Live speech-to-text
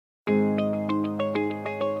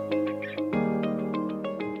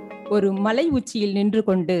ஒரு மலை உச்சியில் நின்று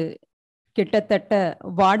கொண்டு கிட்டத்தட்ட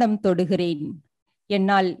வானம் தொடுகிறேன்.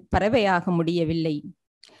 என்னால் பறவையாக முடியவில்லை.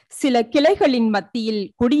 சில கிளைகளின் மத்தியில்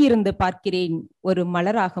குடியிருந்து பார்க்கிறேன். ஒரு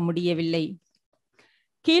மலராக முடியவில்லை.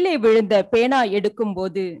 கீழே விழுந்த பேனா எடுக்கும்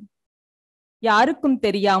போது யாருக்கும்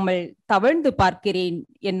தெரியாமல் தவழ்ந்து பார்க்கிறேன்.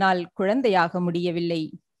 என்னால் குழந்தையாக முடியவில்லை.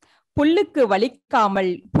 புல்லுக்கு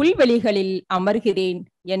வலிக்காமல் புல்வெளிகளில் அமர்கிறேன்.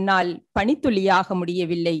 என்னால் பனித்துளியாக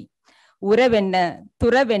முடியவில்லை. உறவென்ன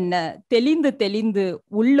துறவென்ன தெளிந்து தெளிந்து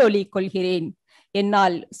உள்ளொளி கொள்கிறேன்.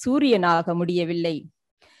 என்னால் சூரியனாக முடியவில்லை.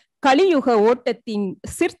 கலியுக ஓட்டத்தின்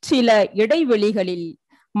சிற்சில இடைவெளிகளில்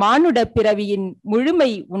மானுட பிறவியின்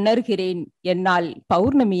முழுமை உணர்கிறேன். என்னால்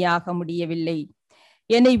பௌர்ணமியாக முடியவில்லை.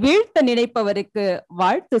 என்னை வீழ்த்த நினைப்பவருக்கு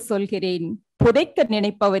வாழ்த்து சொல்கிறேன். புதைக்க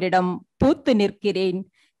நினைப்பவரிடம் பூத்து நிற்கிறேன்.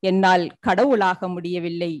 என்னால் கடவுளாக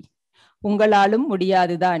முடியவில்லை. உங்களாலும்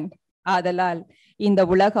முடியாதுதான். ஆதலால் இந்த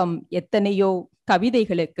உலகம் எத்தனையோ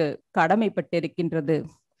கவிதைகளுக்கு கடமைப்பட்டிருக்கின்றது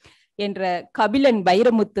என்ற கபிலன்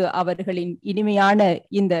வைரமுத்து அவர்களின் இனிமையான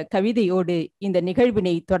இந்த கவிதையோடு இந்த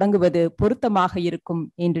நிகழ்வினை தொடங்குவது பொருத்தமாக இருக்கும்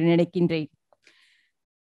என்று நினைக்கின்றேன்.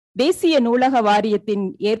 தேசிய நூலக வாரியத்தின்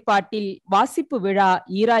ஏற்பாட்டில் வாசிப்பு விழா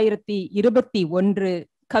 2021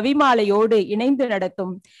 கவிமாலையோடு இணைந்து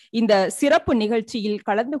நடத்தும் இந்த சிறப்பு நிகழ்ச்சியில்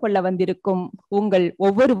கலந்து கொள்ள வந்திருக்கும் உங்கள்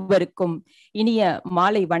ஒவ்வொருவருக்கும் இனிய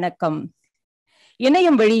மாலை வணக்கம்.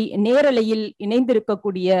 இணையம் வழி நேரலையில்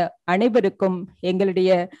இணைந்திருக்கக்கூடிய அனைவருக்கும் எங்களுடைய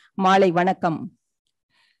மாலை வணக்கம்.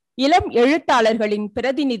 இளம் எழுத்தாளர்களின்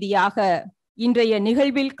பிரதிநிதியாக இன்றைய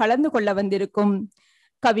நிகழ்வில் கலந்து கொள்ள வந்திருக்கும்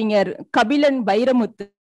கவிஞர் கபிலன் வைரமுத்து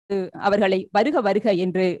அவர்களை வருக வருக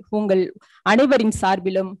என்று உங்கள் அனைவரின்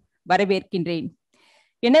சார்பிலும் வரவேற்கின்றேன்.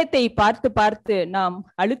 இணையத்தை பார்த்து பார்த்து நாம்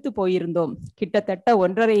அலுத்து போயிருந்தோம். கிட்டத்தட்ட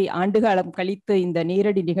 1.5 ஆண்டுகாலம் கழித்து இந்த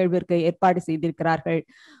நேரடி நிகழ்விற்கு ஏற்பாடு செய்திருக்கிறார்கள்.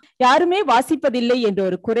 யாருமே வாசிப்பதில்லை என்ற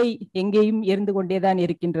ஒரு குறை எங்கேயும் இருந்து கொண்டேதான்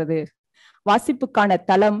இருக்கின்றது. வாசிப்புக்கான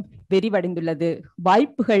தளம் விரிவடைந்துள்ளது.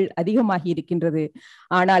 வாய்ப்புகள் அதிகமாகி இருக்கின்றது.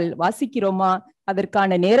 ஆனால் வாசிக்கிறோமா,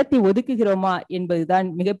 அதற்கான நேரத்தை ஒதுக்குகிறோமா என்பதுதான்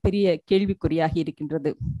மிகப்பெரிய கேள்விக்குறியாகி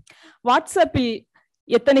இருக்கின்றது. வாட்ஸ்அப்பில்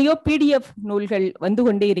எத்தனையோ PDF நூல்கள் வந்து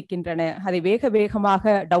கொண்டே இருக்கின்றன. அதை வேக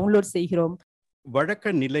வேகமாக டவுன்லோட் செய்கிறோம்.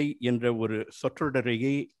 வழக்க நிலை என்ற ஒரு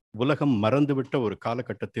சொற்றொடரையே உலகம் மறந்துவிட்ட ஒரு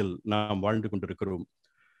காலகட்டத்தில் நாம் வாழ்ந்து கொண்டிருக்கிறோம்.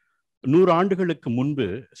 100 ஆண்டுகளுக்கு முன்பு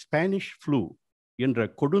ஸ்பானிஷ் ஃப்ளூ என்ற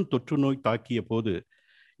கொடுந்தொற்று நோய் தாக்கிய போது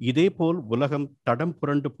இதேபோல் உலகம் தடம்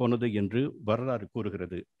புரண்டு போனது என்று வரலாறு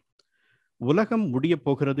கூறுகிறது. உலகம் முடிய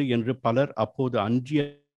போகிறது என்று பலர் அப்போது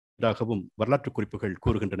அஞ்சியதாகவும் வரலாற்று குறிப்புகள்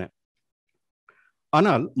கூறுகின்றன.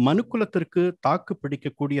 ஆனால் மனுக்குலத்திற்கு தாக்கு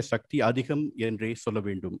பிடிக்கக்கூடிய சக்தி அதிகம் என்றே சொல்ல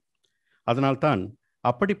வேண்டும். அதனால்தான்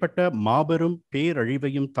அப்படிப்பட்ட மாபெரும்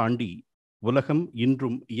பேரழிவையும் தாண்டி உலகம்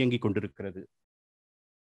இன்றும் இயங்கிக் கொண்டிருக்கிறது.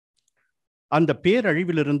 அந்த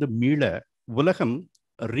பேரழிவிலிருந்து மீள உலகம்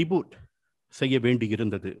ரீபூட் செய்ய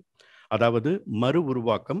வேண்டியிருந்தது. அதாவது மறு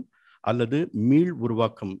உருவாக்கம் அல்லது மீள்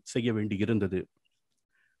உருவாக்கம் செய்ய வேண்டியிருந்தது.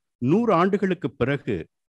 100 ஆண்டுகளுக்கு பிறகு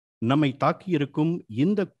நம்மை தாக்கியிருக்கும்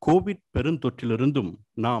இந்த கோவிட் பெருந்தொற்றிலிருந்தும்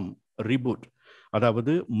நாம் ரீபூட்,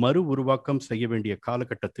 அதாவது மறு உருவாக்கம் செய்ய வேண்டிய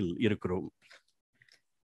காலகட்டத்தில் இருக்கிறோம்.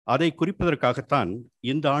 அதை குறிப்பதற்காகத்தான்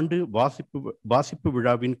இந்த ஆண்டு வாசிப்பு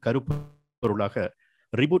விழாவின் கருப்பொருளாக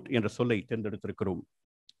ரிபூட் என்ற சொல்லை தேர்ந்தெடுத்திருக்கிறோம்.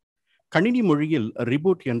 கணினி மொழியில்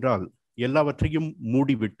ரிபூட் என்றால் எல்லாவற்றையும்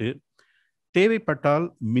மூடிவிட்டு, தேவைப்பட்டால்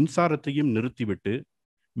மின்சாரத்தையும் நிறுத்திவிட்டு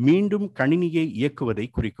மீண்டும் கணினியை இயக்குவதை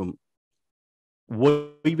குறிக்கும்.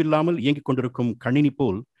 ஓய்வில்லாமல் இயங்கிக் கொண்டிருக்கும் கணினி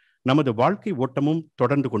போல் நமது வாழ்க்கை ஓட்டமும்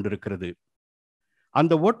தொடர்ந்து கொண்டிருக்கிறது.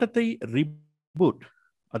 அந்த ஓட்டத்தை ரிபூட்,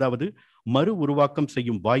 அதாவது மறு உருவாக்கம்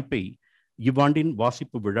செய்யும் வாய்ப்பை இவ்வாண்டின்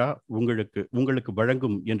வாசிப்பு விழா உங்களுக்கு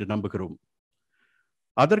வழங்கும் என்று நம்புகிறோம்.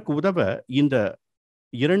 அதற்கு உதவ இந்த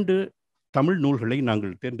 2 தமிழ் நூல்களை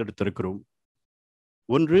நாங்கள் தேர்ந்தெடுத்திருக்கிறோம்.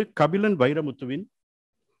 ஒன்று கபிலன் வைரமுத்துவின்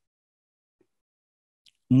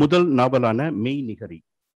முதல் நாவலான மெய்நிகரி.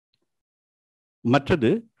 மற்றது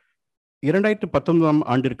 2019ஆம்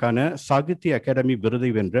ஆண்டிற்கான சாகித்ய அகாடமி விருதை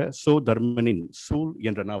வென்ற சோ தர்மனின் சூல்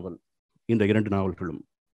என்ற நாவல். இந்த 2 நாவல்களும்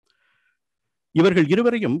இவர்கள்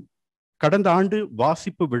இருவரையும் கடந்த ஆண்டு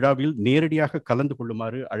வாசிப்பு விழாவில் நேரடியாக கலந்து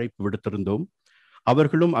கொள்ளுமாறு அழைப்பு விடுத்திருந்தோம்.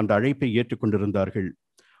 அவர்களும் அந்த அழைப்பை ஏற்றுக்கொண்டிருந்தார்கள்.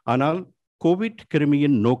 ஆனால் கோவிட்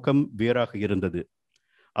கிருமியின் நோக்கம் வேறாக இருந்தது.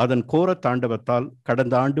 அதன் கோர தாண்டவத்தால்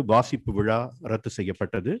கடந்த ஆண்டு வாசிப்பு விழா ரத்து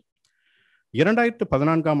செய்யப்பட்டது.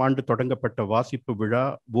 2014ஆம் ஆண்டு தொடங்கப்பட்ட வாசிப்பு விழா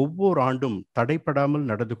ஒவ்வொரு ஆண்டும் தடைப்படாமல்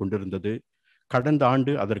நடந்து கொண்டிருந்தது. கடந்த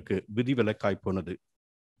ஆண்டு அதற்கு விதிவிலக்காய் போனது.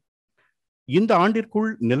 இந்த ஆண்டிற்குள்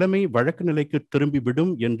நிலைமை வழக்கு நிலைக்கு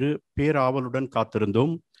திரும்பிவிடும் என்று பேராவலுடன்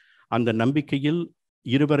காத்திருந்தோம். அந்த நம்பிக்கையில்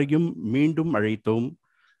இருவரையும் மீண்டும் அழைத்தோம்.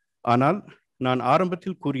 ஆனால் நான்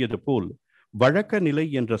ஆரம்பத்தில் கூறியது போல் வழக்க நிலை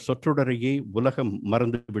என்ற சொற்றொடரையே உலகம்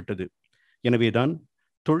மறந்துவிட்டது. எனவேதான்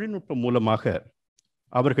தொழில்நுட்பம் மூலமாக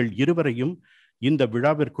அவர்கள் இருவரையும் இந்த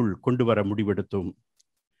விழாவிற்குள் கொண்டு வர முடிவெடுத்தோம்.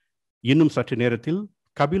 இன்னும் சற்று நேரத்தில்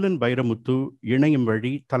கபிலன் வைரமுத்து இணையம்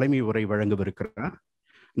வழி தலைமை உரை வழங்கவிருக்கிறார்.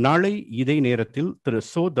 நாளை இதே நேரத்தில் திரு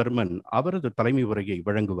சோ தர்மன் அவரது தலைமை உரையை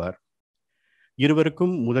வழங்குவார்.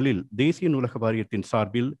 இருவருக்கும் முதலில் தேசிய நூலக வாரியத்தின்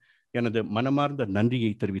சார்பில் எனது மனமார்ந்த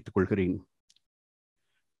நன்றியை தெரிவித்துக் கொள்கிறேன்.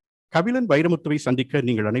 கபிலன் வைரமுத்துவை சந்திக்க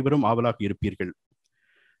நீங்கள் அனைவரும் ஆவலாக இருப்பீர்கள்.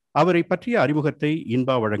 அவரை பற்றிய அறிமுகத்தை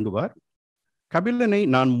இன்பா வழங்குவார். கபிலனை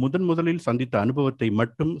நான் முதலில் சந்தித்த அனுபவத்தை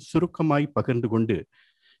மட்டும் சுருக்கமாய் பகிர்ந்து கொண்டு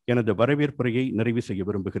எனது வரவேற்புரையை நிறைவு செய்ய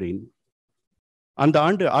விரும்புகிறேன். அந்த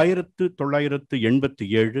ஆண்டு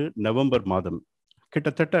 1987 நவம்பர் மாதம்,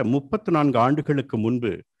 கிட்டத்தட்ட 34 ஆண்டுகளுக்கு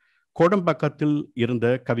முன்பு கோடம்பாக்கத்தில் இருந்த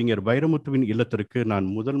கவிஞர் வைரமுத்துவின் இல்லத்திற்கு நான்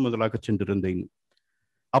முதலாக சென்றிருந்தேன்.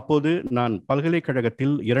 அப்போது நான்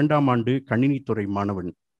பல்கலைக்கழகத்தில் 2ஆம் ஆண்டு கணினித்துறை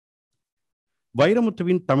மாணவன்.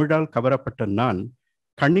 வைரமுத்துவின் தமிழால் கவரப்பட்ட நான்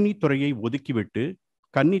கணினித்துறையை ஒதுக்கிவிட்டு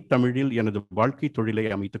கன்னி தமிழில் எனது வாழ்க்கை தொழிலை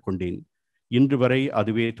அமைத்துக் கொண்டேன். இன்று வரை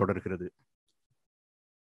அதுவே தொடர்கிறது.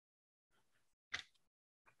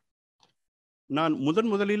 நான்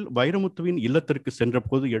முதலில் வைரமுத்துவின் இல்லத்திற்கு சென்ற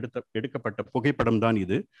போது எடுக்கப்பட்ட புகைப்படம் தான்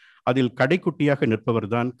இது. அதில் கடைக்குட்டியாக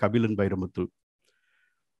நிற்பவர்தான் கபிலன் வைரமுத்து.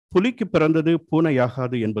 புலிக்கு பிறந்தது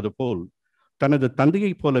பூனையாகாது என்பது போல் தனது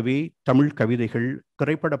தந்தையைப் போலவே தமிழ் கவிதைகள்,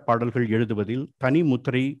 திரைப்பட பாடல்கள் எழுதுவதில் தனி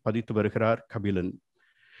முத்திரை பதித்து வருகிறார் கபிலன்.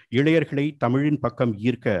 இளையர்களை தமிழின் பக்கம்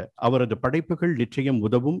ஈர்க்க அவரது படைப்புகள் நிச்சயம்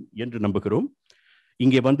உதவும் என்று நம்புகிறோம்.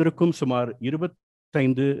 இங்கே வந்திருக்கும் சுமார்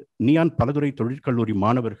 25 நியான் பலதுறை தொழிற்கல்லூரி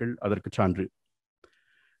மாணவர்கள் அதற்கு சான்று.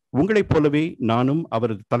 உங்களைப் போலவே நானும்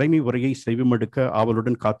அவரது தலைமை உரையை செவிமடுக்க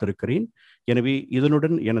ஆவலுடன் காத்திருக்கிறேன். எனவே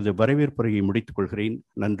இதனுடன் எனது வரவேற்புரையை முடித்துக் கொள்கிறேன்.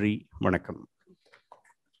 நன்றி, வணக்கம்.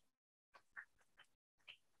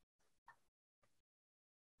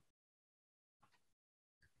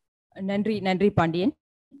 நன்றி பாண்டியன்.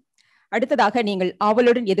 அடுத்ததாக நீங்கள்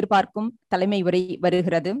ஆவலுடன் எதிர்பார்க்கும் தலைமை உரை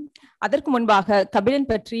வருகிறது. அதற்கு முன்பாக கபிலன்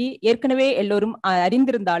பற்றி ஏற்கனவே எல்லோரும்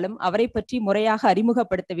அறிந்திருந்தாலும் அவரை பற்றி முறையாக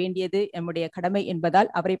அறிமுகப்படுத்த வேண்டியது நம்முடைய கடமை என்பதால்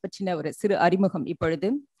அவரை பற்றின ஒரு சிறு அறிமுகம் இப்பொழுது.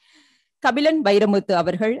 கபிலன் வைரமுத்து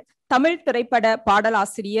அவர்கள் தமிழ் திரைப்பட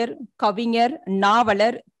பாடலாசிரியர், கவிஞர்,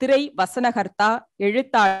 நாவலர், திரை வசனகர்த்தா,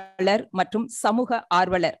 எழுத்தாளர் மற்றும் சமூக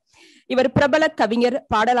ஆர்வலர். இவர் பிரபல கவிஞர்,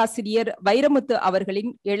 பாடலாசிரியர் வைரமுத்து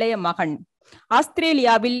அவர்களின் இளைய மகன்.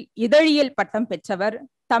 ஆஸ்திரேலியாவில் இதழியல் பட்டம் பெற்றவர்.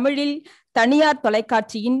 தமிழில் தனியார்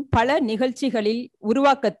தொலைக்காட்சியின் பல நிகழ்ச்சிகளில்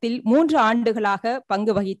உருவாக்கத்தில் 3 ஆண்டுகளாக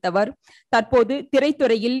பங்கு வகித்தவர். தற்போது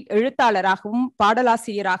திரைத்துறையில் எழுத்தாளராகவும்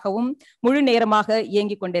பாடலாசிரியராகவும் முழு நேரமாக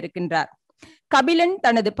இயங்கிக் கொண்டிருக்கின்றார். கபிலன்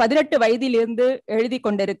தனது 18 வயதிலிருந்து எழுதி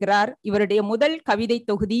கொண்டிருக்கிறார். இவருடைய முதல் கவிதை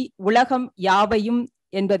தொகுதி உலகம் யாவையும்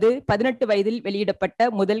என்பது 18 வயதில் வெளியிடப்பட்ட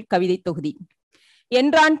முதல் கவிதை தொகுதி.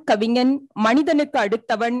 என்றான் கவிஞன், மனிதனுக்கு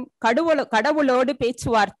அடுத்தவன், கடவுளோடு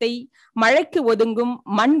பேச்சுவார்த்தை, மழைக்கு ஒதுங்கும்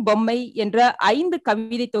மண் பொம்மை என்ற 5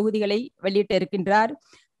 கவிதை தொகுதிகளை வெளியிட்டிருக்கின்றார்.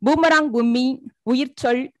 பூமராங் பூமி,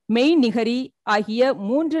 உயிர்ச்சொல், மெய்நிகரி ஆகிய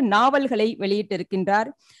 3 நாவல்களை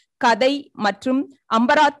வெளியிட்டிருக்கின்றார். கதை மற்றும்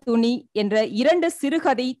அம்பரா துணி என்ற 2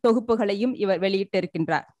 சிறுகதை தொகுப்புகளையும் இவர்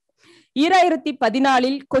வெளியிட்டிருக்கின்றார்.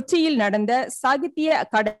 2014 கொச்சியில் நடந்த சாகித்ய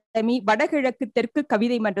அகாடமி வடகிழக்கு தெற்கு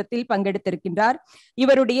கவிதை மன்றத்தில் பங்கெடுத்திருக்கின்றார்.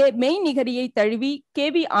 இவருடைய மெய்நிகரியை தழுவி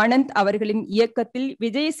KV ஆனந்த் அவர்களின் இயக்கத்தில்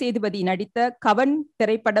விஜய சேதுபதி நடித்த கவன்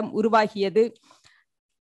திரைப்படம் உருவாகியது.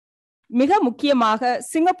 மிக முக்கியமாக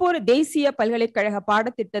சிங்கப்பூர் தேசிய பல்கலைக்கழக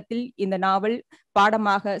பாடத்திட்டத்தில் இந்த நாவல்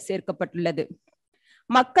பாடமாக சேர்க்கப்பட்டுள்ளது.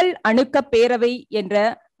 மக்கள் அணுக்க பேரவை என்ற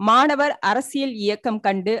மாணவர் அரசியல் இயக்கம்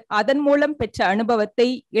கண்டு அதன் மூலம் பெற்ற அனுபவத்தை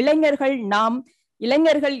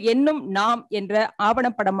இளைஞர்கள் என்னும் நாம் என்ற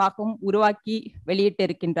ஆவணப்படமாகவும் உருவாக்கி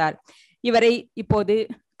வெளியிட்டிருக்கின்றார். இவரை இப்போது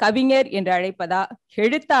கவிஞர் என்று அழைப்பதா,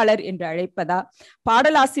 எழுத்தாளர் என்று அழைப்பதா,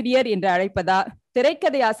 பாடலாசிரியர் என்று அழைப்பதா,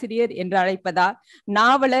 திரைக்கதை ஆசிரியர் என்று அழைப்பதா,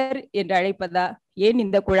 நாவலர் என்று அழைப்பதா? ஏன்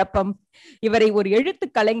இந்த குழப்பம்? இவரை ஒரு எழுத்து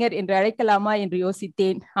கலைஞர் என்று அழைக்கலாமா என்று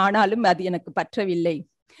யோசித்தேன். ஆனாலும் அது எனக்கு பற்றவில்லை.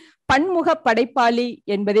 பன்முக படைப்பாளி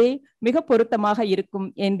என்பதே மிக பொருத்தமாக இருக்கும்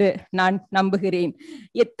என்று நான் நம்புகிறேன்.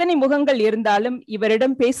 எத்தனை முகங்கள் இருந்தாலும்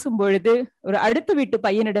இவரிடம் பேசும் பொழுது ஒரு அடுத்த வீட்டு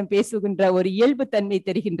பையனிடம் பேசுகின்ற ஒரு இயல்பு தன்மை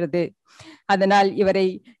தெரிகின்றது. அதனால் இவரை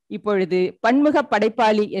இப்பொழுது பன்முக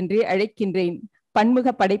படைப்பாளி என்று அழைக்கின்றேன்.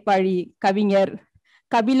 பன்முக படைப்பாளி கவிஞர்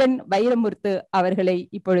கபிலன் வைரமுத்து அவர்களை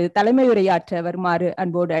இப்பொழுது தலைமை உரையாற்ற வருமாறு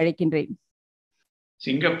அன்போடு அழைக்கின்றேன்.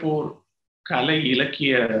 சிங்கப்பூர் கலை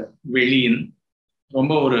இலக்கிய வெளியின்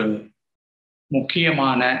ரொம்ப ஒரு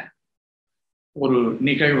முக்கியமான ஒரு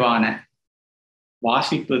நிகழ்வான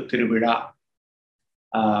வாசிப்பு திருவிழா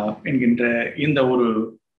என்கின்ற இந்த ஒரு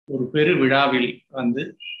பெரு விழாவில்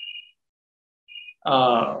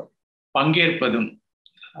பங்கேற்பதும்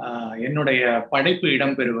என்னுடைய படைப்பு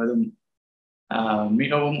இடம்பெறுவதும்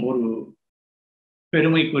மிகவும் ஒரு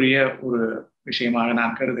பெருமைக்குரிய ஒரு விஷயமாக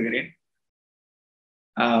நான் கருதுகிறேன்.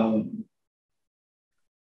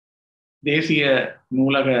 தேசிய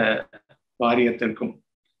நூலக வாரியத்திற்கும்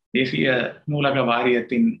தேசிய நூலக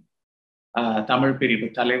வாரியத்தின் தமிழ் பிரிவு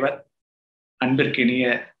தலைவர் அன்பிற்கினிய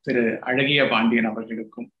திரு அழகிய பாண்டியன்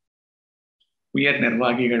அவர்களுக்கும் உயர்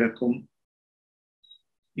நிர்வாகிகளுக்கும்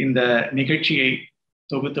இந்த நிகழ்ச்சியை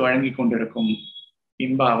தொகுத்து வழங்கி கொண்டிருக்கும்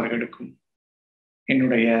இன்பா அவர்களுக்கும்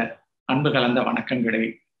என்னுடைய அன்பு கலந்த வணக்கங்களை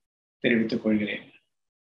தெரிவித்துக் கொள்கிறேன்.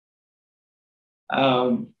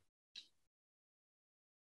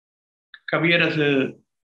 கவியரசு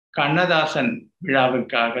கண்ணதாசன்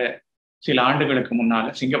விழாவிற்காக சில ஆண்டுகளுக்கு முன்னால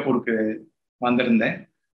சிங்கப்பூருக்கு வந்திருந்தேன்.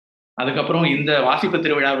 அதுக்கப்புறம் இந்த வாசிப்பு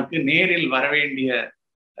திருவிழாவுக்கு நேரில் வரவேண்டிய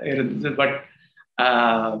இருந்தது. பட்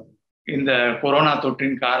இந்த கொரோனா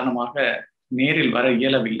தொற்றின் காரணமாக நேரில் வர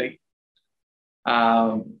இயலவில்லை.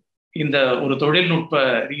 இந்த ஒரு தொழில்நுட்ப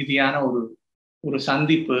ரீதியான ஒரு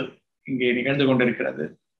சந்திப்பு இங்கே நிகழ்ந்து கொண்டிருக்கிறது.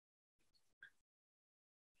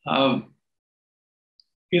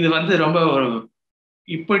 இது ரொம்ப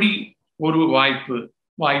இப்படி ஒரு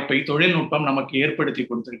வாய்ப்பை தொழில்நுட்பம் நமக்கு ஏற்படுத்தி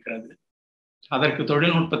கொடுத்திருக்கிறது. அதற்கு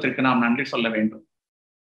தொழில்நுட்பத்திற்கு நாம் நன்றி சொல்ல வேண்டும்.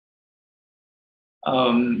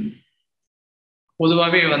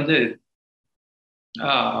 பொதுவாகவே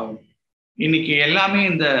இன்னைக்கு எல்லாமே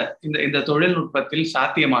இந்த இந்த தொழில்நுட்பத்தில்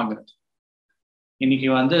சாத்தியமாகிறது. இன்னைக்கு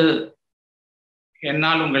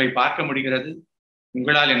என்னால் உங்களை பார்க்க முடிகிறது,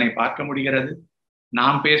 உங்களால் என்னை பார்க்க முடிகிறது,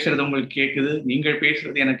 நான் பேசுறது உங்களுக்கு கேட்குது, நீங்கள்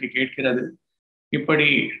பேசுறது எனக்கு கேட்கிறது. இப்படி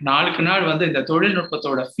நாளுக்கு நாள் இந்த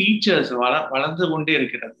தொழில்நுட்பத்தோட ஃபீச்சர்ஸ் வளர்ந்து கொண்டே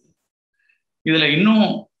இருக்கிறது. இதுல இன்னும்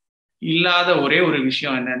இல்லாத ஒரே ஒரு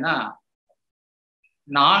விஷயம் என்னன்னா,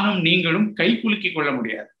 நானும் நீங்களும் கை குலுக்கி கொள்ள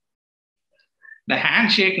முடியாது. இந்த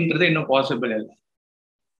ஹேண்ட் ஷேக்ன்றது இன்னும் பாசிபிள் இல்லை.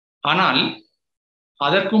 ஆனால்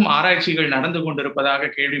அதற்கும் ஆராய்ச்சிகள் நடந்து கொண்டிருப்பதாக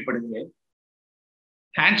கேள்விப்படுகிறேன்.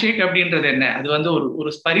 ஹேண்ட் ஷேக் அப்படின்றது என்ன? அது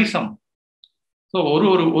ஒரு ஸ்பரிசம். ஸோ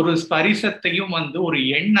ஒரு ஸ்பரிசத்தையும் ஒரு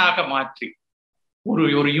எண்ணாக மாற்றி,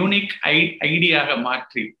 ஒரு யூனிக் ஐடியாக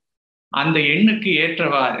மாற்றி, அந்த எண்ணுக்கு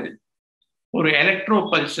ஏற்றவாறு ஒரு எலக்ட்ரோ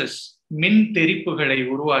பல்சஸ் மின் தெரிப்புகளை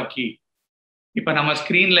உருவாக்கி, இப்ப நம்ம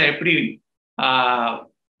ஸ்கிரீன்ல எப்படி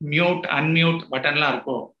மியூட் அன்மியூட் பட்டன்லாம்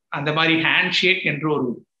இருக்கோ, அந்த மாதிரி ஹேண்ட் ஷேக் என்று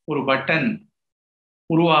ஒரு பட்டன்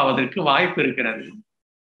உருவாவதற்கு வாய்ப்பு இருக்கிறது.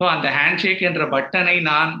 ஸோ அந்த ஹேண்ட் ஷேக் என்ற பட்டனை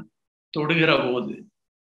நான் தொடுகிற போது,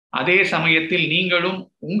 அதே சமயத்தில் நீங்களும்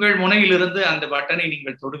உங்கள் முனையிலிருந்து அந்த பட்டனை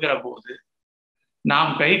நீங்கள் தொடுகிற போது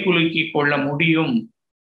நாம் கை குலுக்கி கொள்ள முடியும்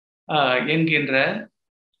என்கின்ற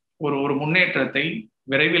ஒரு முன்னேற்றத்தை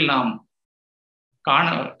விரைவில் நாம்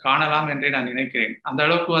காணலாம் என்றே நான் நினைக்கிறேன். அந்த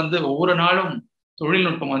அளவுக்கு ஒவ்வொரு நாளும்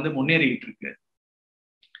தொழில்நுட்பம் முன்னேறிக்கிட்டு இருக்கு.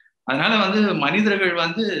 அதனால மனிதர்கள்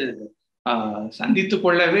சந்தித்து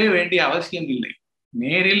கொள்ளவே வேண்டிய அவசியம் இல்லை,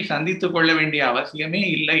 நேரில் சந்தித்து கொள்ள வேண்டிய அவசியமே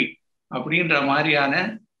இல்லை அப்படின்ற மாதிரியான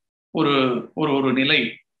ஒரு நிலை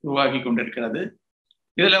உருவாகி கொண்டிருக்கிறது.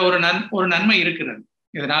 இதுல ஒரு நன்மை இருக்கிறது.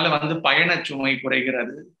 இதனால பயண சுமை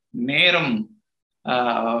குறைகிறது,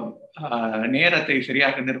 நேரத்தை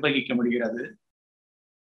சரியாக நிர்வகிக்க முடிகிறது.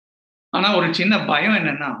 ஆனா ஒரு சின்ன பயம்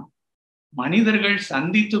என்னன்னா, மனிதர்கள்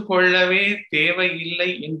சந்தித்து கொள்ளவே தேவையில்லை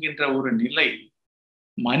என்கின்ற ஒரு நிலை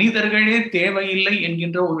மனிதர்களே தேவையில்லை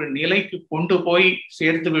என்கின்ற ஒரு நிலைக்கு கொண்டு போய்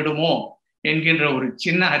சேர்த்து விடுமோ என்கின்ற ஒரு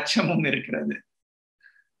சின்ன அச்சமும் இருக்கிறது.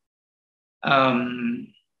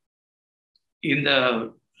 இந்த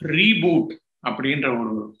ரீபூட் அப்படின்ற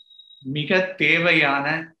ஒரு மிக தேவையான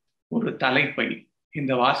ஒரு தலைப்பை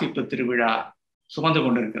இந்த வாசிப்பு திருவிழா சுமந்து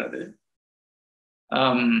கொண்டிருக்கிறது.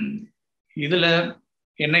 இதுல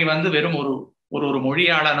என்னை வெறும் ஒரு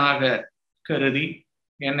மொழியாளனாக கருதி,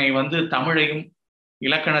 என்னை தமிழையும்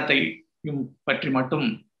இலக்கணத்தையும் பற்றி மட்டும்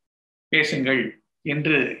பேசுங்கள்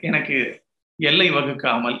என்று எனக்கு எல்லை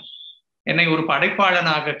வகுக்காமல், என்னை ஒரு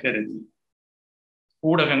படைப்பாளனாக கருதி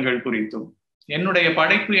ஊடகங்கள் குறித்தும் என்னுடைய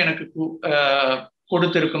படைப்பு எனக்கு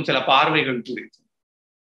கொடுத்திருக்கும் சில பார்வைகள் குறித்தும்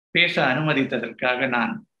பேச அனுமதித்ததற்காக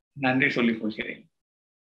நான் நன்றி சொல்லிக் கொள்கிறேன்.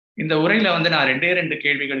 இந்த உரையில நான் 2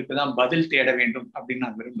 கேள்விகளுக்கு தான் பதில் தேட வேண்டும் அப்படின்னு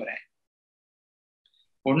நான் விரும்புறேன்.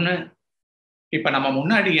 ஒண்ணு, இப்ப நம்ம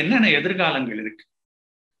முன்னாடி என்னென்ன எதிர்காலங்கள் இருக்கு,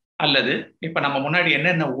 அல்லது இப்ப நம்ம முன்னாடி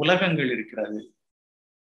என்னென்ன உலகங்கள் இருக்கிறது.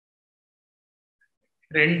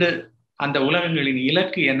 2, அந்த உலகங்களின்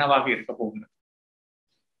இலக்கு என்னவாக இருக்க போகிறது.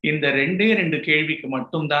 இந்த 2 கேள்விக்கு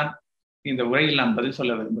மட்டும்தான் இந்த உரையில் நான் பதில்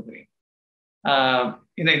சொல்ல விரும்புகிறேன்.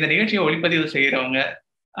 இந்த நிகழ்ச்சியை ஒளிப்பதிவு செய்யறவங்க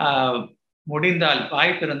முடிந்தால்,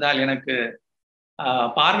 வாய்ப்பு இருந்தால் எனக்கு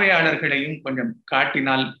பார்வையாளர்களையும் கொஞ்சம்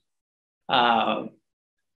காட்டினால்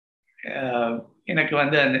எனக்கு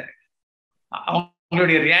வந்து அந்த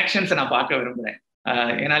அவங்களுடைய ரியாக்ஷன்ஸை நான் பார்க்க விரும்புகிறேன்.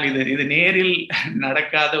 ஏன்னால் இது நேரில்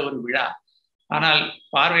நடக்காத ஒரு விழா. ஆனால்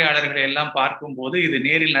பார்வையாளர்களை எல்லாம் பார்க்கும்போது இது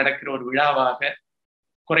நேரில் நடக்கிற ஒரு விழாவாக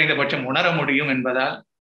குறைந்தபட்சம் உணர முடியும் என்பதால்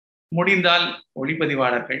முடிந்தால்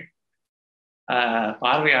ஒளிப்பதிவாளர்கள்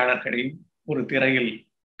பார்வையாளர்களையும் ஒரு திரையில்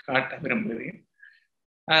காட்ட விரும்புகிறேன்.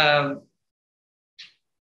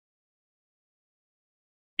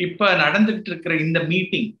 இப்ப நடந்துகிட்டு இருக்கிற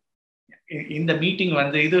இந்த மீட்டிங்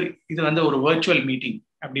வந்து இது வந்து ஒரு வர்ச்சுவல் மீட்டிங்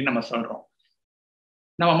அப்படின்னு நம்ம சொல்றோம்.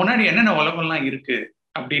 நம்ம முன்னாடி என்னென்ன உலகம்லாம் இருக்கு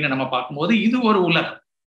அப்படின்னு நம்ம பார்க்கும்போது இது ஒரு உலகம்.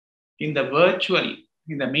 இந்த வர்ச்சுவல்,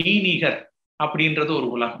 இந்த மெய்நிகர் அப்படின்றது ஒரு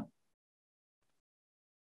உலகம்.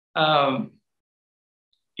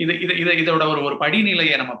 இதோட ஒரு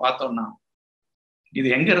படிநிலையை நம்ம பார்த்தோம்னா இது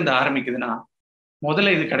எங்க இருந்து ஆரம்பிக்குதுன்னா,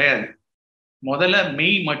 முதல்ல இது கிடையாது. முதல்ல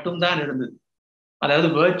மெய் மட்டும்தான் இருந்தது. அதாவது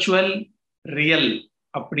வர்ச்சுவல் ரியல்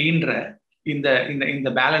அப்படின்ற இந்த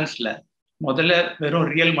பேலன்ஸ்ல முதல்ல வெறும்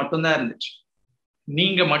ரியல் மட்டும்தான் இருந்துச்சு.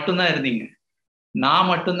 நீங்க மட்டும்தான் இருந்தீங்க, நான்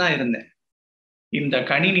மட்டும்தான் இருந்தேன். இந்த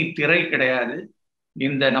கணினி திரை கிடையாது,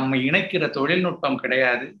 இந்த நம்ம இணைக்கிற தொழில்நுட்பம்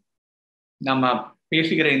கிடையாது, நம்ம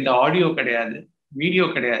பேசுகிற இந்த ஆடியோ கிடையாது, வீடியோ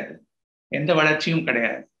கிடையாது, எந்த வளர்ச்சியும்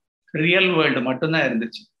கிடையாது. ரியல் வேர்ல்டு மட்டும்தான்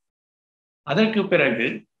இருந்துச்சு. அதற்கு பிறகு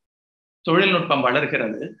தொழில்நுட்பம்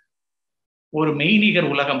வளர்கிறது, ஒரு மெய்நிகர்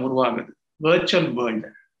உலகம் உருவாகுது, வர்ச்சுவல் வேர்ல்டு.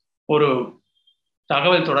 ஒரு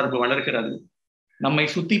தகவல் தொடர்பு வளர்கிறது, நம்மை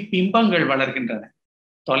சுத்தி பிம்பங்கள் வளர்கின்றன.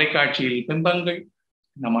 தொலைக்காட்சியில் பிம்பங்கள்,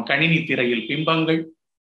 நம்ம கணினி திரையில் பிம்பங்கள்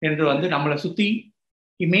என்று வந்து நம்மளை சுத்தி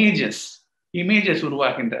இமேஜஸ்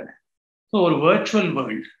உருவாகின்றன. ஸோ ஒரு வர்ச்சுவல்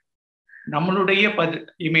வேர்ல்டு, நம்மளுடைய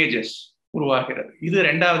இமேஜஸ் உருவாகிறது. இது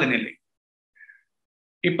 2வது நிலை.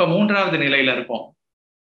 இப்ப 3வது நிலையில இருப்போம்.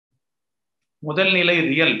 முதல் நிலை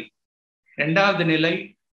ரியல், 2வது நிலை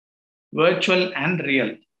வர்ச்சுவல் அண்ட்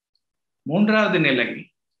ரியல், 3வது நிலை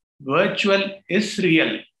வர்ச்சுவல் இஸ்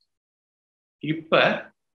ரியல். இப்ப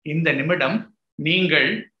இந்த நிமிடம் நீங்கள்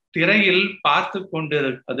திரையில் பார்த்து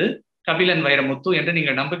கொண்டிருப்பது கபிலன் வைரமுத்து என்று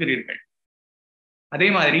நீங்கள் நம்புகிறீர்கள். அதே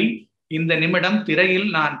மாதிரி இந்த நிமிடம் திரையில்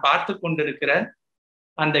நான் பார்த்து கொண்டிருக்கிற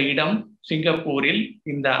அந்த இடம் சிங்கப்பூரில்,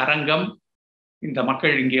 இந்த அரங்கம், இந்த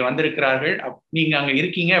மக்கள் இங்கே வந்திருக்கிறார்கள், நீங்க அங்க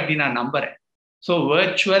இருக்கீங்க அப்படின்னு நான் நம்புறேன். So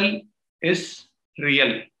virtual is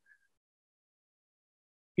real.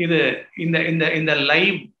 இது இந்த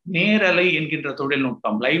லைவ் நேரலை என்கின்ற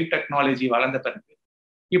தொழில்நுட்பம், லைவ் டெக்னாலஜி வளர்ந்த பிறகு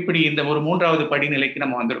இப்படி இந்த ஒரு 3வது படிநிலைக்கு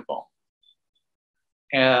நம்ம வந்திருக்கோம்.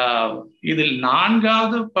 இதில்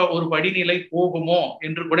 4வது ஒரு படிநிலை போகுமோ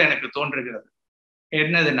என்று கூட எனக்கு தோன்றுகிறது.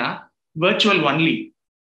 என்னதுன்னா வர்ச்சுவல் ஒன்லி.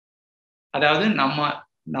 அதாவது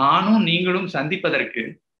நானும் நீங்களும் சந்திப்பதற்கு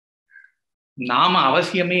நாம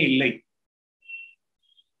அவசியமே இல்லை.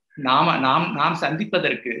 நாம்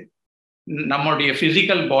சந்திப்பதற்கு நம்முடைய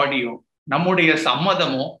பிசிக்கல் பாடியோ நம்முடைய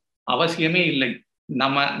சம்மதமோ அவசியமே இல்லை.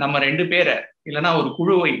 நம்ம 2 பேரை இல்லைன்னா ஒரு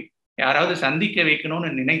குழுவை யாராவது சந்திக்க வைக்கணும்னு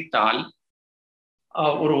நினைத்தால்,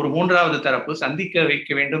 ஒரு 3வது தரப்பு சந்திக்க வைக்க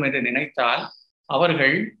வேண்டும் என்று நினைத்தால்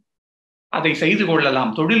அவர்கள் அதை செய்து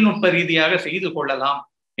கொள்ளலாம், தொழில்நுட்ப ரீதியாக செய்து கொள்ளலாம்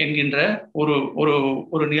என்கின்ற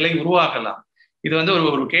ஒரு நிலை உருவாகலாம். இது வந்து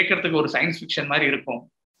ஒரு கேட்கறதுக்கு ஒரு சயின்ஸ் ஃபிக்ஷன் மாதிரி இருக்கும்.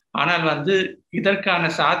 ஆனால் வந்து இதற்கான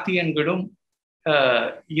சாத்தியங்களும்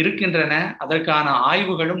இருக்கின்றன, அதற்கான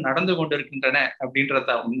ஆய்வுகளும் நடந்து கொண்டிருக்கின்றன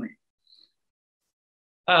அப்படின்றத உண்மை.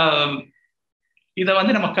 இதை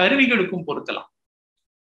வந்து நம்ம கருவிகளுக்கும் பொருத்தலாம்.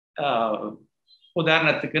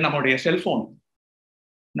 உதாரணத்துக்கு நம்முடைய செல்போன்,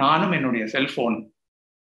 நானும் என்னுடைய செல்போன்,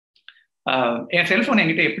 என் செல்போன்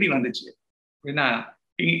என்கிட்ட எப்படி வந்துச்சு அப்படின்னா,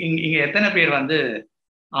 இங்க எத்தனை பேர் வந்து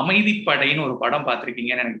அமைதிப்படைன்னு ஒரு படம்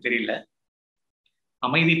பார்த்துருக்கீங்கன்னு எனக்கு தெரியல.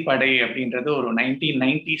 அமைதிப்படை அப்படின்றது ஒரு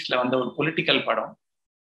 1990s வந்த ஒரு பொலிட்டிக்கல் படம்.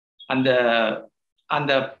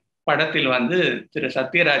 அந்த படத்தில் வந்து திரு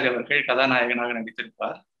சத்யராஜ் அவர்கள் கதாநாயகனாக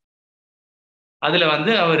நடித்திருப்பார். அதுல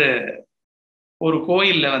வந்து அவரு ஒரு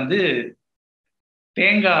கோயில்ல வந்து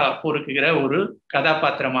தேங்காய் பொறுக்குகிற ஒரு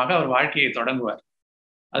கதாபாத்திரமாக அவர் வாழ்க்கையை தொடங்குவார்.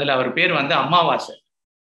 அதுல அவர் பேர் வந்து அமாவாசை.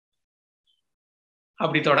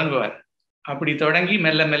 அப்படி தொடங்குவார். அப்படி தொடங்கி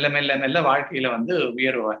மெல்ல மெல்ல மெல்ல மெல்ல வாழ்க்கையில வந்து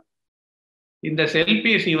உயருவார். இந்த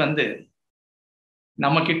செல்பேசி வந்து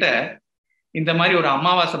நம்ம கிட்ட இந்த மாதிரி ஒரு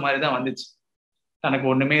அமாவாசை மாதிரி தான் வந்துச்சு. தனக்கு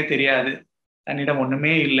ஒண்ணுமே தெரியாது, தன்னிடம்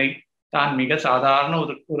ஒண்ணுமே இல்லை, தான் மிக சாதாரண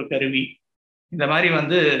ஒரு கருவி, இந்த மாதிரி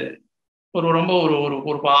வந்து ரொம்ப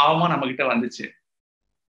ஒரு பாவமா நம்ம கிட்ட வந்துச்சு.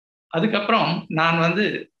 அதுக்கப்புறம் நான் வந்து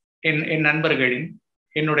என் நண்பர்களின்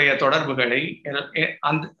என்னுடைய தொடர்புகளை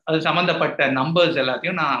அது சம்பந்தப்பட்ட நம்பர்ஸ்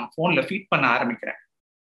எல்லாத்தையும் நான் போன்ல ஃபீட் பண்ண ஆரம்பிக்கிறேன்.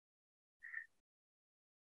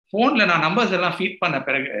 போன்ல நான் நம்பர்ஸ் எல்லாம் ஃபீட் பண்ண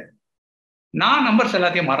பிறகு நான் நம்பர்ஸ்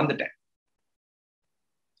எல்லாத்தையும் மறந்துட்டேன்.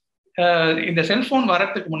 இந்த செல்போன்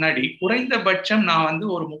வரத்துக்கு முன்னாடி குறைந்தபட்சம் நான் வந்து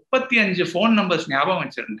ஒரு 35 ஃபோன் நம்பர்ஸ் ஞாபகம்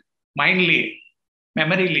வச்சிருந்தேன், மைண்ட்லயே,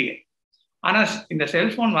 மெமரிலேயே. ஆனா இந்த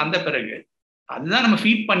செல்போன் வந்த பிறகு அதுதான் நம்ம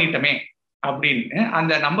ஃபீட் பண்ணிட்டோமே அப்படின்னு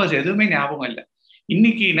அந்த நம்பர்ஸ் எதுவுமே ஞாபகம் இல்லை.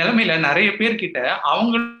 இன்னைக்கு நிலைமையில நிறைய பேர்கிட்ட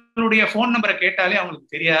அவங்களுடைய ஃபோன் நம்பரை கேட்டாலே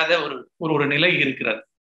அவங்களுக்கு தெரியாத ஒரு நிலை இருக்கிறது.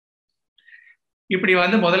 இப்படி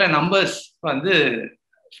வந்து முதல்ல நம்பர்ஸ் வந்து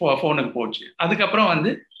ஃபோனுக்கு போச்சு. அதுக்கப்புறம் வந்து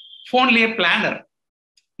ஃபோன்லேயே பிளானர்,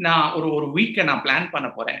 நான் ஒரு வீக்கை நான் பிளான் பண்ண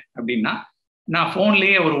போறேன் அப்படின்னா நான்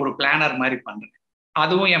ஃபோன்லேயே ஒரு பிளானர் மாதிரி பண்றேன்.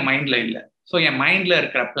 அதுவும் என் மைண்ட்ல இல்லை. ஸோ என் மைண்ட்ல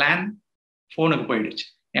இருக்கிற பிளான் ஃபோனுக்கு போயிடுச்சு,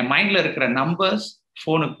 என் மைண்ட்ல இருக்கிற நம்பர்ஸ்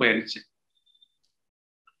ஃபோனுக்கு போயிடுச்சு.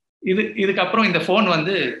 இதுக்கப்புறம் இந்த ஃபோன்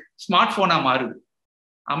வந்து ஸ்மார்ட் போனா மாறுது.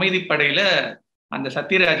 அமைதிப்படையில அந்த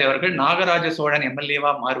சத்யராஜ் அவர்கள் நாகராஜ சோழன்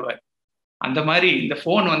எம்எல்ஏவா மாறுவார். அந்த மாதிரி இந்த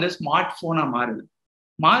ஃபோன் வந்து ஸ்மார்ட் போனா மாறுது.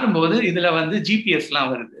 மாறும்போது இதுல வந்து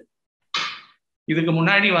ஜிபிஎஸ்லாம் வருது. இதுக்கு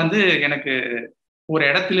முன்னாடி வந்து எனக்கு ஒரு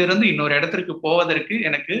இடத்திலிருந்து இன்னொரு இடத்திற்கு போவதற்கு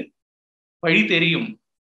எனக்கு வழி தெரியும்.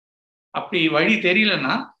 அப்படி வழி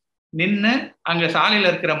தெரியலன்னா நின்று அங்க சாலையில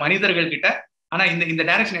இருக்கிற மனிதர்கள் கிட்ட, ஆனா இந்த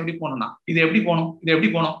டைரக்ஷன் எப்படி போகணும்னா இது எப்படி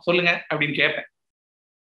போகணும் சொல்லுங்க அப்படின்னு கேட்பேன்.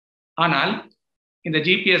 ஆனால் இந்த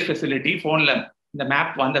ஜிபிஎஸ் ஃபெசிலிட்டி ஃபோன்ல இந்த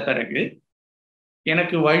மேப் வந்த பிறகு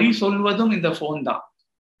எனக்கு வழி சொல்வதும் இந்த ஃபோன் தான்.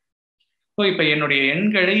 ஸோ இப்போ என்னுடைய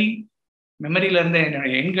எண்களை, மெமரியில இருந்த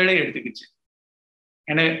என்னுடைய எண்களை எடுத்துக்கிச்சு,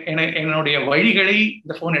 என்னுடைய வழிகளை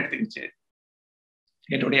இந்த ஃபோன் எடுத்துக்கிச்சு,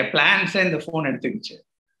 என்னுடைய பிளான்ஸை இந்த ஃபோன் எடுத்துக்கிச்சு.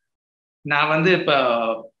 நான் வந்து இப்போ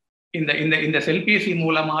இந்த செல்பேசி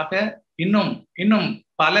மூலமாக இன்னும்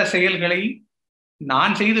பல செயல்களை,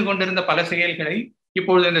 நான் செய்து கொண்டிருந்த பல செயல்களை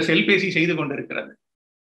இப்பொழுது இந்த செல்பேசி செய்து கொண்டிருக்கிறது.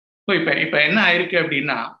 ஸோ இப்போ என்ன ஆயிருக்கு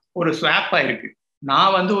அப்படின்னா ஒரு ஸ்வாப் ஆயிருக்கு.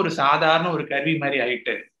 நான் வந்து ஒரு சாதாரண ஒரு கருவி மாதிரி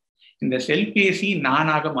ஆயிட்டு இந்த செல்பேசி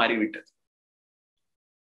நானாக மாறிவிட்டது.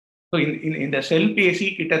 ஸோ இந்த செல்பேசி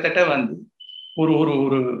கிட்டத்தட்ட வந்து ஒரு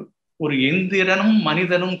ஒரு ஒரு எந்திரனும்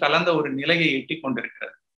மனிதனும் கலந்த ஒரு நிலையை எட்டி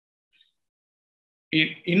கொண்டிருக்கிறது.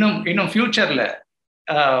 இன்னும் ஃபியூச்சர்ல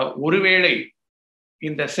ஒருவேளை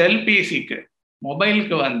இந்த செல்பேசிக்கு,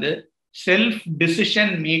 மொபைலுக்கு வந்து செல்ஃப்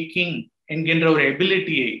டிசிஷன் மேக்கிங் என்கின்ற ஒரு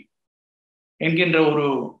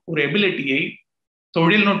எபிலிட்டியை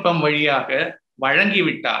தொழில்நுட்பம் வழியாக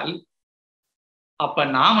வழங்கிவிட்டால் அப்ப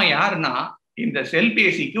நாம யாருன்னா இந்த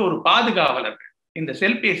செல்பேசிக்கு ஒரு பாதுகாவலர், இந்த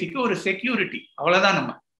செல்பேசிக்கு ஒரு செக்யூரிட்டி, அவ்வளவுதான்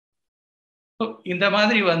நம்ம. இந்த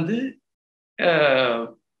மாதிரி வந்து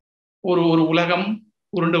ஒரு உலகம்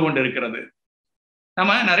உருண்டு கொண்டு இருக்கிறது.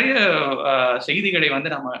 நம்ம நிறைய செய்திகளை வந்து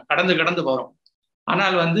நம்ம கடந்து போறோம்.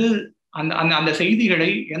 ஆனால் வந்து அந்த செய்திகளை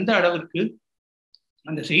எந்த அளவிற்கு,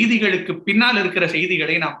 அந்த செய்திகளுக்கு பின்னால் இருக்கிற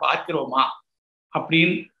செய்திகளை நாம் பார்க்கிறோமா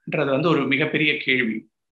அப்படின்றது வந்து ஒரு மிகப்பெரிய கேள்வி.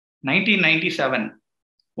 1997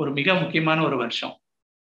 ஒரு மிக முக்கியமான ஒரு வருஷம்.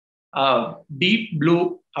 டீப் ப்ளூ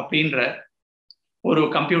அப்படின்ற ஒரு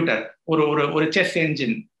கம்ப்யூட்டர், ஒரு செஸ்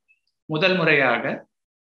என்ஜின், முதல் முறையாக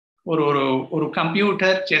ஒரு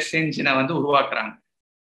கம்ப்யூட்டர் செஸ் என்ஜினை வந்து உருவாக்குறாங்க.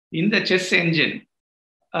 இந்த செஸ் என்ஜின்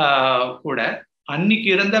கூட அன்னைக்கு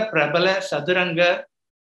இருந்த பிரபல சதுரங்க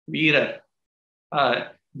வீரர்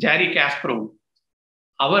ஜாரி காஸ்பரோவ்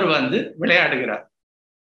அவர் வந்து விளையாடுகிறார்.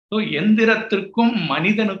 ஸோ எந்திரத்திற்கும்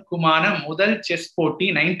மனிதனுக்குமான முதல் செஸ் போட்டி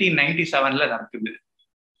 1997 நடக்குது.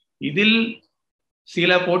 இதில்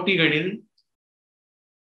சில போட்டிகளில்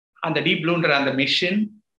அந்த டீப் ப்ளூன்ற அந்த மெஷின்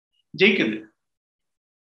ஜெயிக்குது.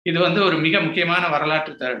 இது வந்து ஒரு மிக முக்கியமான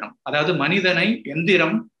வரலாற்று தருணம். அதாவது மனிதனை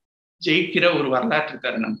எந்திரம் ஜெயிக்கிற ஒரு வரலாற்று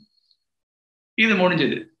தருணம். இது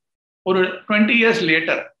முடிஞ்சது. ஒரு 20 years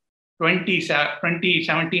லேட்டர்,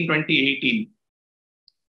 2017, 2018,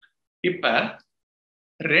 இப்ப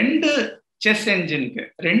 2 செஸ் என்ஜினுக்கு,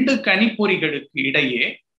 2 கணிப்பொறிகளுக்கு இடையே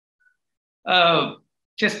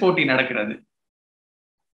செஸ் போட்டி நடக்கிறது.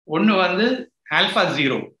 ஒன்று வந்து ஆல்பா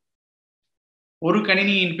 0, ஒரு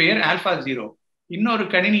கணினியின் பெயர் ஆல்பா 0, இன்னொரு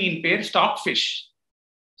கணினியின் பெயர் ஸ்டாக் ஃபிஷ்.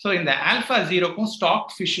 ஸோ இந்த ஆல்பா 0க்கும் ஸ்டாக்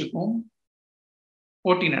ஃபிஷ்ஷுக்கும்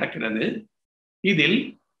போட்டி நடக்கிறது. இதில்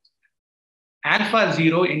ஆல்பா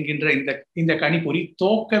 0 என்கின்ற இந்த கணிப்பொறி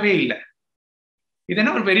தோக்கவே இல்லை. இது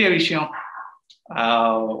என்ன ஒரு பெரிய விஷயம்.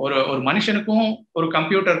 ஒரு மனுஷனுக்கும் ஒரு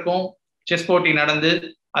கம்ப்யூட்டருக்கும் செஸ் போட்டி நடந்து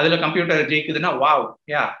அதுல கம்ப்யூட்டர் ஜெயிக்குதுன்னா வாவ்,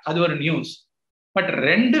 யா, அது ஒரு நியூஸ். பட்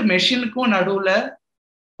 2 மெஷினுக்கும் நடுவுல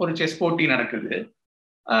ஒரு செஸ் போட்டி நடக்குது.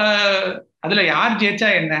 அதுல யார் ஜெயிச்சா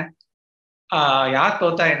என்ன, யார்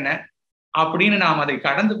தோத்தா என்ன அப்படின்னு நாம் அதை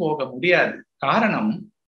கடந்து போக முடியாது. காரணம்,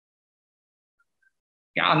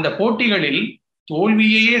 அந்த போட்டிகளில்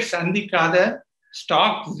தோல்வியே சந்திக்காத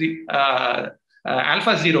ஸ்டாக்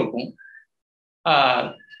ஆல்பா 0க்கும்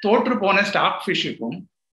தோற்று போன ஸ்டாக் ஃபிஷ்ஷுக்கும்,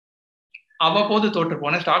 அவ்வப்போது தோற்று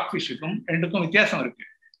போன ஸ்டாக் ஃபிஷ்ஷுக்கும் 2க்கும் வித்தியாசம் இருக்கு.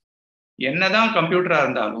 என்னதான் கம்ப்யூட்டரா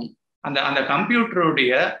இருந்தாலும் அந்த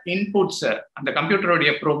கம்ப்யூட்டருடைய இன்புட்ஸ், அந்த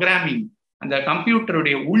கம்ப்யூட்டருடைய ப்ரோக்ராமிங், அந்த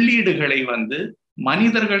கம்ப்யூட்டருடைய உள்ளீடுகளை வந்து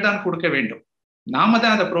மனிதர்கள் தான் கொடுக்க வேண்டும். நாம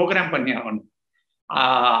தான் அதை ப்ரோக்ராம் பண்ணி ஆகணும்.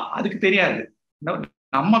 அதுக்கு தெரியாது.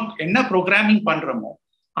 நம்ம என்ன ப்ரோக்ராமிங் பண்றோமோ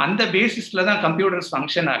அந்த பேசிஸ்ல தான் கம்ப்யூட்டர்ஸ்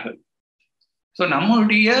ஃபங்க்ஷன் ஆகுது. ஸோ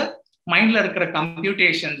நம்மளுடைய மைண்ட்ல இருக்கிற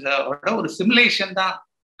கம்ப்யூட்டேஷன்ஸோட ஒரு சிமுலேஷன் தான்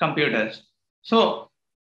கம்ப்யூட்டர்ஸ். ஸோ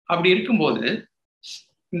அப்படி இருக்கும்போது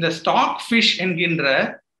இந்த ஸ்டாக் ஃபிஷ் என்கின்ற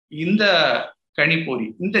இந்த கணிப்பொறி,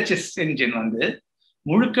 இந்த செஸ் என்ஜின் வந்து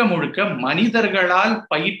முழுக்க முழுக்க மனிதர்களால்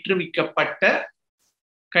பயிற்றுவிக்கப்பட்ட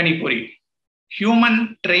கணிப்பொறி, ஹியூமன்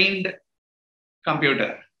ட்ரெயின்டு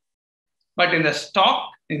கம்ப்யூட்டர். பட்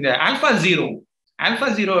இந்த ஆல்பா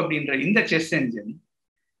ஜீரோ அப்படின்ற இந்த செஸ் என்ஜின்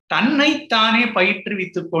தன்னைத்தானே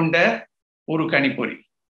பயிற்றுவித்துக் கொண்ட ஒரு கணிப்பொறி.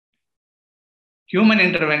 ஹியூமன்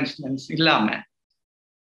இன்டர்வென்ஷன்ஸ் இல்லாம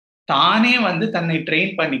தானே வந்து தன்னை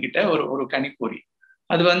ட்ரெயின் பண்ணிக்கிட்ட ஒரு கணிப்பொறி.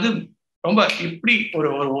 அது வந்து ரொம்ப இப்படி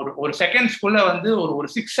ஒரு செகண்ட்ஸ்குள்ள வந்து ஒரு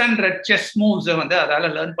 600 செஸ் மூவ்ஸை வந்து அதால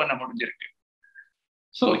லேர்ன் பண்ண முடிஞ்சிருக்கு.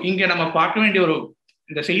 ஸோ இங்க நம்ம பார்க்க வேண்டிய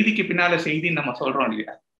இந்த செய்திக்கு பின்னால செய்தி நம்ம சொல்றோம்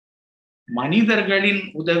இல்லையா, மனிதர்களின்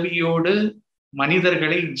உதவியோடு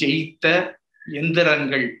மனிதர்களை ஜெயித்த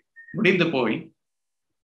எந்திரங்கள் முடிந்து போய்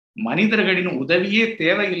மனிதர்களின் உதவியே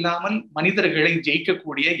தேவையில்லாமல் மனிதர்களை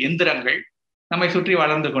ஜெயிக்கக்கூடிய எந்திரங்கள் நம்மை சுற்றி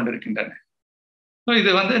வளர்ந்து கொண்டிருக்கின்றன. ஸோ இது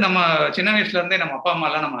வந்து நம்ம சின்ன வயசுல இருந்தே நம்ம அப்பா அம்மா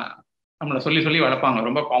எல்லாம் நம்மளை சொல்லி வளர்ப்பாங்க,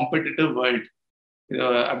 ரொம்ப காம்படிட்டிவ் வேர்ல்ட் இது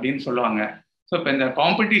அப்படின்னு சொல்லுவாங்க. ஸோ இப்போ இந்த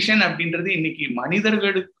காம்படிஷன் அப்படின்றது இன்னைக்கு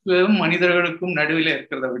மனிதர்களுக்கும் நடுவில்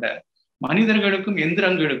இருக்கிறத விட மனிதர்களுக்கும்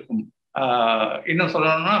எந்திரங்களுக்கும், இன்னும்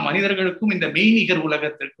சொல்லணும்னா மனிதர்களுக்கும் இந்த மெய்நிகர்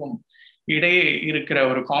உலகத்திற்கும் இடையே இருக்கிற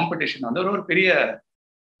ஒரு காம்படிஷன் வந்து ஒரு பெரிய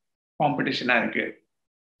காம்படிஷனா இருக்கு.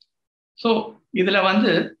 ஸோ இதுல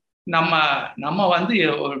வந்து நம்ம வந்து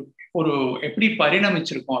ஒரு எப்படி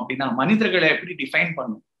பரிணமிச்சிருக்கோம் அப்படின்னா, மனிதர்களை எப்படி டிஃபைன்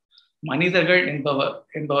பண்ணும். மனிதர்கள்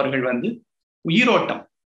என்பவர்கள் வந்து உயிரோட்டம்.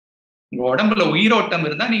 உங்க உடம்புல உயிரோட்டம்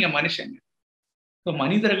இருந்தா நீங்க மனுஷங்க. ஸோ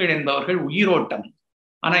மனிதர்கள் என்பவர்கள் உயிரோட்டம்.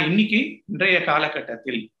 ஆனா இன்னைக்கு இன்றைய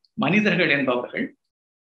காலகட்டத்தில் மனிதர்கள் என்பவர்கள்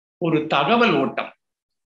ஒரு தகவல் ஓட்டம்.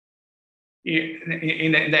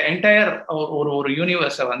 இந்த என்டையர் ஒரு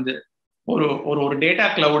யூனிவர்ஸை வந்து ஒரு டேட்டா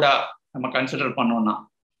கிளவுடா நம்ம கன்சிடர் பண்ணோம்னா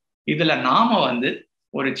இதுல நாம வந்து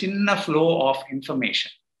ஒரு சின்ன ஃப்ளோ ஆஃப்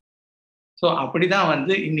இன்ஃபர்மேஷன். ஸோ அப்படிதான்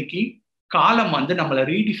வந்து இன்னைக்கு காலம் வந்து நம்மளை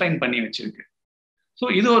ரீடிஃபைன் பண்ணி வச்சிருக்கு. ஸோ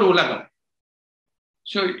இது ஒரு உலகம்.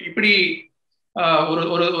 ஸோ இப்படி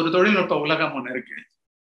ஒரு தொழில்நுட்ப உலகம் ஒன்று இருக்கு.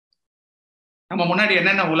 நம்ம முன்னாடி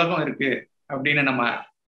என்னென்ன உலகம் இருக்கு அப்படின்னு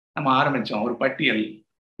நம்ம ஆரம்பிச்சோம் ஒரு பட்டியல்.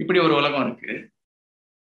 இப்படி ஒரு உலகம் இருக்கு,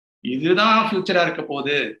 இதுதான் ஃபியூச்சரா இருக்க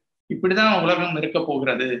போகுது, இப்படிதான் உலகம் இருக்க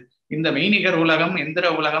போகிறது, இந்த மெய்நிகர் உலகம், எந்திர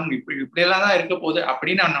உலகம் இப்படியெல்லாம் தான் இருக்க போகுது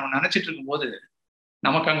அப்படின்னு நம்ம நினைச்சிட்டு இருக்கும் போது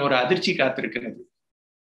நமக்கு அங்க ஒரு அதிர்ச்சி காத்திருக்கிறது.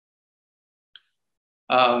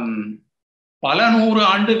 பல 100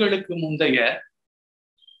 ஆண்டுகளுக்கு முந்தைய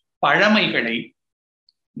பழமைகளை,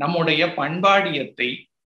 நம்முடைய பண்பாடியத்தை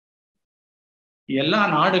எல்லா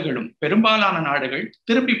நாடுகளும், பெரும்பாலான நாடுகள்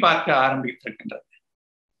திரும்பி பார்க்க ஆரம்பித்திருக்கின்றது.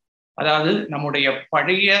 அதாவது நம்முடைய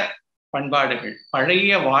பழைய பண்பாடுகள்,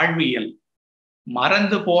 பழைய வாழ்வியல்,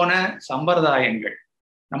 மறந்து போன சம்பிரதாயங்கள்,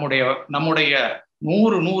 நம்முடைய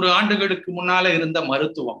 100 ஆண்டுகளுக்கு முன்னால இருந்த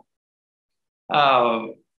மருத்துவம்,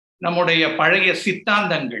 நம்முடைய பழைய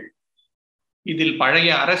சித்தாந்தங்கள், இதில் பழைய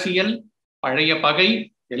அரசியல், பழைய பகை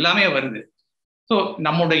எல்லாமே வருது. ஸோ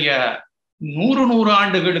நம்முடைய 100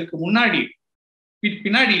 ஆண்டுகளுக்கு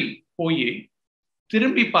பின்னாடி போய்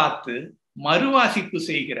திரும்பி பார்த்து மறுவாசிப்பு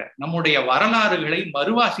செய்கிற, நம்முடைய வரலாறுகளை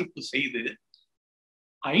மறுவாசிப்பு செய்து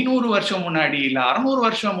 500 வருஷம் முன்னாடி இல்ல 600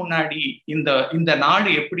 வருஷம் முன்னாடி இந்த நாடு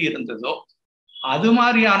எப்படி இருந்ததோ அது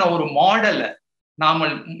மாதிரியான ஒரு மாடலை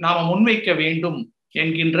நாம முன்வைக்க வேண்டும்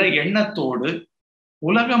என்கின்ற எண்ணத்தோடு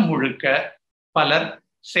உலகம் முழுக்க பலர்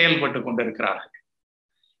செயல்பட்டு கொண்டிருக்கிறார்கள்.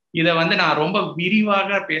 இதை வந்து நான் ரொம்ப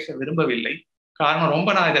விரிவாக பேச விரும்பவில்லை. காரணம்,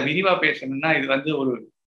 நான் இதை விரிவா பேசணும்னா இது வந்து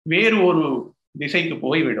வேறு ஒரு திசைக்கு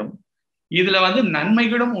போய்விடும். இதுல வந்து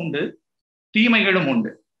நன்மைகளும் உண்டு, தீமைகளும்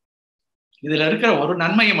உண்டு. இதுல இருக்கிற ஒரு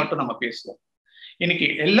நன்மையை மட்டும் நம்ம பேசுவோம். இன்னைக்கு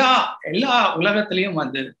எல்லா உலகத்திலையும்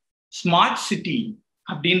வந்து ஸ்மார்ட் சிட்டி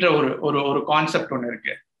அப்படின்ற ஒரு கான்செப்ட் ஒன்று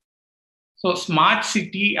இருக்கு. ஸோ ஸ்மார்ட்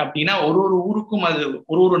சிட்டி அப்படின்னா ஒரு ஊருக்கும், அது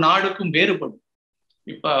ஒரு நாடுக்கும் வேறுபடும்.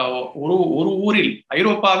 இப்ப ஒரு ஊரில்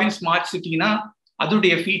ஐரோப்பாவின் ஸ்மார்ட் சிட்டினா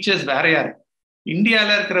அதோடைய ஃபீச்சர்ஸ் வேறையா இருக்கு.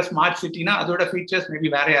 இந்தியாவில் இருக்கிற ஸ்மார்ட் சிட்டினா அதோட ஃபீச்சர்ஸ் மேபி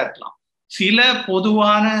வேறையா இருக்கலாம். சில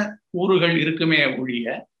பொதுவான ஊர்கள் இருக்குமே ஒழிய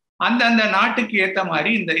அந்தந்த நாட்டுக்கு ஏற்ற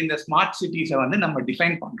மாதிரி இந்த ஸ்மார்ட் சிட்டிஸை வந்து நம்ம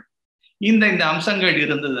டிஃபைன் பண்றோம். இந்த அம்சங்கள்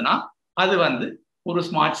இருந்ததுன்னா அது வந்து ஒரு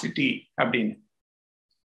ஸ்மார்ட் சிட்டி அப்படின்னு.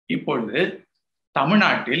 இப்பொழுது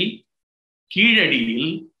தமிழ்நாட்டில்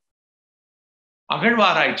கீழடியில்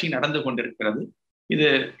அகழ்வாராய்ச்சி நடந்து கொண்டிருக்கிறது. இது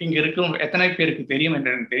இங்க இருக்கும் எத்தனை பேருக்கு தெரியும்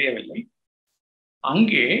என்று எனக்கு தெரியவில்லை.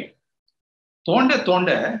 அங்கே தோண்ட தோண்ட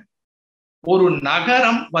ஒரு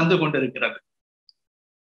நகரம் வந்து கொண்டிருக்கிறது.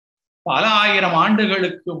 பல ஆயிரம்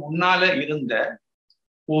ஆண்டுகளுக்கு முன்னால இருந்த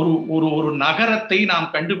ஒரு ஒரு ஒரு நகரத்தை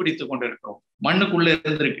நாம் கண்டுபிடித்துக் கொண்டிருக்கிறோம். மண்ணுக்குள்ள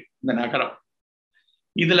இருந்திருக்கு இந்த நகரம்.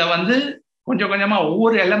 இதுல வந்து கொஞ்சம் கொஞ்சமா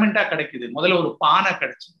ஒவ்வொரு எலமெண்டா கிடைக்குது. முதல்ல ஒரு பானை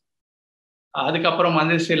கிடைச்சது, அதுக்கப்புறம்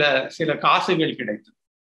வந்து சில சில காசுகள் கிடைத்தது,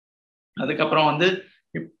 அதுக்கப்புறம் வந்து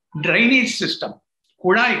ட்ரைனேஜ் சிஸ்டம்,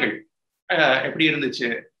 குழாய்கள் எப்படி இருந்துச்சு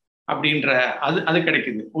அப்படின்ற அது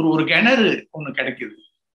கிடைக்குது, ஒரு ஒரு கிணறு ஒண்ணு கிடைக்குது.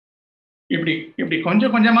 இப்படி இப்படி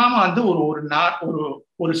கொஞ்சம் கொஞ்சமா வந்து ஒரு ஒரு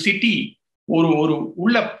ஒரு சிட்டி, ஒரு ஒரு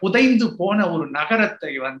உள்ள புதைந்து போன ஒரு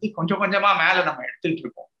நகரத்தை வந்து கொஞ்சம் கொஞ்சமா மேல நம்ம எடுத்துட்டு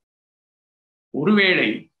இருக்கோம். ஒருவேளை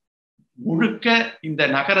முழுக்க இந்த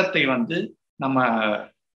நகரத்தை வந்து நம்ம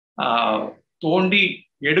தோண்டி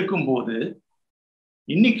எடுக்கும்போது,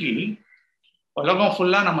 இன்னைக்கு உலகம்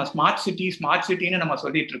ஃபுல்லா நம்ம ஸ்மார்ட் சிட்டின்னு நம்ம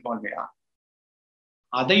சொல்லிட்டு இருக்கோம் இல்லையா,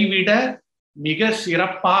 அதை விட மிக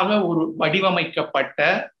சிறப்பாக ஒரு வடிவமைக்கப்பட்ட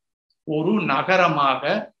ஒரு நகரமாக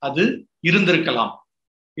அது இருந்திருக்கலாம்.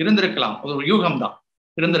 ஒரு யூகம்தான்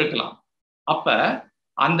இருந்திருக்கலாம். அப்ப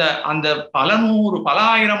அந்த அந்த பல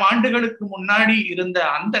ஆயிரம் ஆண்டுகளுக்கு முன்னாடி இருந்த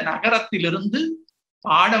அந்த நகரத்திலிருந்து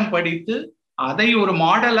பாடம் படித்து அதை ஒரு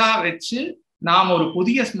மாடலா வச்சு நாம் ஒரு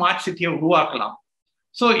புதிய ஸ்மார்ட் சிட்டியை உருவாக்கலாம்.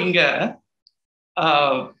 சோ இங்க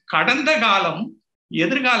கடந்த காலம்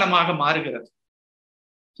எதிர்காலமாக மாறுகிறது.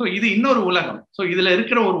 ஸோ இது இன்னொரு உலகம். ஸோ இதுல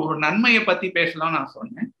இருக்கிற ஒரு நன்மையை பத்தி பேசலாம் நான்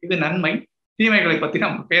சொன்னேன். இது நன்மை, தீமைகளை பத்தி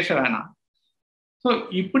நம்ம பேச வேணாம். ஸோ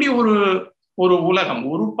இப்படி ஒரு ஒரு உலகம்.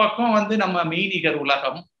 ஒரு பக்கம் வந்து நம்ம மெய்நிகர்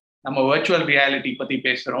உலகம், நம்ம வர்ச்சுவல் ரியாலிட்டி பத்தி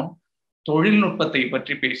பேசுறோம், தொழில்நுட்பத்தை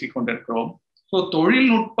பற்றி பேசிக் கொண்டிருக்கிறோம். ஸோ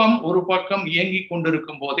தொழில்நுட்பம் ஒரு பக்கம் இயங்கி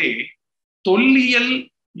கொண்டிருக்கும் போதே தொல்லியல்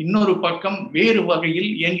இன்னொரு பக்கம் வேறு வகையில்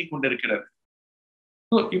இயங்கி கொண்டிருக்கிறது.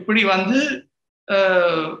 ஸோ இப்படி வந்து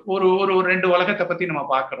ஒரு ஒரு ரெண்டு உலகத்தை பத்தி நம்ம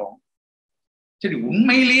பார்க்கிறோம். சரி,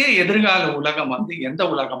 உண்மையிலேயே எதிர்கால உலகம் வந்து எந்த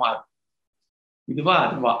உலகமா இருக்கும்? இதுவா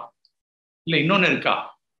அதுவா, இல்ல இன்னொன்னு இருக்கா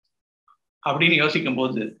அப்படின்னு யோசிக்கும்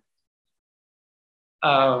போது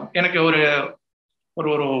எனக்கு ஒரு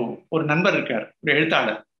ஒரு ஒரு நண்பர் இருக்கார், ஒரு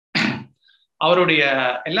எழுத்தாளர். அவருடைய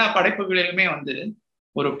எல்லா படைப்புகளிலுமே வந்து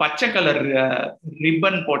ஒரு பச்சை கலர்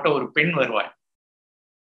ரிப்பன் போட்ட ஒரு பெண் வருவாய்,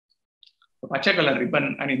 பச்சை கலர் ரிப்பன்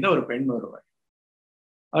அணிந்த ஒரு பெண் வருவாய்.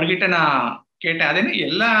 அவர்கிட்ட நான் கேட்டேன், அது என்ன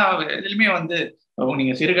எல்லா இதுலையுமே வந்து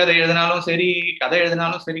நீங்க சிறுகதை எழுதினாலும் சரி, கதை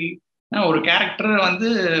எழுதினாலும் சரி, ஒரு கேரக்டர் வந்து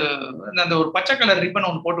அந்த ஒரு பச்சை கலர் ரிப்பன்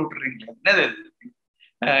ஒன்று போட்டு விட்டுறீங்களே, என்னது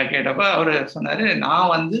கேட்டப்ப அவரு சொன்னாரு,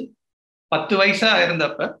 நான் வந்து 10 வயசா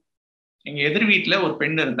இருந்தப்ப எங்க எதிர் வீட்டுல ஒரு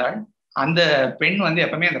பெண் இருந்தாள். அந்த பெண் வந்து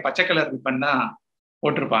எப்பவுமே அந்த பச்சை கலர் ரிப்பன் தான்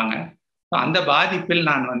போட்டிருப்பாங்க. அந்த பாதிப்பில்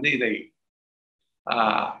நான் வந்து இதை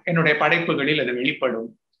என்னுடைய படைப்புகளில் அது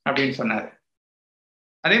வெளிப்படும் அப்படின்னு சொன்னாரு.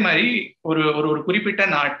 அதே மாதிரி ஒரு ஒரு குறிப்பிட்ட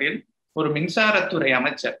நாட்டில் ஒரு மின்சாரத்துறை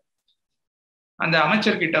அமைச்சர், அந்த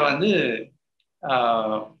அமைச்சர்கிட்ட வந்து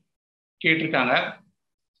கேட்டிருக்காங்க,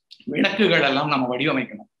 விளக்குகள் எல்லாம் நம்ம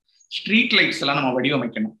வடிவமைக்கணும், ஸ்ட்ரீட் லைட்ஸ் எல்லாம் நம்ம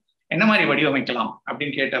வடிவமைக்கணும், என்ன மாதிரி வடிவமைக்கலாம்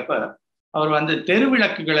அப்படின்னு கேட்டப்ப அவர் வந்து தெரு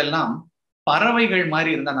விளக்குகள் எல்லாம் பறவைகள்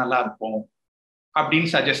மாதிரி இருந்தா நல்லா இருக்கும்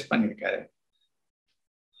அப்படின்னு சஜஸ்ட் பண்ணியிருக்காரு.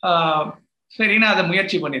 சரின்னு அதை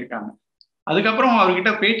முயற்சி பண்ணியிருக்காங்க. அதுக்கப்புறம்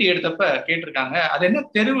அவர்கிட்ட பேட்டி எடுத்தப்ப கேட்டிருக்காங்க, அது என்ன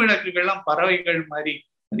தெரு விளக்குகள்லாம் பறவைகள் மாதிரி,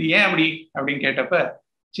 அது ஏன் அப்படி அப்படின்னு கேட்டப்ப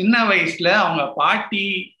சின்ன வயசுல அவங்க பாட்டி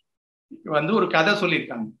வந்து ஒரு கதை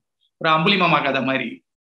சொல்லியிருக்காங்க, ஒரு அம்புலிமாமா கதை மாதிரி.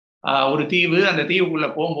 ஒரு தீவு, அந்த தீவுக்குள்ள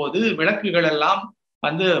போகும்போது விளக்குகள் எல்லாம்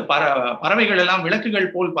வந்து பறவைகள் எல்லாம்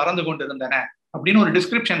விளக்குகள் போல் பறந்து கொண்டிருந்தன அப்படின்னு ஒரு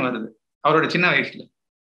டிஸ்கிரிப்ஷன் வருது அவரோட சின்ன வயசுல.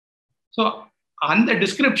 ஸோ அந்த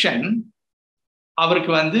டிஸ்கிரிப்ஷன்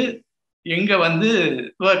அவருக்கு வந்து எங்க வந்து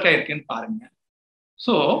ஒர்க் ஆயிருக்குன்னு பாருங்க.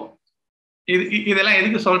 ஸோ இதெல்லாம்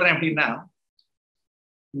எதுக்கு சொல்றேன் அப்படின்னா,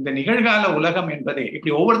 இந்த நிகழ்கால உலகம் என்பதே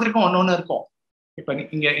இப்படி ஒவ்வொருத்தருக்கும் ஒன்னொன்னு இருக்கும். இப்ப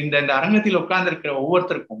இங்க இந்த அரங்கத்தில் உட்கார்ந்து இருக்கிற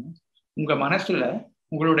ஒவ்வொருத்தருக்கும் உங்க மனசுல,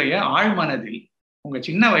 உங்களுடைய ஆழ் மனதில் உங்க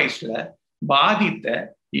சின்ன வயசுல பாதித்த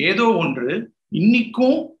ஏதோ ஒன்று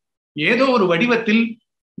இன்னைக்கும் ஏதோ ஒரு வடிவத்தில்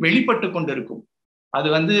வெளிப்பட்டு கொண்டிருக்கும். அது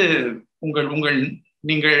வந்து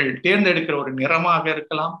நீங்கள் தேர்ந்தெடுக்கிற ஒரு நிறமாக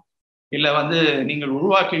இருக்கலாம், இல்ல வந்து நீங்கள்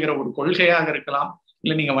உருவாக்குகிற ஒரு கொள்கையாக இருக்கலாம்,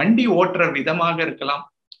 இல்ல நீங்க வண்டி ஓட்டுற விதமாக இருக்கலாம்,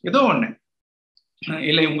 ஏதோ ஒண்ணு,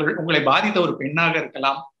 இல்லை உங்களை பாதித்த ஒரு பெண்ணாக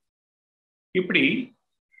இருக்கலாம். இப்படி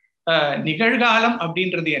நிகழ்காலம்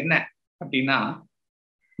அப்படின்றது என்ன அப்படின்னா,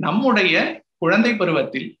 நம்முடைய குழந்தை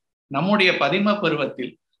பருவத்தில், நம்முடைய பதின்ம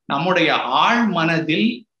பருவத்தில், நம்முடைய ஆழ் மனதில்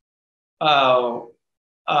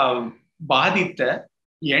பாதித்த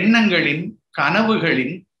எண்ணங்களின்,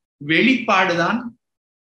 கனவுகளின் வெளிப்பாடுதான்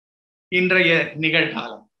இன்றைய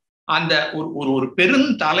நிகழ்காலம். அந்த ஒரு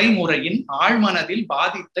பெருந்தலைமுறையின் ஆழ்மனதில்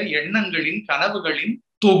பாதித்த எண்ணங்களின் கனவுகளின்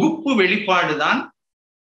தொகுப்பு வெளிப்பாடுதான்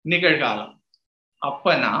நிகழ்காலம்.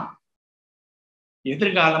 அப்பனா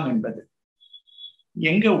எதிர்காலம் என்பது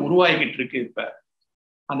எங்க உருவாகிட்டு இருக்கு? இப்ப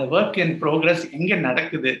அந்த ஒர்க் இன் ப்ரோக்ரஸ் எங்க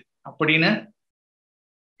நடக்குது அப்படின்னு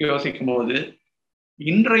யோசிக்கும் போது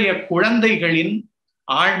இன்றைய குழந்தைகளின்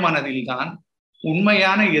ஆழ்மனதில் தான்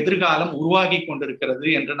உண்மையான எதிர்காலம் உருவாகி கொண்டிருக்கிறது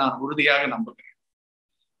என்று நான் உறுதியாக நம்புகிறேன்.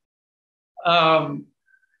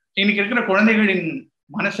 இன்னைக்கு இருக்கிற குழந்தைகளின்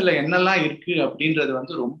மனசுல என்னெல்லாம் இருக்கு அப்படின்றது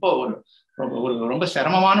வந்து ரொம்ப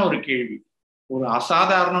சிரமமான ஒரு கேள்வி, ஒரு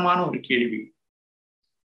அசாதாரணமான ஒரு கேள்வி.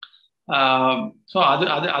 ஸோ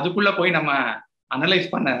அதுக்குள்ள போய் நம்ம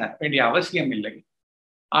அனலைஸ் பண்ண வேண்டிய அவசியம் இல்லை.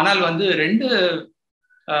 ஆனால் வந்து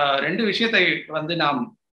ரெண்டு விஷயத்தை வந்து நாம்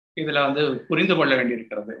இதுல வந்து புரிந்து கொள்ள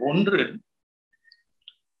வேண்டியிருக்கிறது. ஒன்று,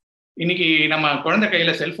 இன்னைக்கு நம்ம குழந்தை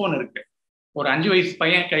கையில செல்போன் இருக்கு, ஒரு 5 வயசு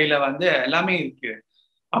பையன் கையில வந்து எல்லாமே இருக்கு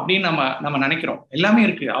அப்படின்னு நம்ம நினைக்கிறோம். எல்லாமே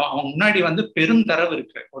இருக்கு, அவங்க முன்னாடி வந்து பெருந்தரவு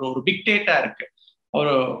இருக்கு, ஒரு பிக் டேட்டா இருக்கு,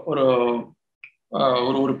 ஒரு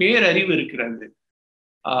ஒரு பேரறிவு இருக்கிறது,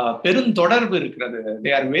 பெருந்தொடர்பு இருக்கிறது. They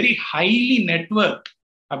are very highly network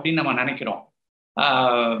அப்படின்னு நம்ம நினைக்கிறோம்.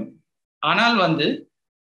 ஆனால் வந்து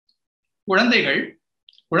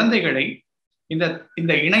குழந்தைகளை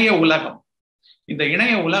இந்த இணைய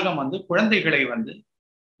உலகம் வந்து குழந்தைகளை வந்து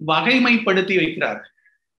வகைமைப்படுத்தி வைக்கிறார்.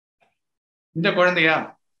 இந்த குழந்தையா,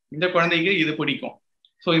 இந்த குழந்தைக்கு இது பிடிக்கும்,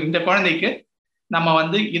 ஸோ இந்த குழந்தைக்கு நம்ம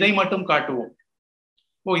வந்து இதை மட்டும் காட்டுவோம்.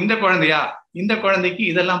 ஓ, இந்த குழந்தையா, இந்த குழந்தைக்கு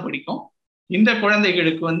இதெல்லாம் பிடிக்கும், இந்த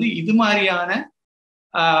குழந்தைகளுக்கு வந்து இது மாதிரியான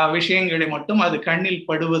விஷயங்களை மட்டும் அது கண்ணில்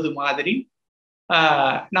படுவது மாதிரி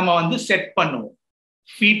நம்ம வந்து செட் பண்ணுவோம்,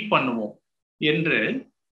 ஃபீட் பண்ணுவோம் என்று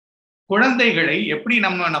குழந்தைகளை எப்படி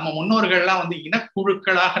நம்ம முன்னோர்கள்லாம் வந்து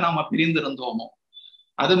இனக்குழுக்களாக நாம பிரிந்திருந்தோமோ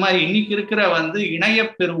அது மாதிரி இன்னைக்கு இருக்கிற வந்து இணைய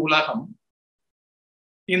பெரு உலகம்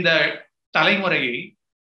இந்த தலைமுறையை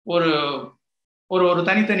ஒரு ஒரு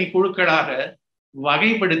தனித்தனி குழுக்களாக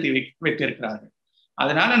வகைப்படுத்தி வைத்திருக்கிறார்கள்.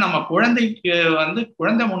 அதனால நம்ம குழந்தைக்கு வந்து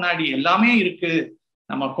குழந்தை முன்னாடி எல்லாமே இருக்கு,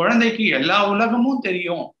 நம்ம குழந்தைக்கு எல்லா உலகமும்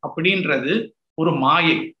தெரியும் அப்படின்றது ஒரு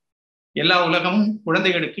மாயை. எல்லா உலகமும்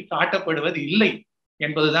குழந்தைகளுக்கு காட்டப்படுவது இல்லை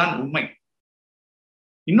என்பதுதான் உண்மை.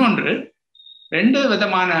 இன்னொன்று, 2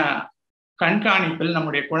 விதமான கண்காணிப்பில்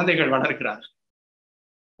நம்முடைய குழந்தைகள் வளர்க்கிறார்கள்.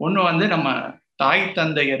 ஒன்று வந்து நம்ம தாய்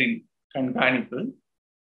தந்தையரின் கண்காணிப்பு,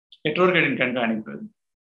 பெற்றோர்களின் கண்காணிப்பு.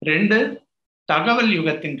 2, தகவல்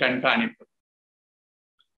யுகத்தின் கண்காணிப்பு.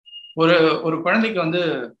 ஒரு குழந்தைக்கு வந்து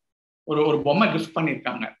ஒரு பொம்மை கிஃப்ட்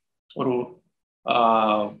பண்ணியிருக்காங்க. ஒரு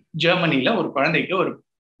ஜெர்மனியில ஒரு குழந்தைக்கு ஒரு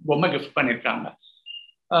பொம்மை கிஃப்ட் பண்ணியிருக்காங்க.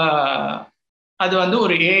 அது வந்து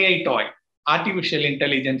ஒரு ஏஐ டாய், ஆர்டிஃபிஷியல்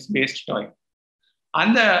இன்டெலிஜென்ஸ் பேஸ்ட் டாய்.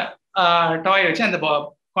 அந்த டாய் வச்சு அந்த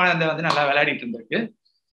குழந்தை வந்து நல்லா விளையாடிட்டு இருந்திருக்கு.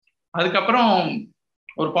 அதுக்கப்புறம்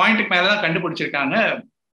ஒரு பாயிண்ட்டுக்கு மேலதான் கண்டுபிடிச்சிருக்காங்க,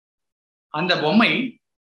 அந்த பொம்மை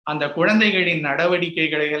அந்த குழந்தைகளின்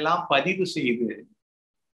நடவடிக்கைகளை எல்லாம் பதிவு செய்து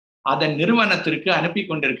அதன் நிறுவனத்திற்கு அனுப்பி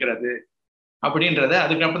கொண்டிருக்கிறது அப்படின்றத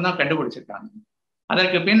அதுக்கப்புறம் தான் கண்டுபிடிச்சிருக்காங்க.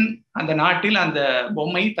 அதற்கு பின் அந்த நாட்டில் அந்த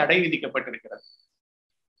பொம்மை தடை விதிக்கப்பட்டிருக்கிறது.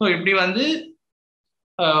 ஸோ இப்படி வந்து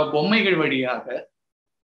பொம்மைகள் வழியாக,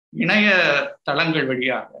 இணைய தளங்கள்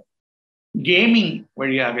வழியாக, கேமிங்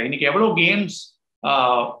வழியாக இன்னைக்கு எவ்வளோ கேம்ஸ்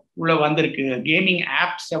உள்ள வந்திருக்கு, கேமிங்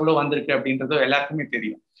ஆப்ஸ் எவ்வளோ வந்திருக்கு அப்படின்றதோ எல்லாருக்குமே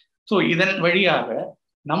தெரியும். ஸோ இதன் வழியாக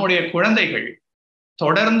நம்முடைய குழந்தைகள்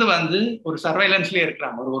தொடர்ந்து வந்து ஒரு சர்வைலன்ஸ்லேயே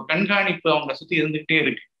இருக்கிறாங்க, ஒரு கண்காணிப்பு அவங்களை சுற்றி இருந்துகிட்டே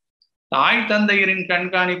இருக்கு. தாய் தந்தையரின்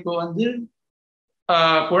கண்காணிப்பு வந்து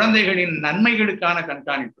குழந்தைகளின் நன்மைகளுக்கான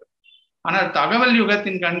கண்காணிப்பு. ஆனால் தகவல்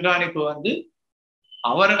யுகத்தின் கண்காணிப்பு வந்து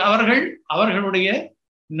அவர்களுடைய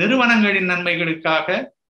நிறுவனங்களின் நன்மைகளுக்காக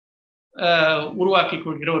உருவாக்கி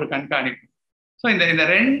கொள்கிற ஒரு கண்காணிப்பு. ஸோ இந்த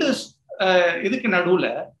 2 இதுக்கு நடுவுல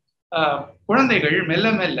குழந்தைகள் மெல்ல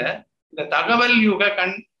மெல்ல இந்த தகவல் யுக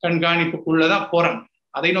கண்காணிப்புக்குள்ளதான் போறாங்க,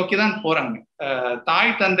 அதை நோக்கிதான் போறாங்க.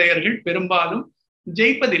 தாய் தந்தையர்கள் பெரும்பாலும்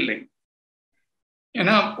ஜெயிப்பதில்லை.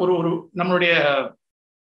 ஏன்னா ஒரு நம்மளுடைய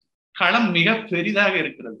களம் மிக பெரிதாக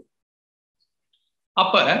இருக்கிறது.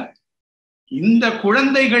 அப்ப இந்த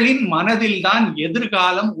குழந்தைகளின் மனதில் தான்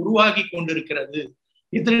எதிர்காலம் உருவாகி கொண்டிருக்கிறது,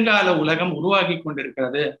 எதிர்கால உலகம் உருவாகி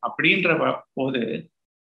கொண்டிருக்கிறது. அப்படின்ற போது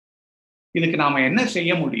இதுக்கு நாம என்ன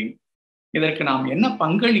செய்ய முடியும், இதற்கு நாம் என்ன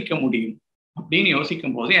பங்களிக்க முடியும் அப்படின்னு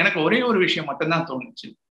யோசிக்கும் போது எனக்கு ஒரே ஒரு விஷயம் மட்டும்தான் தோணுச்சு.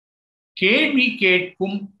 கேள்வி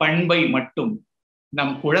கேட்கும் பண்பை மட்டும்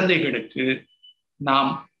நம் குழந்தைகளுக்கு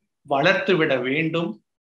நாம் வளர்த்து விட வேண்டும்.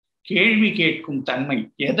 கேள்வி கேட்கும் தன்மை,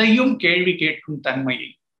 எதையும் கேள்வி கேட்கும் தன்மையை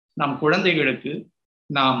நம் குழந்தைகளுக்கு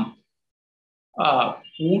நாம்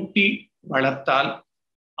ஊட்டி வளர்த்தால்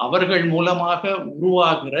அவர்கள் மூலமாக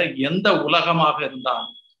உருவாகிற எந்த உலகமாக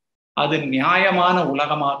இருந்தாலும் அது நியாயமான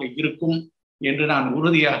உலகமாக இருக்கும் என்று நான்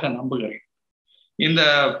உறுதியாக நம்புகிறேன். இந்த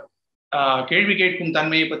கேள்வி கேட்கும்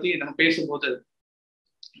தன்மையை பத்தி நம்ம பேசும்போது,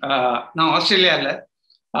 நான் ஆஸ்திரேலியாவில்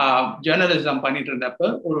ஜேர்னலிசம் பண்ணிட்டு இருந்தப்ப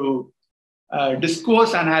ஒரு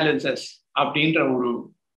டிஸ்கோர்ஸ் அனாலிசிஸ் அப்படின்ற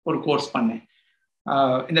ஒரு கோர்ஸ் பண்ணேன்.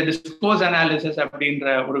 இந்த டிஸ்கோர்ஸ் அனாலிசிஸ் அப்படின்ற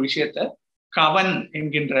ஒரு விஷயத்த கவன்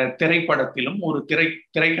என்கின்ற திரைப்படத்திலும் ஒரு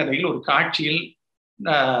திரைக்கதையில் ஒரு காட்சியில்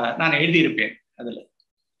நான் எழுதியிருப்பேன். அதுல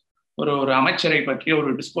ஒரு அமைச்சரை பற்றிய ஒரு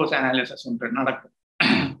டிஸ்கோர்ஸ் அனாலிசிஸ் ஒன்று நடக்கும்.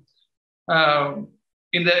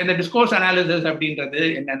 இந்த டிஸ்கோர்ஸ் அனாலிசிஸ் அப்படின்றது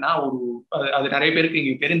என்னன்னா, அது நிறைய பேருக்கு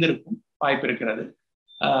இங்கே தெரிந்திருக்கும் வாய்ப்பு இருக்கிறது.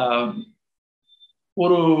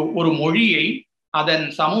 ஒரு மொழியை அதன்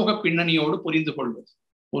சமூக பின்னணியோடு புரிந்து கொள்வது,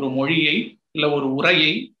 ஒரு மொழியை இல்ல ஒரு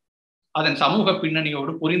உரையை அதன் சமூக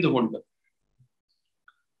பின்னணியோடு புரிந்து கொள்வது.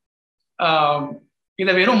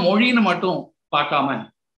 இதை வெறும் மொழின்னு மட்டும் பார்க்காம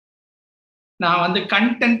நான்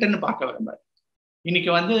கண்டென்ட்னு பார்க்க விரும்புறேன்.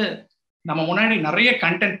 இன்னைக்கு நம்ம முன்னாடி நிறைய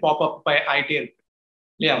கண்டென்ட் பாப்அப் ஆகிட்டே இருக்கு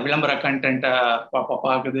இல்லையா? விளம்பர கண்டென்ட் பாப்அப்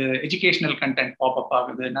ஆகுது, எஜுகேஷனல் கண்டென்ட் பாப்அப்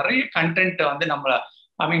ஆகுது, நிறைய கண்டென்ட் நம்மள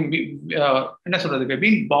என்ன சொல்றது, we've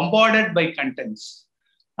been bombarded by contents.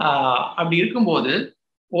 அப்படி இருக்கும்போது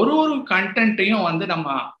ஒரு கண்டென்ட்டையும் நம்ம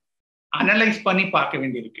அனலைஸ் பண்ணி பார்க்க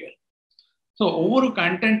வேண்டியிருக்கு. ஸோ ஒவ்வொரு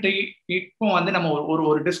கண்டென்ட்டையும் நம்ம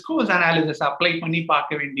ஒரு டிஸ்கோர்ஸ் அனாலிசிஸ் அப்ளை பண்ணி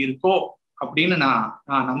பார்க்க வேண்டியிருக்கோ அப்படின்னு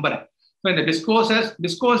நான் நம்புறேன். ஸோ இந்த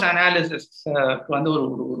டிஸ்கோர்ஸ் அனாலிசிஸ்க்கு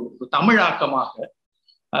ஒரு தமிழாக்கமாக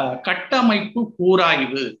கட்டமைப்பு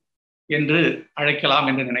கூராய்வு என்று அழைக்கலாம்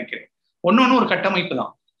என்று நினைக்கிறேன். ஒன்னொன்னு ஒரு கட்டமைப்பு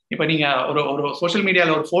தான். இப்ப நீங்க ஒரு சோசியல்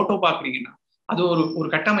மீடியால ஒரு போட்டோ பாக்குறீங்கன்னா அது ஒரு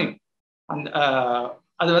கட்டமைப்பு.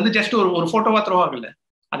 அது ஜஸ்ட் ஒரு போட்டோவா த்ரோவாகல.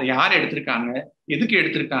 அதை யார் எடுத்திருக்காங்க, எதுக்கு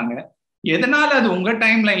எடுத்திருக்காங்க, எதனால அது உங்க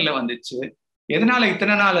டைம் லைன்ல வந்துச்சு, எதனால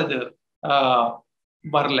இத்தனை நாள் அது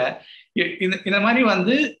வரல, இந்த மாதிரி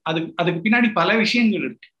அதுக்கு பின்னாடி பல விஷயங்கள்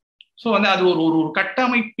இருக்கு. ஸோ அது ஒரு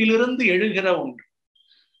கட்டமைப்பிலிருந்து எழுகிற ஒன்று.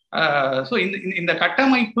 ஸோ இந்த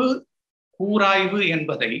கட்டமைப்பு கூராய்வு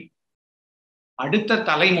என்பதை அடுத்த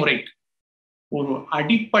தலைமுறைக்கு ஒரு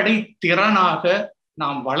அடிப்படை திறனாக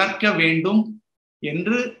நாம் வளர்க்க வேண்டும்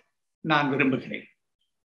என்று நான் விரும்புகிறேன்.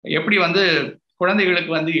 எப்படி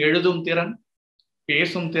குழந்தைகளுக்கு எழுதும் திறன்,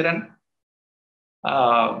 பேசும் திறன்,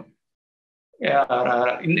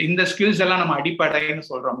 இந்த ஸ்கில்ஸ் எல்லாம் நம்ம அடிப்படைன்னு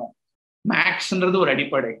சொல்றோமோ, மேக்ஸ்ன்றது ஒரு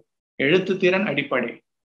அடிப்படை, எழுத்து திறன் அடிப்படை,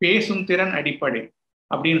 பேசும் திறன் அடிப்படை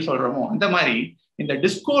அப்படின்னு சொல்றோமோ, அந்த மாதிரி இந்த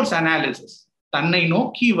டிஸ்கோர்ஸ் அனாலிசிஸ் தன்னை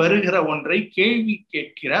நோக்கி வருகிற ஒன்றை கேள்வி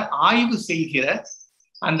கேட்கிற, ஆய்வு செய்கிற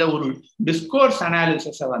அந்த ஒரு டிஸ்கோர்ஸ்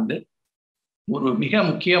அனாலிசிஸை ஒரு மிக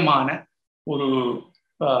முக்கியமான ஒரு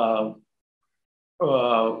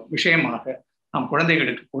விஷயமாக நாம்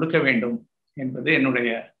குழந்தைகளுக்கு கொடுக்க வேண்டும் என்பது என்னுடைய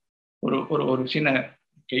ஒரு சின்ன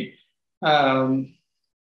கை.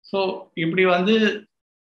 ஸோ இப்படி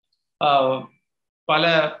பல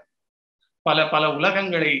பல பல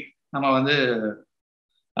உலகங்களை நம்ம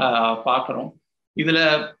பார்க்கிறோம். இதுல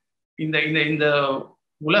இந்த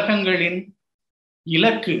உலகங்களின்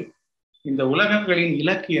இலக்கு, இந்த உலகங்களின்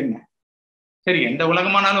இலக்கு என்ன? சரி, எந்த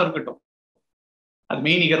உலகமானாலும் இருக்கட்டும், அது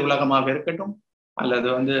மெய்நிகர் உலகமாக இருக்கட்டும், அல்லது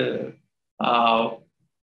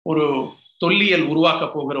ஒரு தொல்லியல் உருவாக்க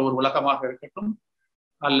போகிற ஒரு உலகமாக இருக்கட்டும்,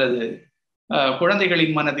 அல்லது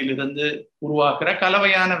குழந்தைகளின் மனதில் இருந்து உருவாக்குற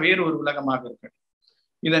கலவையான வேறு ஒரு உலகமாக இருக்கட்டும்,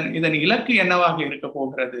 இதன் இலக்கு என்னவாக இருக்க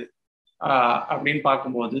போகிறது அப்படின்னு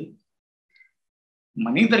பார்க்கும்போது,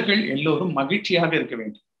 மனிதர்கள் எல்லோரும் மகிழ்ச்சியாக இருக்க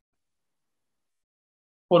வேண்டும்.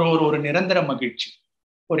 ஒரு நிரந்தர மகிழ்ச்சி,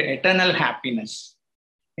 ஒரு எட்டர்னல் ஹாப்பினஸ்.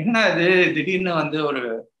 என்ன இது திடீர்னு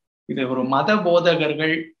இது ஒரு மத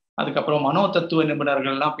போதகர்கள், அதுக்கப்புறம் மனோ தத்துவ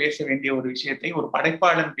நிபுணர்கள்லாம் பேச வேண்டிய ஒரு விஷயத்தை ஒரு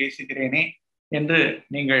படைப்பாளன் பேசுகிறேனே என்று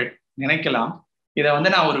நீங்கள் நினைக்கலாம்.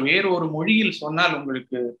 இதை நான் வேறு ஒரு மொழியில் சொன்னால்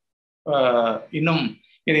உங்களுக்கு இன்னும்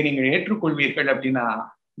இதை நீங்கள் ஏற்றுக்கொள்வீர்கள் அப்படின்னு நான்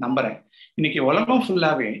நம்புறேன். இன்னைக்கு உலகம்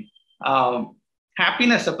ஃபுல்லாவே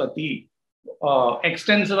ஹாப்பினஸை பத்தி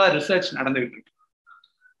எக்ஸ்டென்சிவா ரிசர்ச் நடந்துகிட்டு இருக்கு.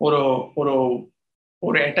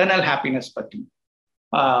 ஒரு எட்டர்னல் ஹாப்பினஸ் பத்தி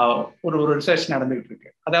ஒரு ரிசர்ச் நடந்துகிட்டு இருக்கு.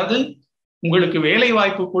 அதாவது, உங்களுக்கு வேலை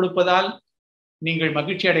வாய்ப்பு கொடுப்பதால் நீங்கள்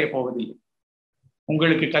மகிழ்ச்சி அடைய போவதில்லை,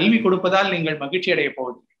 உங்களுக்கு கல்வி கொடுப்பதால் நீங்கள் மகிழ்ச்சி அடைய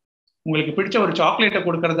போவதில்லை, உங்களுக்கு பிடிச்ச ஒரு சாக்லேட்டை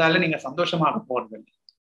கொடுக்கறதால நீங்க சந்தோஷமாக போவதில்லை.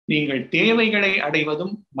 நீங்கள் தேவைகளை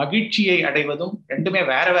அடைவதும் மகிழ்ச்சியை அடைவதும் ரெண்டுமே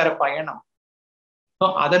வேற வேற பயணம்.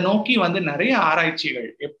 அதை நோக்கி நிறைய ஆராய்ச்சிகள்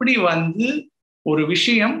எப்படி ஒரு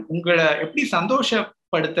விஷயம் உங்களை எப்படி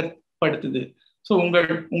சந்தோஷப்படுத்துது. ஸோ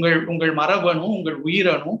உங்கள் மரபணும், உங்கள்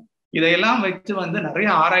உயிரணும், இதையெல்லாம் வச்சு நிறைய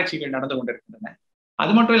ஆராய்ச்சிகள் நடந்து கொண்டிருக்கின்றன.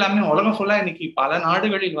 அது மட்டும் இல்லாம உலகம் ஃபுல்லா இன்னைக்கு பல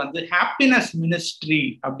நாடுகளில் வந்து ஹாப்பினஸ் மினிஸ்ட்ரி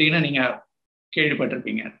அப்படின்னு நீங்க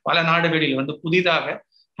கேள்விப்பட்டிருப்பீங்க. பல நாடுகளில் வந்து புதிதாக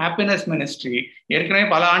ஹாப்பினஸ் மினிஸ்ட்ரி ஏற்கனவே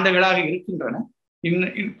பல ஆண்டுகளாக இருக்கின்றன.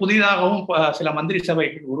 புதிதாகவும் சில மந்திரி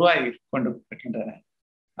சபைகள் உருவாகி கொண்டு இருக்கின்றன.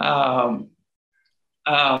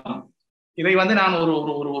 இதை வந்து நான் ஒரு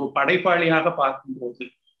ஒரு படைப்பாளியாக பார்க்கும்போது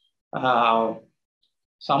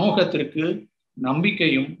சமூகத்திற்கு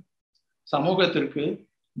நம்பிக்கையும் சமூகத்திற்கு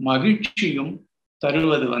மகிழ்ச்சியும்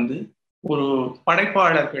தருவது வந்து ஒரு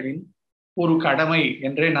படைப்பாளர்களின் ஒரு கடமை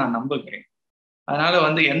என்றே நான் நம்புகிறேன். அதனால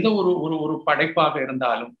வந்து எந்த ஒரு ஒரு படைப்பாக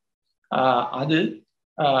இருந்தாலும் அது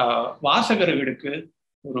வாசகர்களுக்கு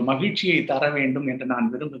ஒரு மகிழ்ச்சியை தர வேண்டும் என்று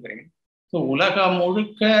நான் விரும்புகிறேன். ஸோ உலகம்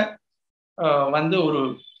முழுக்க வந்து ஒரு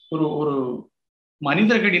ஒரு ஒரு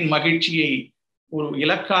மனிதர்களின் மகிழ்ச்சியை ஒரு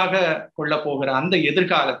இலக்காக கொள்ள போகிற அந்த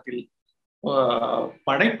எதிர்காலத்தில்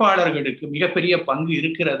படைப்பாளர்களுக்கு மிகப்பெரிய பங்கு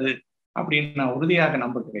இருக்கிறது அப்படின்னு நான் உறுதியாக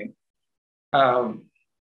நம்புகிறேன்.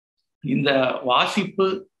 இந்த வாசிப்பு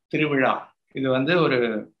திருவிழா இது வந்து ஒரு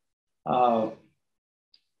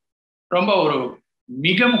ரொம்ப ஒரு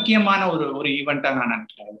மிக முக்கியமான ஒரு ஒரு ஈவெண்டா நான்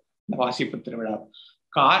நினைக்கிறேன் இந்த வாசிப்பு திருவிழா.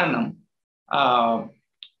 காரணம்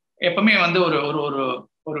எப்பவுமே வந்து ஒரு ஒரு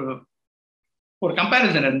ஒரு ஒரு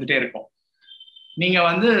கம்பேரிசன் இருந்துட்டே இருக்கும். நீங்க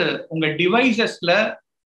வந்து உங்க டிவைசஸ்ல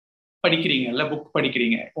படிக்கிறீங்கல்ல, புக்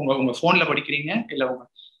படிக்கிறீங்க, உங்க போன்ல படிக்கிறீங்க, இல்ல உங்க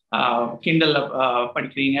கிண்டல்ல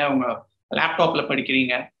படிக்கிறீங்க, உங்க லேப்டாப்ல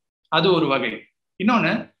படிக்கிறீங்க, அது ஒரு வகை.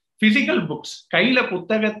 இன்னொன்னு பிசிக்கல் புக்ஸ், கையில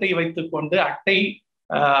புத்தகத்தை வைத்துக்கொண்டு அட்டை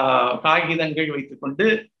காகிதங்கள் வைத்துக்கொண்டு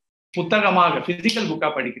புத்தகமாக பிசிக்கல் புக்கா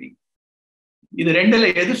படிக்கிறீங்க. இது ரெண்டுல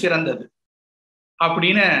எது சிறந்தது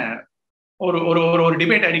அப்படின்னு ஒரு ஒரு ஒரு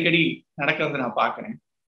டிபேட் அடிக்கடி நடக்கிறது நான் பார்க்கிறேன்.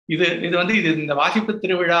 இது வந்து இந்த வாசிப்பு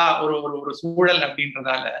திருவிழா ஒரு ஒரு சூழல்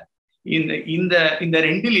அப்படின்றதால இந்த இந்த இந்த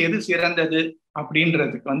ரெண்டில் எது சிறந்தது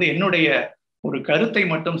அப்படின்றதுக்கு வந்து என்னுடைய ஒரு கருத்தை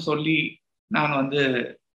மட்டும் சொல்லி நான் வந்து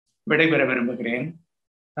விடைபெற விரும்புகிறேன்.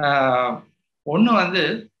 ஒன்று வந்து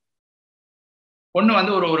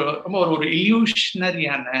ஒரு ஒரு ரொம்ப ஒரு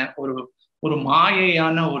இல்யூஷனரியான ஒரு ஒரு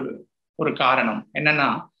மாயையான ஒரு ஒரு காரணம் என்னன்னா,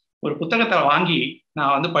 ஒரு புத்தகத்தை வாங்கி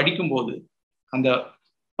நான் வந்து படிக்கும்போது அந்த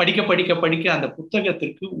படிக்க படிக்க படிக்க அந்த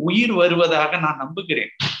புத்தகத்திற்கு உயிர் வருவதாக நான்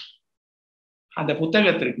நம்புகிறேன். அந்த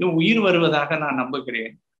புத்தகத்திற்கு உயிர் வருவதாக நான்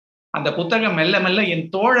நம்புகிறேன். அந்த புத்தகம் மெல்ல மெல்ல என்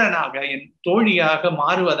தோழனாக என் தோழியாக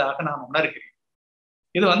மாறுவதாக நான் உணர்கிறேன்.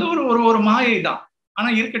 இது வந்து ஒரு ஒரு ஒரு மாயை தான். ஆனா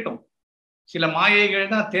இருக்கட்டும், சில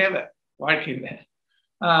மாயைகள் தான் தேவை வாழ்க்கையில.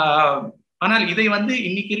 ஆனால் இதை வந்து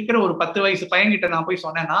இன்னைக்கு இருக்கிற ஒரு 10 வயசு பையன்கிட்ட நான் போய்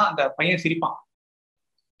சொன்னேன்னா அந்த பையன் சிரிப்பான்.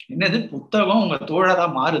 என்னது, புத்தகம் உங்க தோழதா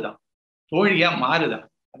மாறுதா, தோழியா மாறுதா,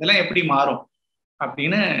 அதெல்லாம் எப்படி மாறும்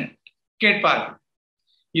அப்படின்னு கேட்பார்கள்.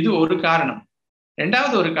 இது ஒரு காரணம்.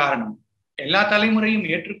 இரண்டாவது ஒரு காரணம், எல்லா தலைமுறையும்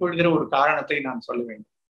ஏற்றுக்கொள்கிற ஒரு காரணத்தை நான் சொல்ல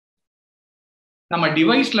வேண்டும். நம்ம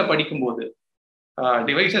டிவைஸ்ல படிக்கும்போது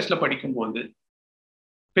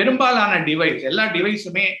பெரும்பாலான டிவைஸ், எல்லா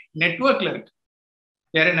டிவைஸுமே நெட்வொர்க்ல இருக்கு.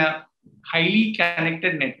 Highly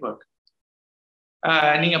connected network.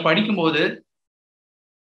 நீங்க படிக்கும்போது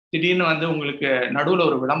திடீர்னு வந்து உங்களுக்கு நடுவில்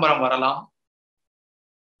ஒரு விளம்பரம் வரலாம்,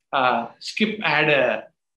 ஸ்கிப் ஆடு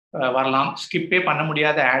வரலாம், ஸ்கிப்பே பண்ண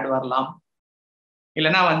முடியாத ஆட் வரலாம்.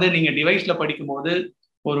 இல்லைன்னா வந்து நீங்க டிவைஸ்ல படிக்கும்போது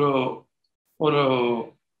ஒரு ஒரு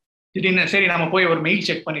திடீர்னு சரி நம்ம போய் ஒரு மெயில்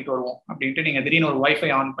செக் பண்ணிட்டு வருவோம் அப்படின்ட்டு நீங்க திடீர்னு ஒரு வைஃபை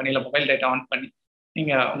ஆன் பண்ணி இல்லை மொபைல் டேட்டா ஆன் பண்ணி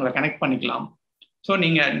நீங்க உங்களை கனெக்ட் பண்ணிக்கலாம். ஸோ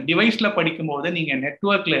நீங்க டிவைஸ்ல படிக்கும்போது நீங்க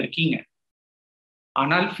நெட்வொர்க்ல இருக்கீங்க.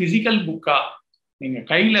 ஆனால் பிசிக்கல் புக்கா நீங்க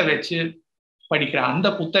கையில வச்சு படிக்கிற அந்த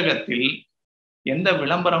புத்தகத்தில் எந்த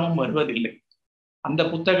விளம்பரமும் வருவதில்லை. அந்த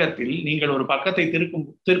புத்தகத்தில் நீங்கள் ஒரு பக்கத்தை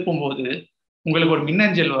திருப்பும் போது உங்களுக்கு ஒரு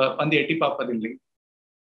மின்னஞ்சல் வந்து எட்டி பார்ப்பதில்லை.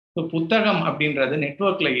 புத்தகம் அப்படின்றது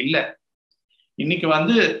நெட்வொர்க்ல இல்லை. இன்னைக்கு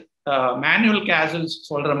வந்து மேனுவல் கேசல்ஸ்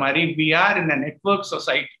சொல்ற மாதிரி we are in a network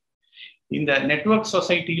society. இந்த நெட்வொர்க்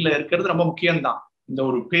சொசைட்டியில இருக்கிறது ரொம்ப முக்கியம்தான். இந்த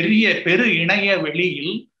ஒரு பெரு இணைய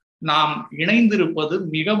வெளியில் நாம் இணைந்திருப்பது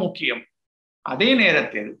மிக முக்கியம். அதே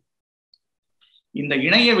நேரத்தில் இந்த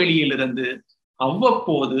இணைய வெளியிலிருந்து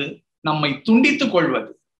அவ்வப்போது நம்மை துண்டித்துக்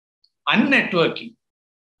கொள்வது, அன்நெட்வொர்க்கிங்,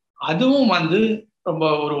 அதுவும் வந்து ரொம்ப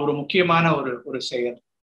ஒரு ஒரு முக்கியமான ஒரு செயல்.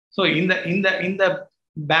 ஸோ இந்த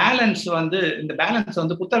பேலன்ஸ்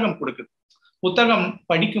வந்து புத்தகம் கொடுக்குது. புத்தகம்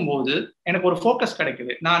படிக்கும்போது எனக்கு ஒரு ஃபோக்கஸ்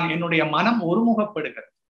கிடைக்குது, நான் என்னுடைய மனம் ஒருமுகப்படுகிறது.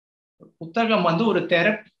 புத்தகம் வந்து ஒரு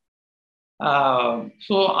தெரப்பி.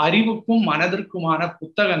 ஸோ அறிவுக்கும் மனதிற்குமான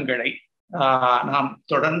புத்தகங்களை நாம்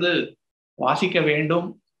தொடர்ந்து வாசிக்க வேண்டும்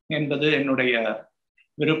என்பது என்னுடைய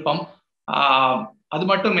விருப்பம். அது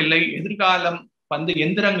மட்டும் இல்லை, எதிர்காலம் வந்து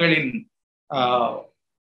எந்திரங்களின்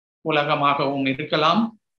உலகமாகவும் இருக்கலாம்.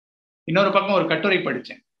 இன்னொரு பக்கம் ஒரு கட்டுரை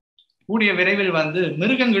படித்தேன், கூடிய விரைவில் வந்து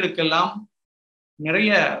மிருகங்களுக்கெல்லாம்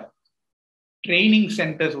நிறைய ட்ரைனிங்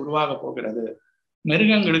சென்டர்ஸ் உருவாக போகிறது.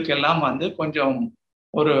 மிருகங்களுக்கெல்லாம் வந்து கொஞ்சம்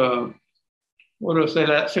ஒரு ஒரு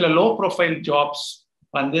சில லோ ப்ரொஃபைல் ஜாப்ஸ்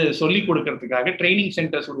வந்து சொல்லிக் கொடுக்கறதுக்காக ட்ரைனிங்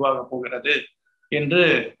சென்டர்ஸ் உருவாக போகிறது என்று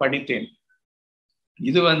படித்தேன்.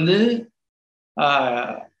 இது வந்து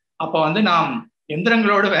அப்ப வந்து நாம்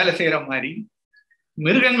எந்திரங்களோடு வேலை செய்யற மாதிரி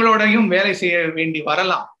மிருகங்களோடையும் வேலை செய்ய வேண்டி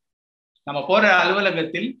வரலாம். நம்ம போற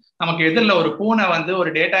அலுவலகத்தில் நமக்கு எதிரில் ஒரு பூனை வந்து ஒரு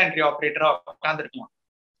டேட்டா என்ட்ரி ஆப்ரேட்டரா உட்காந்துருக்கலாம்.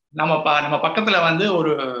 நம்ம பக்கத்துல வந்து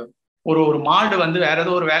ஒரு ஒரு மாடு வந்து வேற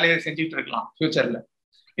ஏதோ ஒரு வேலையை செஞ்சுட்டு இருக்கலாம் ஃபியூச்சர்ல.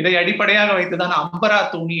 இதை அடிப்படையாக வைத்துதான் அம்பரா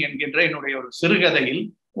தூணி என்கின்ற என்னுடைய ஒரு சிறுகதையில்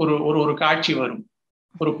ஒரு ஒரு காட்சி வரும்.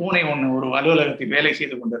 ஒரு பூனை ஒண்ணு ஒரு அலுவலகத்தில் வேலை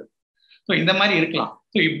செய்து கொண்டது. ஸோ இந்த மாதிரி இருக்கலாம்.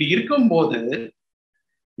 ஸோ இப்படி இருக்கும்போது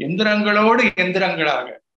எந்திரங்களோடு எந்திரங்களாக,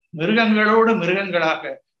 மிருகங்களோடு மிருகங்களாக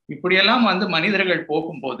இப்படியெல்லாம் வந்து மனிதர்கள்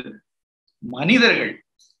போகும்போது மனிதர்கள்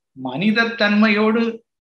மனிதத்தன்மையோடு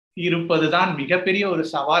இருப்பதுதான் மிகப்பெரிய ஒரு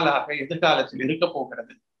சவாலாக எதிர்காலத்தில் இருக்க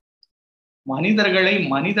போகிறது. மனிதர்களை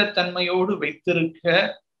மனிதத்தன்மையோடு வைத்திருக்க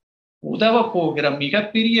உதவ போகிற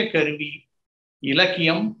மிகப்பெரிய கருவி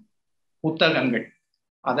இலக்கியம், புத்தகங்கள்.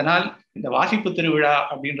 அதனால் இந்த வாசிப்பு திருவிழா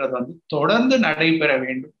அப்படின்றது வந்து தொடர்ந்து நடைபெற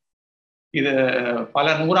வேண்டும். இது பல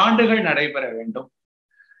நூறாண்டுகள் நடைபெற வேண்டும்.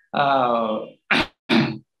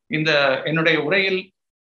 இந்த என்னுடைய உரையில்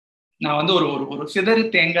நான் வந்து ஒரு சிதறு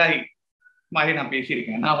தேங்காய் மாதிரி நான்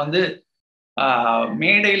பேசியிருக்கேன். நான் வந்து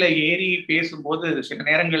மேடையில ஏறி பேசும்போது சில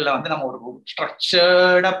நேரங்கள்ல வந்து நம்ம ஒரு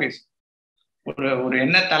ஸ்ட்ரக்சர்டா பேசுவோம். ஒரு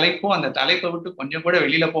என்ன தலைப்போ அந்த தலைப்பை விட்டு கொஞ்சம் கூட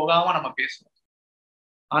வெளியில போகாம நம்ம பேசுவோம்.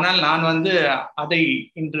 ஆனால் நான் வந்து அதை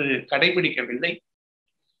இன்று கடைபிடிக்கவில்லை.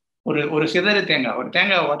 ஒரு சிதறு தேங்காய், ஒரு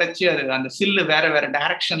தேங்காய் உடைச்சி அது அந்த சில்லு வேற வேற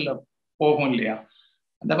டைரக்ஷன்ல போகும் இல்லையா,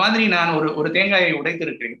 அந்த மாதிரி நான் ஒரு தேங்காயை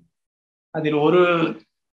உடைத்திருக்கிறேன். அதில்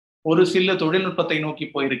ஒரு சில்லு தொழில்நுட்பத்தை நோக்கி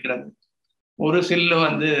போயிருக்கிறது, ஒரு சில்லு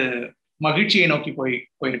வந்து மகிழ்ச்சியை நோக்கி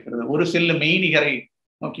போயிருக்கிறது, ஒரு சில்லு மெய்நிகரை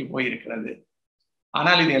நோக்கி போயிருக்கிறது.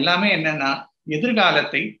 ஆனால் இது எல்லாமே என்னன்னா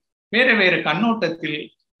எதிர்காலத்தை வேறு வேறு கண்ணோட்டத்தில்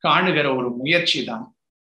காணுகிற ஒரு முயற்சி தான்.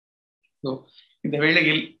 இந்த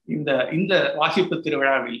வேளையில் இந்த வாசிப்பு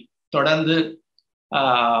திருவிழாவில் தொடர்ந்து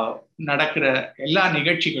நடக்கிற எல்லா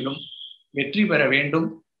நிகழ்ச்சிகளும் வெற்றி பெற வேண்டும்,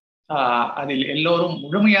 அதில் எல்லோரும்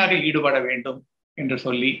முழுமையாக ஈடுபட வேண்டும் என்று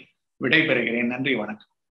சொல்லி விடைபெறுகிறேன். நன்றி, வணக்கம்.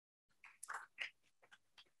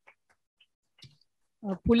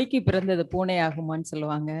 புலிக்கு பிறந்தது பூனை ஆகுமான்னு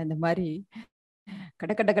சொல்லுவாங்க. இந்த மாதிரி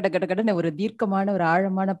கடன்னு ஒரு தீர்க்கமான ஒரு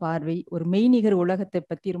ஆழமான பார்வை, ஒரு மெய்நிகர் உலகத்தை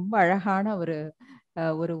பத்தி ரொம்ப அழகான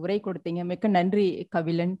ஒரு உரை கொடுத்தீங்க. மிக்க நன்றி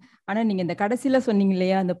கபிலன். ஆனா நீங்க இந்த கடைசியில சொன்னீங்க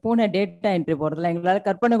இல்லையா, அந்த பூனை டேட்டா என்ட்ரி போடுறதுல எங்களால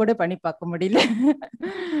கற்பனை கூட பண்ணி பார்க்க முடியல.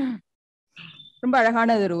 ரொம்ப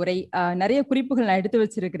அழகான ஒரு உரை. நிறைய குறிப்புகள் நான் எடுத்து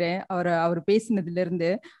வச்சிருக்கிறேன் அவர் பேசினதுல இருந்து.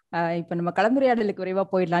 இப்ப நம்ம கலந்துரையாடலுக்கு விரைவா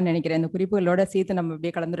போயிடலாம்னு நினைக்கிறேன். இந்த குறிப்புகளோட சேர்த்து நம்ம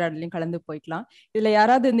அப்படியே கலந்துரையாடலையும் கலந்து போய்க்கலாம். இதுல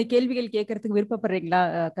யாராவது இந்த கேள்விகள் கேட்கறதுக்கு விருப்பப்படுறீங்களா?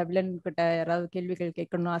 கபிலன் கிட்ட யாராவது கேள்விகள்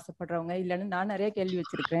கேட்கணும்னு ஆசைப்படுறவங்க? இல்லைன்னா நான் நிறைய கேள்வி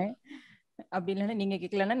வச்சிருக்கிறேன். அப்படி இல்லைன்னா நீங்க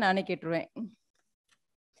கேட்கலன்னா நானே கேட்டுருவேன்.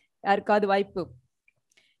 யாருக்காவது வாய்ப்பு?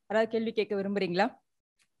 யாராவது கேள்வி கேட்க விரும்புறீங்களா?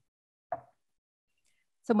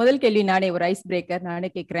 முதல் கேள்வி நானே, ஒரு ஐஸ் பிரேக்கர் நானே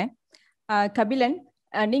கேட்கிறேன். கபிலன்,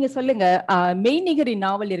 நீங்க சொல்லுங்க, மெய்நிகரி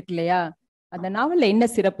நாவல் இருக்கு இல்லையா, அந்த நாவல்ல என்ன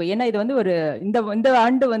சிறப்பு? ஏன்னா இது வந்து ஒரு இந்த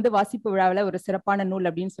ஆண்டு வந்து வாசிப்பு விழாவில் ஒரு சிறப்பான நூல்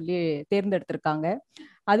அப்படின்னு சொல்லி தேர்ந்தெடுத்திருக்காங்க.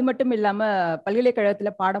 அது மட்டும் இல்லாம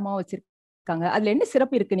பல்கலைக்கழகத்துல பாடமா வச்சிருக்காங்க. அதுல என்ன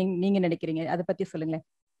சிறப்பு இருக்கு நீங்க நினைக்கிறீங்க? அதை பத்தி சொல்லுங்களேன்.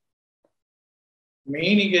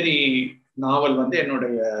 மெய்நிகரி நாவல் வந்து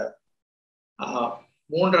என்னுடைய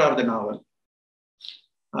 3வது நாவல்.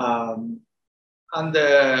 அந்த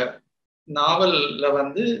நாவல்ல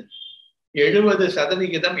வந்து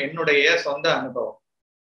 70% என்னுடைய சொந்த அனுபவம்,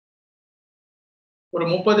 ஒரு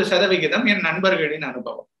 30% என் நண்பர்களின்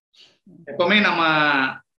அனுபவம். எப்பவுமே நம்ம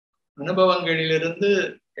அனுபவங்களிலிருந்து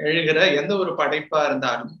எழுகிற எந்த ஒரு படைப்பா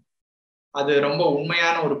இருந்தாலும் அது ரொம்ப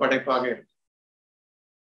உண்மையான ஒரு படைப்பாக இருக்கும்.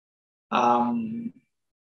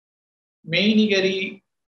 மெய்நிகரி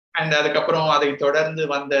அண்ட் அதுக்கப்புறம் அதை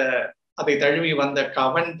தழுவி வந்த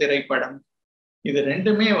கவன் திரைப்படம், இது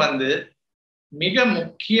ரெண்டுமே வந்து மிக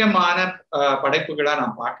முக்கியமான படைப்புகளா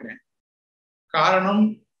நான் பார்க்கிறேன். காரணம்,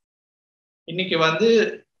 இன்னைக்கு வந்து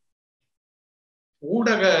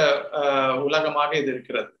ஊடக உலகமாக இது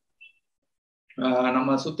இருக்கிறது.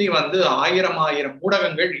 நம்ம சுத்தி வந்து ஆயிரம்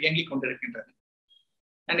ஊடகங்கள் இயங்கிக் கொண்டிருக்கின்றன.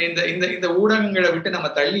 அண்ட் இந்த ஊடகங்களை விட்டு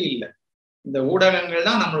நம்ம தள்ளி இல்லை. இந்த ஊடகங்கள்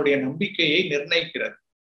தான் நம்மளுடைய நம்பிக்கையை நிர்ணயிக்கிறது.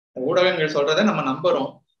 ஊடகங்கள் சொல்றதை நம்ம நம்புறோம்.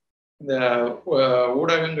 இந்த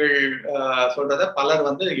ஊடகங்கள் சொல்றத பலர்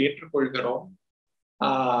வந்து ஏற்றுக்கொள்கிறோம்.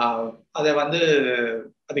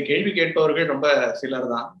 அதை கேள்வி கேட்பவர்கள் ரொம்ப சிலர்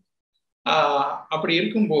தான். அப்படி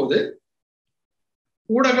இருக்கும்போது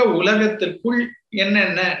ஊடக உலகத்திற்குள்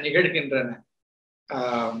என்னென்ன நிகழ்கின்றன,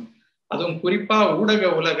 அதுவும் குறிப்பா ஊடக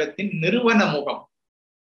உலகத்தின் நிர்வாக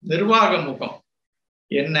முகம்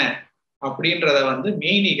என்ன அப்படின்றத வந்து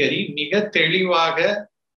மெய்நிகரி மிக தெளிவாக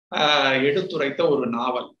எடுத்துரைத்த ஒரு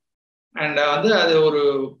நாவல். அண்ட் வந்து அது ஒரு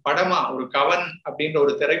படமா, ஒரு கவன் அப்படின்ற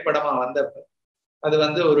ஒரு திரைப்படமா வந்தப்ப அது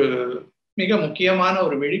வந்து ஒரு மிக முக்கியமான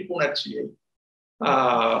ஒரு விழிப்புணர்ச்சியை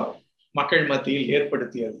மக்கள் மத்தியில்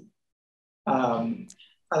ஏற்படுத்தியது.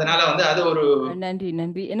 அதனால வந்து அது ஒரு நன்றி.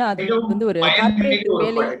 ஏன்னா அது வந்து ஒரு கார்ப்பரேட்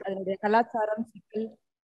வேலை, அதனுடைய கலாச்சாரம், சிக்கல்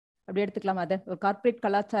அப்படி எடுத்துக்கலாம். அத ஒரு கார்ப்பரேட்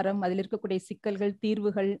கலாச்சாரம், அதில் இருக்கக்கூடிய சிக்கல்கள்,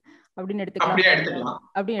 தீர்வுகள் அப்படின்னு எடுத்துக்கலாம்.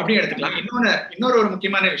 அப்படியே எடுத்துக்கலாம். இன்னொரு ஒரு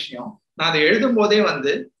முக்கியமான விஷயம், நான் அதை எழுதும் போதே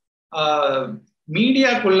வந்து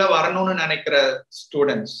மீடியாக்குள்ள வரணும்னு நினைக்கிற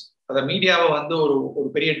ஸ்டூடெண்ட்ஸ், அத மீடியாவை வந்து ஒரு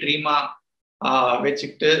பெரிய ட்ரீமா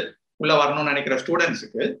வச்சுக்கிட்டு உள்ள வரணும்னு நினைக்கிற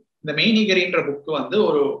ஸ்டூடெண்ட்ஸுக்கு இந்த மெய்நிகரின்ற புக்கு வந்து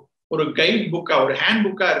ஒரு கைட் புக்கா, ஒரு ஹேண்ட்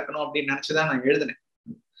புக்கா இருக்கணும் அப்படின்னு நினைச்சுதான் நான் எழுதினேன்.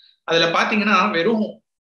 அதுல பாத்தீங்கன்னா வெறும்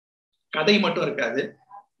கதை மட்டும் இருக்காது,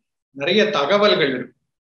 நிறைய தகவல்கள் இருக்கு.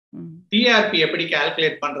 டிஆர்பி எப்படி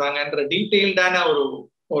கால்குலேட் பண்றாங்கன்ற டீட்டெயில்டான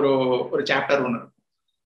ஒரு சாப்டர் ஒன்று இருக்கும்.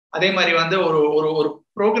 அதே மாதிரி வந்து ஒரு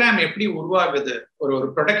ப்ரோக்ராம் எப்படி உருவாகுது, ஒரு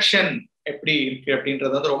ப்ரொடக்ஷன் எப்படி இருக்கு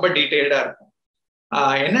அப்படின்றது வந்து ரொம்ப டீட்டெயில்டா இருக்கும்.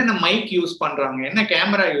 என்னென்ன மைக் யூஸ் பண்றாங்க, என்ன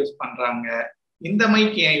கேமரா யூஸ் பண்றாங்க, இந்த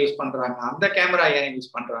மைக் ஏன் யூஸ் பண்றாங்க, அந்த கேமரா ஏன்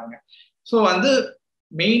யூஸ் பண்றாங்க. ஸோ வந்து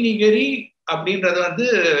மெய்நிகரி அப்படின்றது வந்து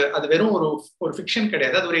அது வெறும் ஒரு ஃபிக்ஷன்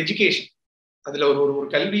கிடையாது, அது ஒரு எஜுகேஷன். அதுல ஒரு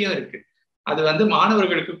கல்வியும் இருக்கு. அது வந்து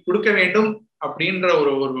மாணவர்களுக்கு கொடுக்க வேண்டும் அப்படின்ற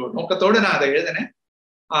ஒரு நோக்கத்தோடு நான் அதை எழுதினேன்.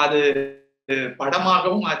 அது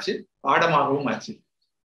படமாகவும் ஆச்சு, பாடமாகவும் ஆச்சு.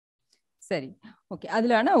 சரி, ஓகே.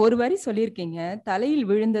 அதுல ஆனா ஒரு வரி சொல்லியிருக்கீங்க, தலையில்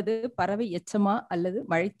விழுந்தது பறவை எச்சமா அல்லது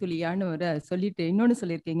மழைத்துளியான்னு ஒரு சொல்லிட்டு இன்னொன்னு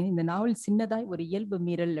சொல்லியிருக்கீங்க, இந்த நாவல் சின்னதாய் ஒரு இயல்பு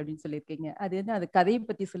மீறல் அப்படின்னு சொல்லியிருக்கீங்க. அது என்ன, அது கதையை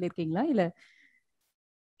பத்தி சொல்லியிருக்கீங்களா இல்ல?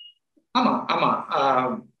 ஆமா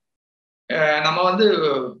நம்ம வந்து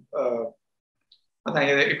அதான்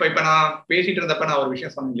இப்ப நான் பேசிட்டு இருந்தப்ப நான் ஒரு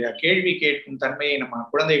விஷயம் சொன்னேன் இல்லையா, கேள்வி கேட்கும் தன்மையை நம்ம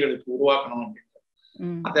குழந்தைகளுக்கு உருவாக்கணும் அப்படின்றது.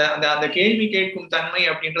 அந்த கேள்வி கேட்கும் தன்மை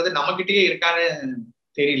அப்படின்றது நம்மகிட்டயே இருக்கான்னு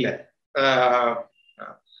தெரியல.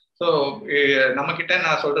 ஸோ நம்ம கிட்ட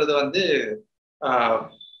நான் சொல்றது வந்து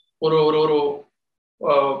ஒரு ஒரு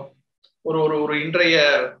ஒரு ஒரு இன்றைய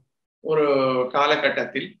ஒரு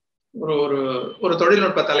காலகட்டத்தில் ஒரு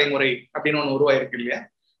தொழில்நுட்ப தலைமுறை அப்படின்னு ஒன்று உருவாயிருக்கு இல்லையா.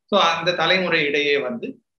 ஸோ அந்த தலைமுறை இடையே வந்து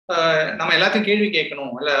நம்ம எல்லாத்தையும் கேள்வி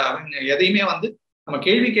கேட்கணும், இல்ல அவங்க எதையுமே வந்து நம்ம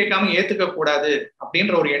கேள்வி கேட்காம ஏத்துக்க கூடாது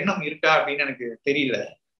அப்படின்ற ஒரு எண்ணம் இருக்கா அப்படின்னு எனக்கு தெரியல.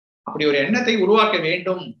 அப்படி ஒரு எண்ணத்தை உருவாக்க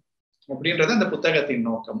வேண்டும் அப்படின்றது அந்த புத்தகத்தின்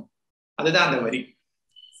நோக்கம். அதுதான் அந்த வரி.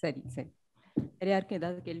 சரி. வேற யாருக்கும்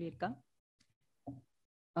ஏதாவது கேள்வி இருக்கா?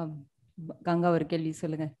 கங்கா, ஒரு கேள்வி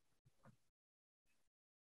சொல்லுங்க.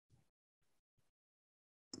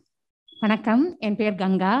 வணக்கம், என் பேர்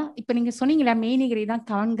கங்கா. இப்ப நீங்க சொன்னீங்களா மெய்நிகரி தான்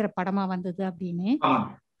கவன்கிற படமா வந்தது அப்படின்னு.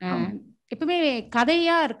 எப்பவுமே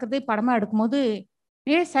கதையா இருக்குது படமா எடுக்கும்போது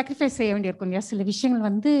நிறைய சாக்ரிஃபைஸ் செய்ய வேண்டியிருக்கும் இல்லையா, சில விஷயங்கள்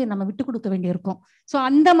வந்து நம்ம விட்டு கொடுக்க வேண்டியிருக்கும். ஸோ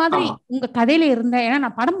அந்த மாதிரி உங்க கதையில இருந்த, ஏன்னா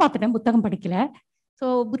நான் படம் பார்த்துட்டேன், புத்தகம் படிக்கல. ஸோ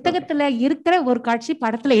புத்தகத்துல இருக்கிற ஒரு காட்சி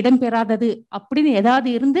படத்துல இடம்பெறாதது அப்படின்னு ஏதாவது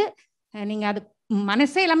இருந்து நீங்க அது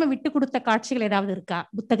மனசே இல்லாம விட்டு கொடுத்த காட்சிகள் ஏதாவது இருக்கா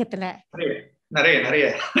புத்தகத்துல? நிறைய.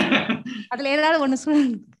 அதுல ஏதாவது ஒண்ணு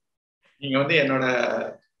சொல்லுங்க. நீங்க வந்து என்னோட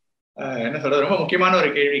என்ன சொல்றது, ரொம்ப முக்கியமான ஒரு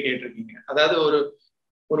கேள்வி கேட்டிருக்கீங்க. அதாவது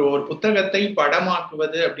ஒரு புத்தகத்தை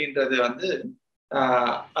படமாக்குவது அப்படின்றது வந்து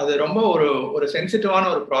அது ரொம்ப ஒரு சென்சிட்டிவான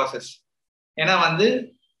ஒரு ப்ராசஸ். ஏன்னா வந்து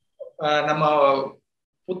நம்ம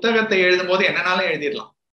புத்தகத்தை எழுதும் போது என்னன்னாலும்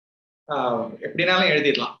எழுதிடலாம், எப்படினாலும்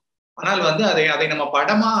எழுதிடலாம். ஆனால் வந்து அதை நம்ம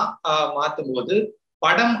படமா மாற்றும் போது,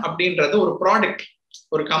 படம் அப்படின்றது ஒரு ப்ராடக்ட்,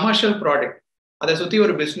 ஒரு கமர்ஷியல் ப்ராடக்ட். அதை சுத்தி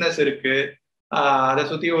ஒரு பிஸ்னஸ் இருக்கு, அதை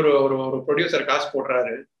சுத்தி ஒரு ப்ரொடியூசர் காசு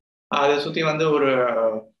போடுறாரு, அதை சுத்தி வந்து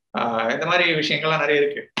இந்த மாதிரி விஷயங்கள்லாம் நிறைய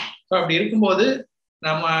இருக்கு. ஸோ அப்படி இருக்கும்போது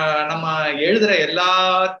நம்ம எழுதுற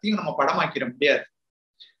எல்லாத்தையும் நம்ம படமாக்கிட முடியாது.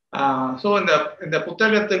 ஸோ இந்த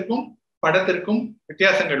புத்தகத்திற்கும் படத்திற்கும்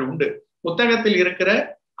வித்தியாசங்கள் உண்டு. புத்தகத்தில் இருக்கிற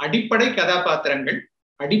அடிப்படை கதாபாத்திரங்கள்,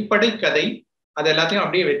 அடிப்படை கதை, அது எல்லாத்தையும்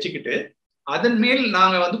அப்படியே வச்சுக்கிட்டு அதன் மேல்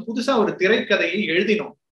நாங்க வந்து புதுசா ஒரு திரைக்கதையை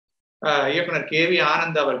எழுதினோம். இயக்குனர் KV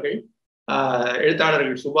ஆனந்த் அவர்கள்,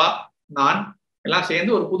 எழுத்தாளர்கள் சுபா, நான் எல்லாம்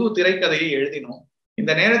சேர்ந்து ஒரு புது திரைக்கதையை எழுதினோம்.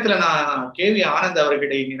 இந்த நேரத்துல நான் KV ஆனந்த்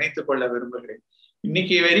அவர்களை நினைத்து கொள்ள விரும்புகிறேன்.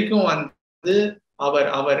 இன்னைக்கு வரைக்கும் வந்து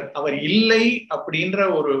அவர் இல்லை அப்படின்ற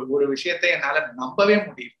ஒரு விஷயத்தை என்னால நம்பவே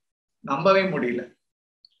முடியல.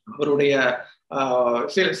 அவருடைய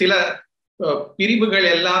சில பிரிவுகள்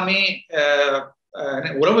எல்லாமே,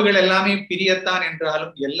 உறவுகள் எல்லாமே பிரியத்தான்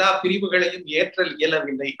என்றாலும் எல்லா பிரிவுகளையும் ஏற்றல்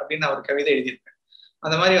இயலவில்லை அப்படின்னு அவர் கவிதை எழுதியிருக்கார்.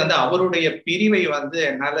 அந்த மாதிரி வந்து அவருடைய பிரிவை வந்து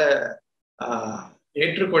என்னால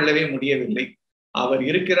ஏற்றுக்கொள்ளவே முடியவில்லை. அவர்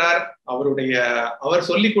இருக்கிறார். அவர்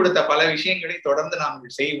சொல்லிக் கொடுத்த பல விஷயங்களை தொடர்ந்து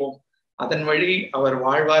நாங்கள் செய்வோம். அதன் வழி அவர்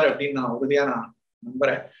வாழ்வார் அப்படின்னு நான் உறுதியா நான்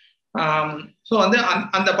நம்புறேன். ஸோ வந்து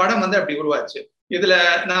அந்த படம் வந்து அப்படி உருவாச்சு. இதுல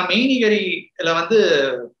நான் மெய்நிகரில வந்து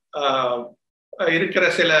இருக்கிற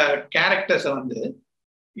சில கேரக்டர்ஸை வந்து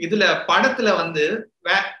இதுல படத்துல வந்து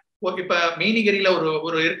இப்ப மெய்நிகரில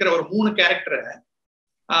ஒரு இருக்கிற ஒரு 3 கேரக்டரை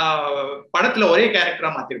படத்துல ஒரே கேரக்டரா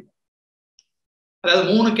மாத்திருக்கோம். அதாவது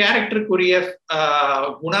 3 கேரக்டருக்குரிய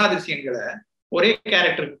குணாதிசயங்களை ஒரே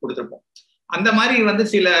கேரக்டருக்கு கொடுத்துருப்போம். அந்த மாதிரி வந்து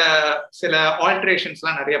சில ஆல்ட்ரேஷன்ஸ்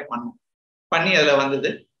எல்லாம் நிறைய பண்ணி அதுல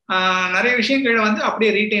வந்தது. நிறைய விஷயங்களை வந்து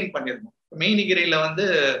அப்படியே ரீடைன் பண்ணிருந்தோம். மெய்நிகரில வந்து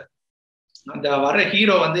அந்த வர்ற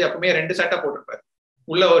ஹீரோ வந்து எப்பவுமே 2 சட்டை போட்டிருப்பாரு.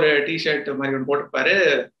 உள்ள ஒரு டிஷர்ட் மாதிரி ஒன்று போட்டிருப்பாரு,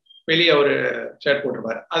 வெளியே ஒரு ஷர்ட்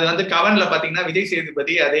போட்டிருப்பாரு. அது வந்து கவன்ல பாத்தீங்கன்னா விஜய்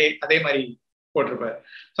சேதுபதி அதே மாதிரி போட்டிருப்பாரு.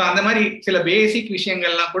 ஸோ அந்த மாதிரி சில பேசிக்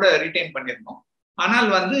விஷயங்கள்லாம் கூட ரீடைன் பண்ணியிருந்தோம். ஆனால்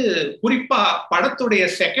வந்து குறிப்பா படத்துடைய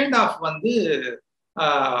செகண்ட் ஹாஃப் வந்து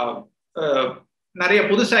நிறைய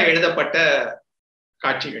புதுசா எழுதப்பட்ட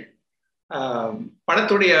காட்சிகள்.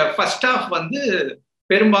 படத்துடைய ஃபர்ஸ்ட் ஹாஃப் வந்து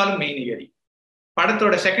பெரும்பாலும் மெய்நிகரி,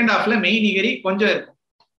 படத்தோட செகண்ட் ஹாஃப்ல மெய்நிகரி கொஞ்சம் இருக்கும்.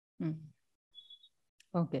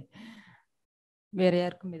 ஓகே, வேற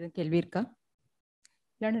யாருக்கும் எதுவும் கேள்வி இருக்கா?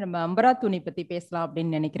 இல்லைன்னா நம்ம அம்பரா துணி பத்தி பேசலாம்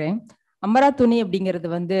அப்படின்னு நினைக்கிறேன். அம்பரா துணி அப்படிங்கிறது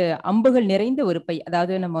வந்து அம்புகள் நிறைந்த ஒரு பை.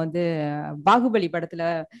 அதாவது நம்ம வந்து பாகுபலி படத்துல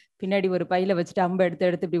பின்னாடி ஒரு பையில வச்சுட்டு அம்பை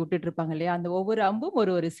எடுத்து இப்படி விட்டுட்டு இருப்பாங்க இல்லையா, அந்த ஒவ்வொரு அம்பும்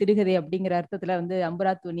ஒரு சிறுகதை அப்படிங்கிற அர்த்தத்துல வந்து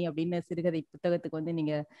அம்பரா துணி அப்படின்னு சிறுகதை புத்தகத்துக்கு வந்து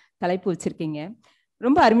நீங்க தலைப்பு வச்சிருக்கீங்க.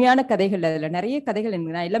 ரொம்ப அருமையான கதைகள், அதுல நிறைய கதைகள்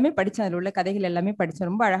நான் எல்லாமே படிச்சேன், அதுல உள்ள கதைகள் எல்லாமே படிச்சேன்.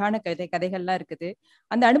 ரொம்ப அழகான கதைகள்லாம் இருக்குது.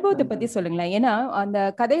 அந்த அனுபவத்தை பத்தி சொல்லுங்களேன். ஏன்னா அந்த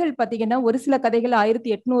கதைகள் பாத்தீங்கன்னா ஒரு சில கதைகள்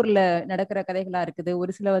 1800 நடக்கிற கதைகளா இருக்குது,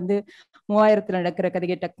 ஒரு சில வந்து 3000 நடக்கிற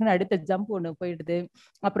கதைகள் டக்குன்னு அடுத்த ஜம்ப் ஒண்ணு போயிடுது.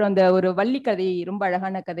 அப்புறம் அந்த ஒரு வள்ளி கதை ரொம்ப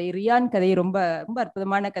அழகான கதை, ரியான் கதை ரொம்ப ரொம்ப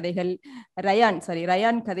அற்புதமான கதைகள்,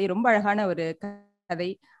 ரயான் கதை ரொம்ப அழகான ஒரு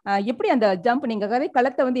கதை. எப்படி அந்த ஜம்ப் நீங்க கதை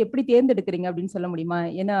களத்தை வந்து எப்படி தேர்ந்தெடுக்கிறீங்க அப்படின்னு சொல்ல முடியுமா?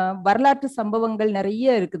 ஏன்னா வரலாற்று சம்பவங்கள்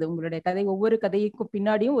நிறைய இருக்குது உங்களுடைய கதை, ஒவ்வொரு கதைக்கும்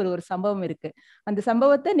பின்னாடியும் ஒரு சம்பவம் இருக்கு. அந்த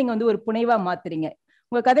சம்பவத்தை நீங்க வந்து ஒரு புனைவா மாத்துறீங்க.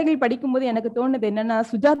 உங்க கதைகள் படிக்கும்போது எனக்கு தோணுது என்னன்னா,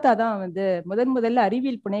 சுஜாதா தான் வந்து முதல்ல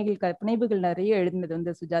அறிவியல் புனைவுகள் நிறைய எழுதினது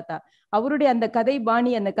வந்து சுஜாதா. அவருடைய அந்த கதை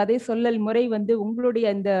பாணி, அந்த கதை சொல்லல் முறை வந்து உங்களுடைய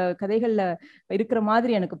அந்த கதைகள்ல இருக்கிற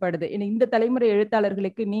மாதிரி எனக்கு படுது. இந்த தலைமுறை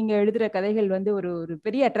எழுத்தாளர்களுக்கு நீங்க எழுதுற கதைகள் வந்து ஒரு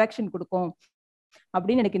பெரிய அட்ராக்ஷன் கொடுக்கும்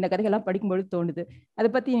அப்படின்னு எனக்கு இந்த கதைகள்லாம் படிக்கும்போது தோணுது. அதை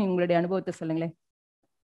பத்தி உங்களுடைய அனுபவத்தை சொல்லுங்களேன்.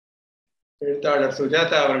 எழுத்தாளர்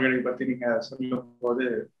சுஜாதா அவர்களை பத்தி நீங்க சொல்லும் போது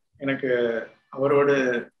எனக்கு அவரோடு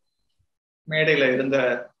மேடையில இருந்த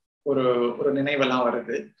ஒரு நினைவெல்லாம்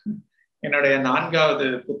வருது. என்னுடைய 4வது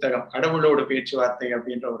புத்தகம் கடவுளோடு பேச்சுவார்த்தை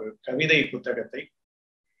அப்படின்ற ஒரு கவிதை புத்தகத்தை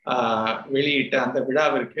வெளியிட்ட அந்த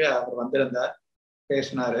விழாவிற்கு அவர் வந்திருந்தார்,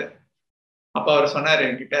 பேசினாரு. அப்ப அவர் சொன்னாரு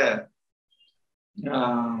என்கிட்ட,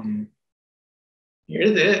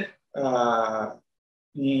 எழுது,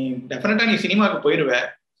 நீ டெஃபினட்டா நீ சினிமாவுக்கு போயிடுவ,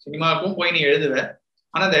 சினிமாவுக்கும் போய் நீ எழுதுவ,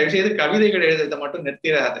 ஆனா தயவு செய்து கவிதைகள் எழுதுறதை மட்டும்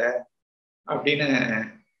நிறுத்திடாத அப்படின்னு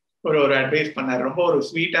ஒரு அட்வைஸ் பண்ணாரு. ரொம்ப ஒரு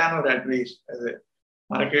ஸ்வீட்டான ஒரு அட்வைஸ், அது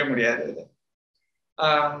மறக்கவே முடியாது. அது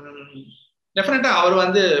டெஃபினட்டா அவர்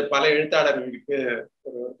வந்து பல எழுத்தாளர்களுக்கு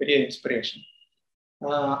ஒரு பெரிய இன்ஸ்பிரேஷன்.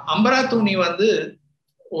 அம்பரா துணி வந்து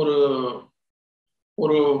ஒரு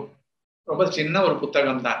ரொம்ப சின்ன ஒரு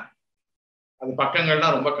புத்தகம் தான், அது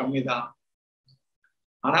பக்கங்கள்லாம் ரொம்ப கம்மி தான்.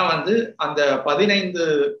 ஆனா வந்து அந்த 15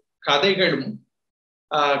 கதைகளும்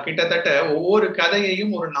கிட்டத்தட்ட ஒவ்வொரு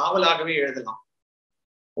கதையையும் ஒரு நாவலாகவே எழுதலாம்.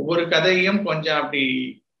 ஒவ்வொரு கதையும் கொஞ்சம்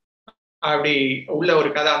அப்படி உள்ள ஒரு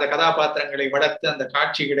கதை, அந்த கதாபாத்திரங்களை வளர்த்து அந்த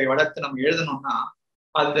காட்சிகளை வளர்த்து நம்ம எழுதணும்னா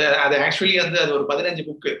அது ஆக்சுவலி வந்து அது ஒரு 15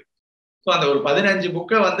 புக்கு. ஸோ அந்த ஒரு 15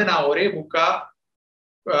 புக்கை வந்து நான் ஒரே புக்கா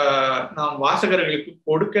நாம் வாசகர்களுக்கு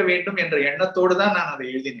கொடுக்க வேண்டும் என்ற எண்ணத்தோடு தான் நான் அதை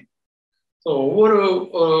எழுதினேன். ஸோ ஒவ்வொரு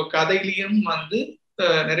கதையிலையும் வந்து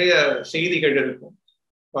நிறைய செய்திகள் இருக்கும்,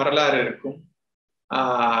 வரலாறு இருக்கும்,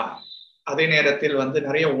 அதே நேரத்தில் வந்து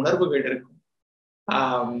நிறைய உணர்வுகள் இருக்கும்.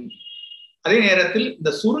 அதே நேரத்தில்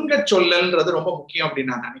இந்த சுருங்க சொல்லல்ன்றது ரொம்ப முக்கியம்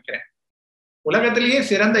அப்படின்னு நான் நினைக்கிறேன். உலகத்திலேயே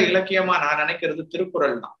சிறந்த இலக்கியமா நான் நினைக்கிறது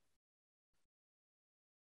திருக்குறள் தான்.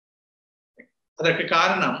 அதற்கு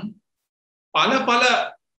காரணம் பல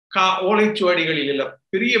ஓலைச்சுவடிகளில் இல்ல,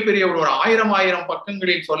 பெரிய பெரிய ஒரு 1000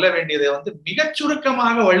 பக்கங்களில் சொல்ல வேண்டியதை வந்து மிகச்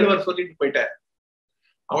சுருக்கமாக வள்ளுவர் சொல்லிட்டு போயிட்டார்.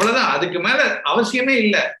 அவ்வளவுதான், அதுக்கு மேல அவசியமே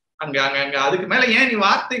இல்லை. அங்க அதுக்கு மேல ஏன் நீ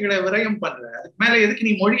வார்த்தைகளை விரயம் பண்ற, அதுக்கு மேல எதுக்கு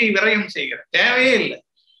நீ மொழியை விரயம் செய்கிற, தேவையே இல்லை,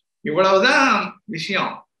 இவ்வளவுதான்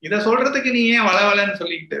விஷயம், இத சொல்றதுக்கு நீ ஏன் வளவலன்னு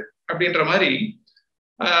சொல்லிக்கிட்டு அப்படின்ற மாதிரி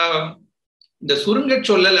இந்த சுருங்க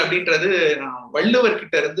சொல்லல் அப்படின்றது நான்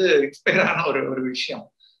வள்ளுவர்கிட்ட இருந்து இன்ஸ்பயர் ஆன ஒரு விஷயம்.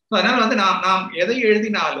 அதனால வந்து நாம் எதை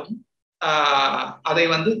எழுதினாலும் அதை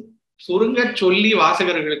வந்து சுருங்க சொல்லி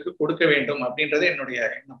வாசகர்களுக்கு கொடுக்க வேண்டும் அப்படின்றது என்னுடைய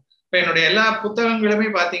எண்ணம். இப்ப என்னுடைய எல்லா புத்தகங்களுமே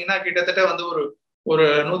பாத்தீங்கன்னா கிட்டத்தட்ட வந்து ஒரு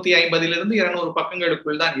 150 200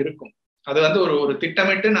 பக்கங்களுக்குள் தான் இருக்கும். அது வந்து ஒரு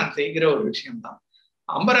திட்டமிட்டு நான் செய்கிற ஒரு விஷயம்தான்.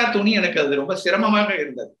 அம்பரா துணி எனக்கு அது ரொம்ப சிரமமாக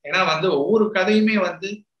இருந்தது. ஏன்னா வந்து ஒவ்வொரு கதையுமே வந்து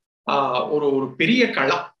ஒரு பெரிய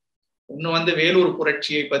களம். ஒண்ணு வந்து வேலூர்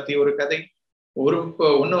புரட்சியை பத்தி ஒரு கதை,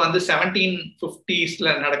 ஒண்ணு வந்து 1750s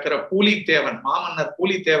நடக்கிற பூலித்தேவன், மாமன்னர்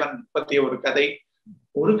பூலித்தேவன் பத்தி ஒரு கதை,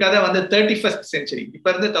 ஒரு கதை வந்து 31st century இப்ப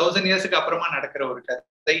இருந்து 1000 yearsக்கு அப்புறமா நடக்கிற ஒரு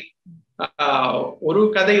கதை, ஒரு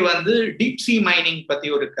கதை வந்து டீப் சி மைனிங் பத்தி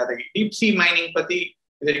ஒரு கதை. டீப் சி மைனிங் பத்தி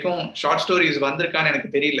இது வரைக்கும் ஷார்ட் ஸ்டோரிஸ் வந்திருக்கான்னு எனக்கு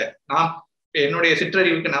தெரியல. நான் என்னுடைய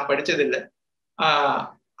சிற்றறிவுக்கு நான் படிச்சது இல்லை.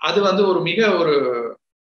 அது வந்து ஒரு மிக ஒரு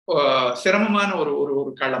சிரமமான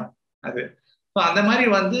ஒரு களம் அது. அந்த மாதிரி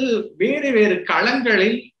வந்து வேறு வேறு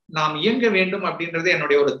களங்களில் நாம் இயங்க வேண்டும் அப்படின்றது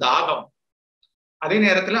என்னுடைய ஒரு தாகம். அதே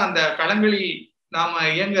நேரத்துல அந்த களங்களில் நாம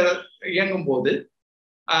இயங்கும் போது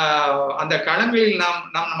அந்த களங்களில்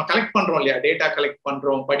நம்ம கலெக்ட் பண்றோம் இல்லையா, டேட்டா கலெக்ட்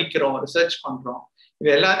பண்றோம், படிக்கிறோம், ரிசர்ச் பண்றோம். இது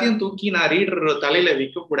எல்லாத்தையும் தூக்கி நான் ரீடர் தலையில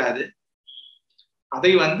வைக்க கூடாது.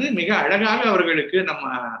 அதை வந்து மிக அழகாக அவர்களுக்கு நம்ம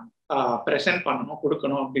பிரசன்ட் பண்ணணும்,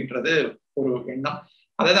 கொடுக்கணும் அப்படின்றது ஒரு எண்ணம்.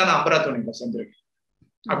 அதை தான் நான் அம்பரா துணியில செஞ்சிருக்கேன்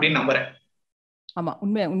அப்படின்னு நம்புறேன். ஆமா,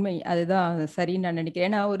 உண்மை. அதுதான் சரின்னு நான் நினைக்கிறேன்.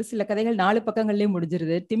 ஏன்னா ஒரு சில கதைகள் 4 பக்கங்கள்லயே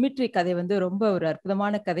முடிஞ்சிருது. டிமிட்ரி கதை வந்து ரொம்ப ஒரு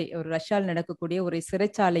அற்புதமான கதை. ஒரு ரஷ்யாவில் நடக்கக்கூடிய ஒரு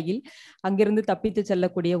சிறைச்சாலையில் அங்கிருந்து தப்பித்து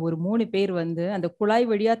செல்லக்கூடிய ஒரு 3 பேர் வந்து அந்த குழாய்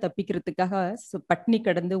வழியா தப்பிக்கிறதுக்காக பட்னி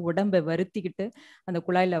கடந்து உடம்பை வருத்திக்கிட்டு அந்த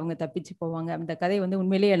குழாயில அவங்க தப்பிச்சு போவாங்க. அந்த கதை வந்து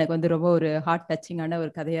உண்மையிலேயே எனக்கு வந்து ரொம்ப ஒரு ஹார்ட் டச்சிங்கான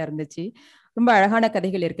ஒரு கதையா இருந்துச்சு. ரொம்ப அழகான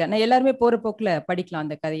கதைகள் இருக்கு. நான் எல்லாருமே போற போக்குல படிக்கலாம்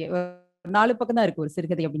அந்த கதையை. 4 பக்கம் தான் இருக்கு ஒரு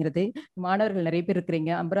சிறுகதை அப்படிங்கிறது. மாணவர்கள் நிறைய பேர்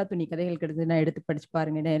இருக்கிறீங்க, அம்பரா துணி கதைகள் கிடைச்சது நான் எடுத்து படிச்சு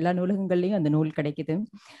பாருங்க. எல்லா நூலகங்கள்லயும் அந்த நூல் கிடைக்குது.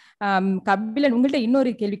 கபிலன், உங்கள்கிட்ட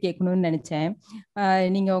இன்னொரு கேள்வி கேட்கணும்னு நினைச்சேன்.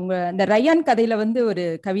 நீங்க இந்த ரயான் கதையில வந்து ஒரு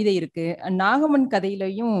கவிதை இருக்கு, நாகமன்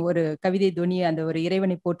கதையிலையும் ஒரு கவிதை துணி, அந்த ஒரு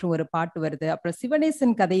இறைவனை போற்றும் ஒரு பாட்டு வருது, அப்புறம்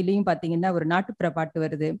சிவனேசன் கதையிலையும் பாத்தீங்கன்னா ஒரு நாட்டுப்புற பாட்டு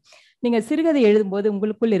வருது. நீங்க சிறுகதை எழுதும்போது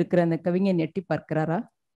உங்களுக்குள் இருக்கிற அந்த கவிஞன் எட்டி பார்க்கிறாரா?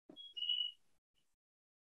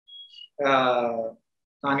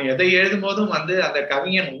 நான் எதை எழுதும் போதும் வந்து அந்த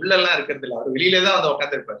கவிஞன் உள்ளெல்லாம் இருக்கிறது இல்லை, அவர் வெளியிலதான் வந்து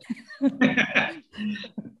உட்காந்துருப்பாரு.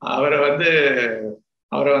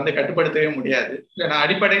 அவரை வந்து கட்டுப்படுத்தவே முடியாது. இல்லை, நான்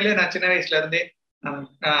அடிப்படையில நான் சின்ன வயசுல இருந்தே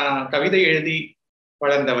கவிதை எழுதி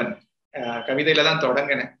வளர்ந்தவன். கவிதையில தான்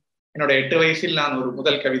தொடங்கினேன். என்னோட 8 வயசில் நான் ஒரு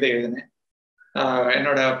முதல் கவிதை எழுதினேன்.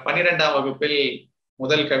 என்னோட 12ஆம் வகுப்பில்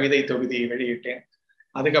முதல் கவிதை தொகுதி வெளியிட்டேன்.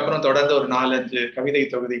 அதுக்கப்புறம் தொடர்ந்து ஒரு 4-5 கவிதை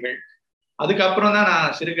தொகுதிகள். அதுக்கப்புறம் தான்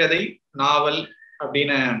நான் சிறுகதை, நாவல்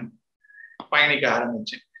அப்படின்னு பயணிக்க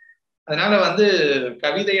ஆரம்பிச்சேன். அதனால வந்து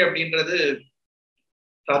கவிதை அப்படின்றது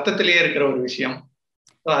ரத்தத்திலேயே இருக்கிற ஒரு விஷயம்.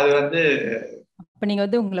 அது வந்து அப்ப நீங்க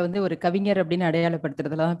வந்து உங்களை வந்து ஒரு கவிஞர் அப்படின்னு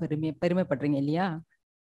அடையாளப்படுத்துறதுலாம் பெருமைப்படுறீங்க இல்லையா?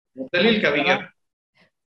 முதலில் கவிஞர்.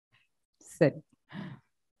 சரி.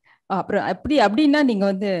 அப்புறம் அப்படின்னா நீங்க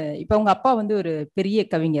வந்து இப்ப உங்க அப்பா வந்து ஒரு பெரிய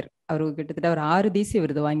கவிஞர். அவரு கிட்டத்தட்ட ஒரு 6 தேசிய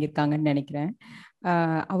விருது வாங்கியிருக்காங்கன்னு நினைக்கிறேன்.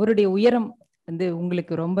 அவருடைய உயரம் வந்து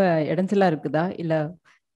உங்களுக்கு ரொம்ப இடைஞ்சலா இருக்குதா, இல்ல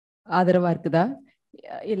ஆதரவா இருக்குதா,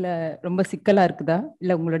 இல்ல ரொம்ப சிக்கலா இருக்குதா,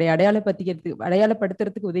 இல்ல உங்களுடைய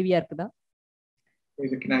அடையாளப்படுத்துறதுக்கு உதவியா இருக்குதா?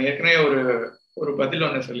 இதுக்கு நான் ஏற்கனவே ஒரு பதில்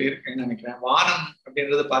ஒண்ணு சொல்லியிருக்கேன்னு நினைக்கிறேன். வானம்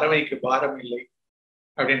அப்படின்றது பறவைக்கு பாரம் இல்லை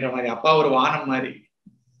அப்படின்ற மாதிரி. அப்பா ஒரு வானம் மாதிரி,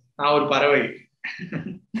 நான் ஒரு பறவை.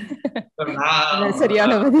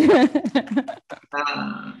 சரியான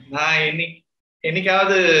நான்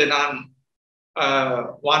என்னைக்காவது நான்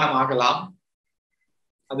வானம் ஆகலாம்,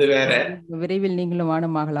 அது வேற. விரைவில் நீங்களும்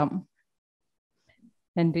வானம் ஆகலாம்.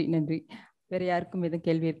 நன்றி. வேற யாருக்கும் எதுவும்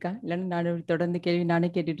கேள்வி இருக்கா? இல்லைன்னா நான் தொடர்ந்து கேள்வி நானே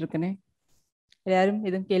கேட்டுட்டு இருக்கேனே. யாரும்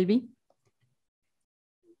எதுவும் கேள்வி?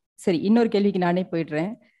 சரி, இன்னொரு கேள்விக்கு நானே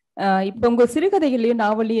போயிடுறேன். இப்ப உங்க சிறுகதைகளையும்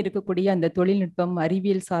நாவலையும் இருக்கக்கூடிய அந்த தொழில்நுட்பம்,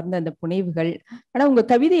 அறிவியல் சார்ந்த அந்த புனைவுகள், ஆனா உங்க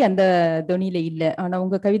கவிதை அந்த தொனியில இல்லை. ஆனா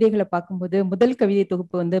உங்க கவிதைகளை பார்க்கும்போது முதல் கவிதை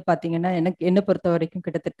தொகுப்பு வந்து பாத்தீங்கன்னா என்ன பொறுத்த வரைக்கும்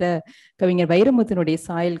கிட்டத்தட்ட கவிஞர் வைரமுத்தினுடைய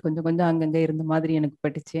சாயல் கொஞ்சம் அங்கங்க இருந்த மாதிரி எனக்கு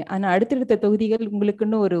பட்டுச்சு. ஆனா அடுத்தடுத்த தொகுதிகள்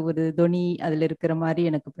உங்களுக்குன்னு ஒரு தொனி அதுல இருக்கிற மாதிரி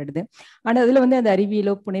எனக்கு படுது. ஆனா அதுல வந்து அந்த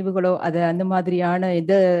அறிவியலோ புனைவுகளோ அந்த மாதிரியான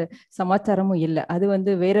எந்த சமாச்சாரமும் இல்லை. அது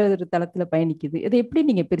வந்து வேற ஒரு தளத்துல பயணிக்குது. இதை எப்படி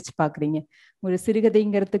நீங்க பிரிச்சு பாக்குறீங்க? ஒரு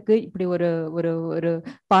சிறுகதைங்கிறதுக்கு இப்படி ஒரு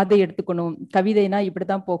பாதை எடுத்துக்கணும், கவிதைனா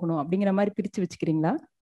இப்படித்தான் போகணும் அப்படிங்கிற மாதிரி பிரிச்சு வச்சுக்கிறீங்களா?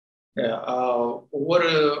 ஒவ்வொரு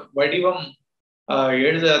வடிவம்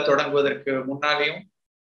எழுத தொடங்குவதற்கு முன்னாலேயும்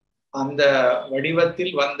அந்த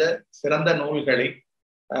வடிவத்தில் வந்த சிறந்த நூல்களை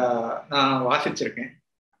நான் வாசிச்சிருக்கேன்.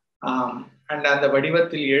 அண்ட் அந்த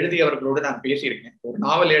வடிவத்தில் எழுதியவர்களோடு நான் பேசியிருக்கேன். ஒரு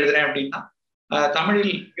நாவல் எழுதுறேன் அப்படின்னா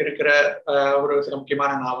தமிழில் இருக்கிற ஒரு சில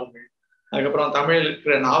முக்கியமான நாவல்கள், அதுக்கப்புறம் தமிழில்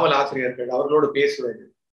இருக்கிற நாவல் ஆசிரியர்கள், அவர்களோடு பேசுவது,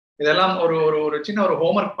 இதெல்லாம் ஒரு ஒரு ஒரு சின்ன ஒரு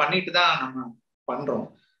ஹோம்ஒர்க் பண்ணிட்டு தான் நம்ம பண்றோம்.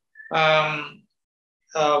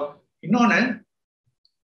 இன்னொன்னு,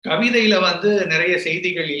 கவிதையில வந்து நிறைய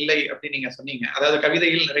செய்திகள் இல்லை அப்படின்னு நீங்க சொன்னீங்க. அதாவது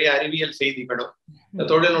கவிதையில் நிறைய அறிவியல் செய்திகளோ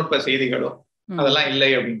தொழில்நுட்ப செய்திகளோ அதெல்லாம் இல்லை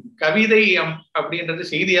அப்படின்னு. கவிதை அப்படின்றது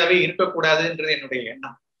செய்தியாவே இருக்கக்கூடாதுன்றது என்னுடைய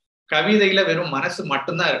எண்ணம். கவிதையில வெறும் மனசு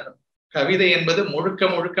மட்டும்தான் இருக்கணும். கவிதை என்பது முழுக்க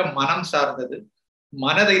முழுக்க மனம் சார்ந்தது.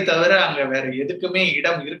 மனதை தவிர அங்க வேற எதுக்குமே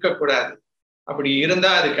இடம் இருக்கக்கூடாது. அப்படி இருந்தா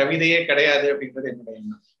அது கவிதையே கிடையாது அப்படின்றது என்னுடைய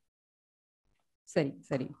எண்ணம். சரி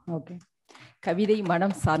சரி, ஓகே. கவிதை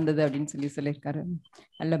மனம் சார்ந்தது அப்படின்னு சொல்லியிருக்காரு.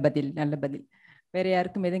 நல்ல பதில், நல்ல பதில். வேற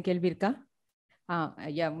யாருக்கும் எதுவும் கேள்வி இருக்கா?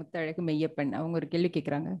 ஐயா முத்தழகு மெய்யப்பன் அவங்க ஒரு கேள்வி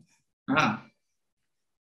கேட்குறாங்க.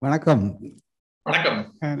 வணக்கம். வணக்கம்.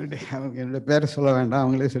 என்னோட பேரை சொல்ல வேண்டாம்,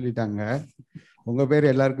 அவங்களே சொல்லிட்டாங்க. உங்க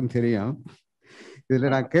பேர் எல்லாருக்கும் தெரியும். இதுல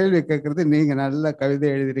நான் கேள்வி கேட்கறது, நீங்க நல்ல கவிதை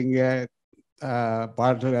எழுதுறீங்க,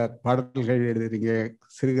 பாடல்கள் எழுதுறீங்க,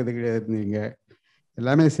 சிறுகதைகள் எழுதுறீங்க,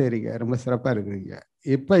 எல்லாமே செய்றீங்க, ரொம்ப சிறப்பா இருக்கிறீங்க.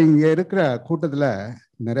 இப்ப இங்க இருக்கிற கூட்டத்துல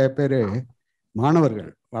நிறைய பேர்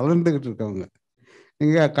மாணவர்கள், வளர்ந்துகிட்டு இருக்கவங்க.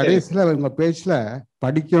 நீங்க கடைசியில உங்க பேச்சுல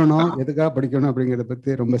படிக்கணும், எதுக்காக படிக்கணும் அப்படிங்கிறத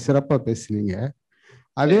பத்தி ரொம்ப சிறப்பா பேசுனீங்க.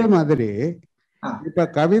 அதே மாதிரி இப்ப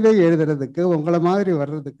கவிதை எழுதுறதுக்கு உங்களை மாதிரி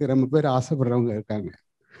வர்றதுக்கு ரொம்ப பேர் ஆசைப்படுறவங்க இருக்காங்க.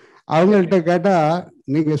 அவங்கள்ட்ட கேட்டா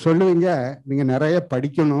நீங்க சொல்லுவீங்க நீங்க நிறைய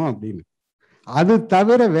படிக்கணும் அப்படின்னு. அது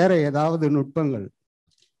தவிர வேற ஏதாவது நுட்பங்கள்,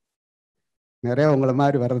 நிறைய உங்களை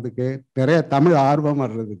மாதிரி வர்றதுக்கு, நிறைய தமிழ் ஆர்வம்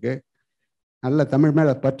வர்றதுக்கு, நல்ல தமிழ் மேல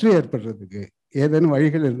பற்று ஏற்படுறதுக்கு ஏதேனும்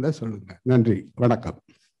வழிகள் இருந்தா சொல்லுங்க. நன்றி, வணக்கம்.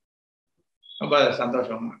 ரொம்ப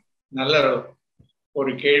சந்தோஷம். நல்ல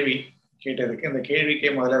ஒரு கேள்வி கேட்டதுக்கு, இந்த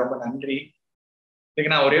கேள்விக்கே முதல்ல ரொம்ப நன்றி.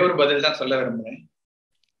 இதுக்கு நான் ஒரே ஒரு பதில் தான் சொல்ல விரும்புகிறேன்.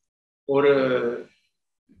 ஒரு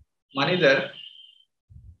மனிதர்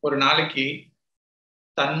ஒரு நாளைக்கு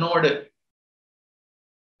தன்னோடு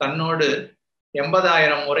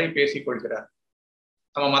 80,000 முறை பேசிக் கொள்கிறார்.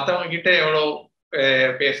 நம்ம மற்றவங்க கிட்ட எவ்வளவு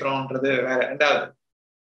பேசுறோம்ன்றது வேற. ரெண்டாவது,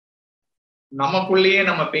 நமக்குள்ளேயே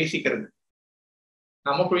நம்ம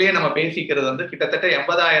பேசிக்கிறது வந்து கிட்டத்தட்ட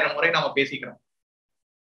 80,000 முறை நம்ம பேசிக்கிறோம்.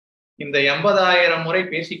 இந்த 80,000 முறை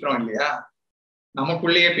பேசிக்கிறோம் இல்லையா,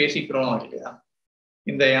 நமக்குள்ளேயே பேசிக்கிறோம் இல்லையா,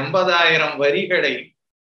 இந்த 80,000 வரிகளை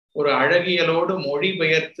ஒரு அழகியலோடு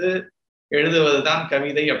மொழிபெயர்த்து எழுதுவதுதான்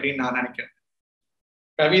கவிதை அப்படின்னு நான் நினைக்கிறேன்.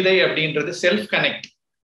 கவிதை அப்படின்றது செல்ஃப் கனெக்ட்.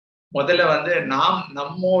 முதல்ல வந்து நாம்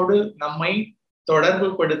நம்மோடு நம்மை தொடர்பு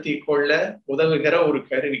படுத்தி கொள்ள உதவுகிற ஒரு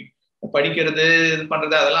கருவி. படிக்கிறது, இது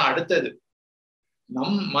பண்றது அதெல்லாம் அடுத்தது.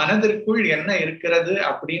 நம் மனதிற்குள் என்ன இருக்கிறது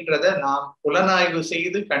அப்படின்றத நாம் புலனாய்வு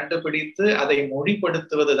செய்து கண்டுபிடித்து அதை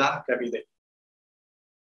மொழிப்படுத்துவதுதான் கவிதை.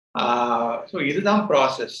 இதுதான்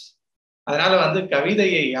ப்ராசஸ். அதனால வந்து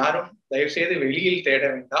கவிதையை யாரும் தயவு செய்து வெளியில் தேட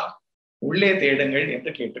வேண்டாம், உள்ளே தேடுங்கள்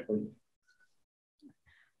என்று கேட்டுக்கொள்ளும்.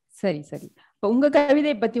 சரி சரி. இப்போ உங்க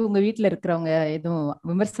கவிதை பத்தி உங்க வீட்டுல இருக்கிறவங்க எதுவும்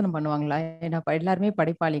விமர்சனம் பண்ணுவாங்களா? ஏன்னா எல்லாருமே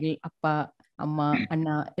படைப்பாளிகள், அப்பா அம்மா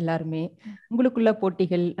அண்ணா எல்லாருமே. உங்களுக்குள்ள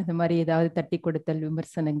போட்டிகள் அந்த மாதிரி ஏதாவது தட்டி கொடுத்தல்,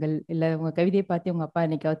 விமர்சனங்கள், இல்ல உங்க கவிதையை பார்த்து உங்க அப்பா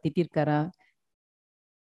என்னைக்காவது திட்டிருக்காரா?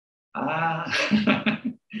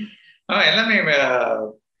 எல்லாமே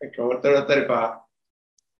ஒருத்தர் இப்ப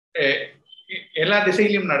எல்லா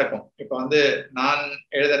திசையிலும் நடக்கும். இப்ப வந்து நான்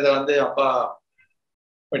எழுதுறத வந்து அப்பா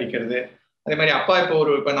படிக்கிறது. அதே மாதிரி அப்பா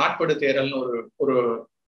இப்ப நாட்படு தேரல்னு ஒரு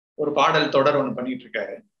ஒரு பாடல் தொடர் ஒண்ணு பண்ணிட்டு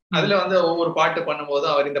இருக்காரு. அதுல வந்து ஒவ்வொரு பாட்டு பண்ணும்போது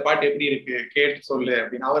அவர் இந்த பாட்டு எப்படி இருக்கு கேட்டு சொல்லு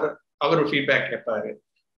அப்படின்னு அவர் ஒரு ஃபீட்பேக் கேட்பாரு.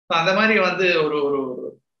 அந்த மாதிரி வந்து ஒரு ஒரு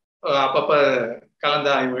அப்பப்ப கலந்த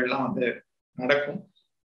ஆய்வுகள்லாம் வந்து நடக்கும்.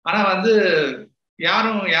 ஆனா வந்து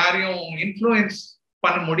யாரையும் இன்ஃப்ளூயன்ஸ்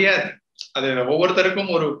பண்ண முடியாது. அது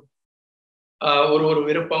ஒவ்வொருத்தருக்கும் ஒரு ஒரு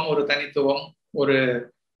விருப்பம், ஒரு தனித்துவம், ஒரு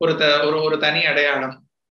ஒரு தனி அடையாளம்,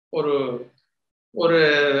 ஒரு ஒரு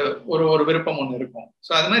ஒரு விருப்பம் ஒண்ணு இருக்கும்.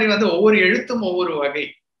 ஸோ அது மாதிரி வந்து ஒவ்வொரு எழுத்தும் ஒவ்வொரு வகை.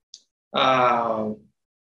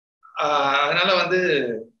 அதனால வந்து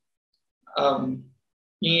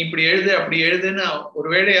நீ இப்படி எழுது அப்படி எழுதுன்னு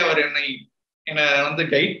ஒருவேளை அவர் என்னை வந்து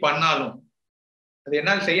கைட் பண்ணாலும் அது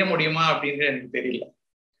என்னால் செய்ய முடியுமா அப்படின்னு எனக்கு தெரியல.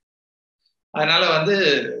 அதனால வந்து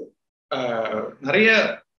நிறைய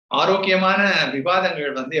ஆரோக்கியமான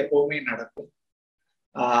விவாதங்கள் வந்து எப்பவுமே நடக்கும்.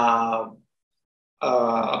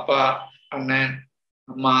 அப்பா, அண்ணன்,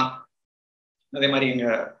 அம்மா, அதே மாதிரி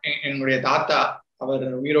என்னுடைய தாத்தா அவர்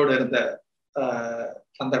உயிரோடு இருந்த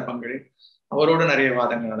சந்தர்ப்பங்களில் அவரோடு நிறைய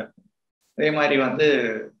விவாதங்கள் நடக்கும். அதே மாதிரி வந்து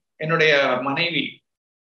என்னுடைய மனைவி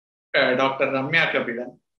டாக்டர் ரம்யா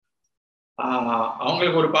கபிலன்,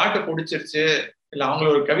 அவங்களுக்கு ஒரு பாட்டு பிடிச்சிருச்சு, இல்லை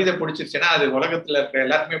அவங்களுக்கு ஒரு கவிதை பிடிச்சிருச்சுன்னா அது உலகத்துல இருக்கிற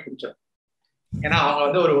எல்லாருக்குமே பிடிச்சிடும். ஏன்னா அவங்க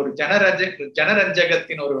வந்து ஒரு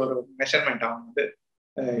ஜனரஞ்சகத்தின் ஒரு மெஷர்மெண்ட். அவங்க வந்து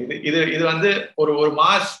இது வந்து ஒரு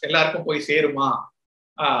மாஸ் எல்லாருக்கும் போய் சேருமா,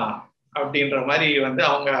 அப்படின்ற மாதிரி வந்து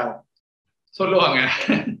அவங்க சொல்லுவாங்க.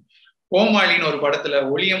 கோமாளின்னு ஒரு படத்துல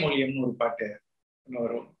ஒளியம் ஒளியம்னு ஒரு பாட்டு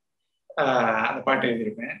வரும். அந்த பாட்டு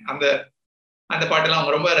எழுதியிருப்பேன். அந்த பாட்டெல்லாம்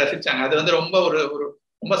அவங்க ரொம்ப ரசிச்சாங்க. அது வந்து ரொம்ப ஒரு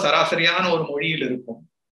ரொம்ப சராசரியான ஒரு மொழியில் இருக்கும்.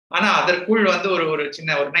 ஆனா அதற்குள் வந்து ஒரு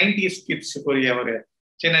சின்ன ஒரு 90s கிட்ஸுக்குரிய ஒரு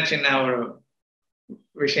சின்ன சின்ன ஒரு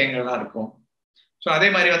விஷயங்கள்லாம் இருக்கும். ஸோ அதே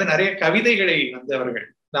மாதிரி வந்து நிறைய கவிதைகளை வந்து அவர்கள்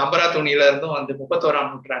இந்த அம்பரா துணியில இருந்தும் வந்து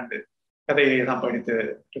 31ஆம் நூற்றாண்டு கதையை தான் படித்து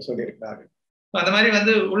சொல்லியிருக்கிறார்கள். அந்த மாதிரி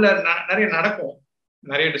வந்து உள்ள நிறைய நடக்கும்,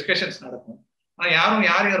 நிறைய டிஸ்கஷன்ஸ் நடக்கும். ஆனா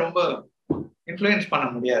யாரையும் ரொம்ப இன்ஃப்ளூயன்ஸ் பண்ண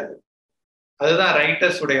முடியாது. அதுதான்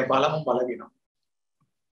ரைட்டர்ஸ் உடைய பலமும் பலவீனம்.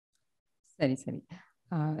 சரி சரி.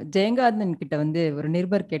 ஜெயகாந்தன் கிட்ட வந்து ஒரு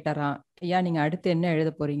நிருபர் கேட்டாராம், ஐயா நீங்க அடுத்து என்ன எழுத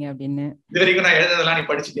போறீங்க அப்படின்னு. இது வரைக்கும் நான் எழுதுனதெல்லாம் நீ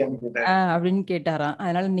படிச்சுட்டியான்னு அப்படின்னு கேட்டாராம்.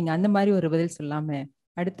 அதனால நீங்க அந்த மாதிரி ஒரு பதில் சொல்லாம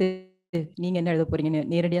அடுத்து நீங்க என்ன எழுத போறீங்கன்னு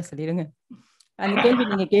நேரடியா சொல்லிடுங்க. அந்த கேள்வி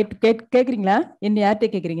நீங்க கேக்குறீங்களா? என்ன யார்கிட்ட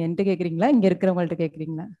கேக்குறீங்க? என்கிட்ட கேக்குறீங்களா? இங்க இருக்கிறவங்கள்ட்ட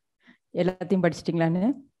கேக்குறீங்களா? எல்லாத்தையும் படிச்சிட்டீங்களான்னு?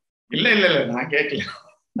 இல்ல இல்ல இல்ல நான் கேட்கல.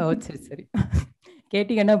 ஓ சரி சரி.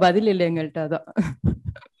 கேட்டீங்கன்னா பதில் இல்லை எங்கள்கிட்ட. அதான்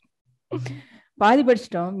பாதி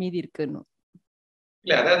படிச்சிட்டோம், மீதி இருக்குன்னு.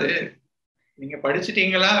 இல்ல அதாவது நீங்க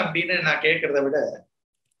படிச்சிட்டீங்களா அப்படின்னு நான் கேட்கறத விட,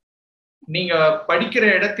 நீங்க படிக்கிற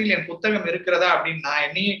இடத்தில் என் புத்தகம் இருக்கிறதா அப்படின்னு நான்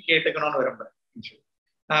என்னையும் கேட்டுக்கணும்னு விரும்புறேன்.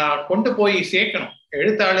 நான் கொண்டு போய் சேர்க்கணும்.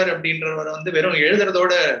 எழுத்தாளர் அப்படின்றவர் வந்து வெறும்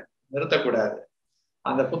எழுதுறதோட நிறுத்தக்கூடாது.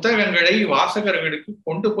 அந்த புத்தகங்களை வாசகர்களுக்கு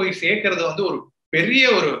கொண்டு போய் சேர்க்கறது வந்து ஒரு பெரிய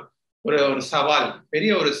ஒரு ஒரு சவால்,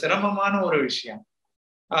 பெரிய ஒரு சிரமமான ஒரு விஷயம்.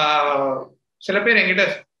 சில பேர் என்கிட்ட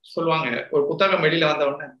சொல்லுவாங்க, ஒரு புத்தகம் வெளியில வந்த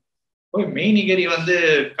உடனே போய் மெய்நிகரி வந்து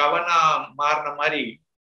கவனா மாறின மாதிரி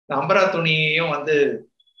அம்பரா துணியையும் வந்து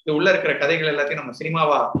இது உள்ள இருக்கிற கதைகள் எல்லாத்தையும் நம்ம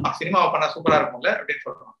சினிமாவா பண்ணா சூப்பரா இருக்கும்ல அப்படின்னு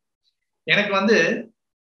சொல்றோம். எனக்கு வந்து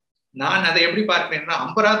நான் அதை எப்படி பார்க்கிறேன்னா,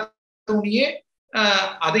 அம்பரா துணியே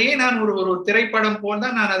அதையே நான் ஒரு திரைப்படம் போல்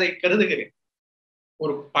தான் நான் அதை கருதுகிறேன்.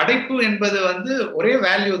 ஒரு படைப்பு என்பது வந்து ஒரே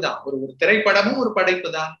வேல்யூ தான். ஒரு திரைப்படமும் ஒரு படைப்பு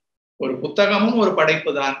தான், ஒரு புத்தகமும் ஒரு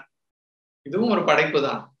படைப்பு தான், இதுவும் ஒரு படைப்பு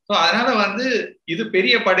தான். ஸோ அதனால வந்து இது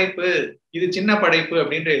பெரிய படைப்பு, இது சின்ன படைப்பு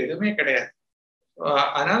அப்படின்ற எதுவுமே கிடையாது.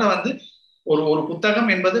 அதனால வந்து ஒரு புத்தகம்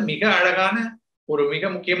என்பது மிக அழகான ஒரு மிக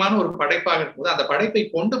முக்கியமான ஒரு படைப்பாக இருக்கும்போது அந்த படைப்பை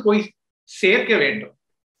கொண்டு போய் சேர்க்க வேண்டும்.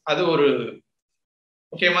 அது ஒரு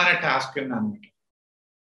முக்கியமான டாஸ்க்னு நான் நினைக்கிறேன்.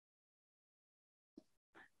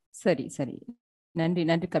 சரி சரி, நன்றி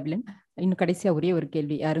நன்றி கபிலன். இன்னும் கடைசியா ஒரே ஒரு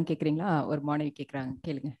கேள்வி யாரும் கேக்குறீங்களா? ஒரு மாணவி கேக்குறாங்க,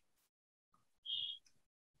 கேளுங்க.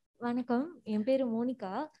 வணக்கம், என் பேரு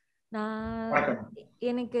மோனிகா.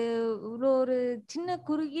 எனக்கு இவ்வளோ ஒரு சின்ன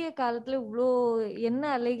குறுகிய காலத்துல இவ்வளோ என்ன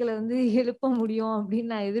அலைகளை வந்து எழுப்ப முடியும்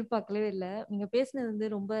அப்படின்னு நான் எதிர்பார்க்கவே இல்லை. நீங்க பேசினது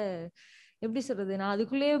வந்து ரொம்ப எப்படி சொல்றது, நான்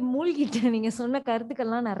அதுக்குள்ளேயே மூழ்கிட்டேன். நீங்க சொன்ன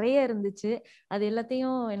கருத்துக்கள்லாம் நிறைய இருந்துச்சு. அது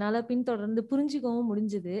எல்லாத்தையும் என்னால பின்தொடர்ந்து புரிஞ்சுக்கவும்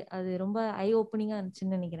முடிஞ்சுது. அது ரொம்ப ஐ ஓப்பனிங்கா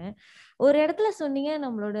இருந்துச்சுன்னு நினைக்கிறேன். ஒரு இடத்துல சொன்னீங்க,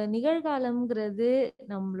 நம்மளோட நிகழ்காலம்ங்கிறது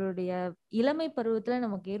நம்மளுடைய இளமை பருவத்துல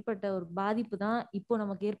நமக்கு ஏற்பட்ட ஒரு பாதிப்பு தான் இப்போ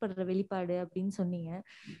நமக்கு ஏற்படுற வெளிப்பாடு அப்படின்னு சொன்னீங்க.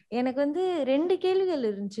 எனக்கு வந்து 2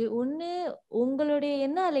 கேள்விகள் இருந்துச்சு. ஒண்ணு, உங்களுடைய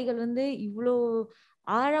எண்ண அலைகள் வந்து இவ்வளோ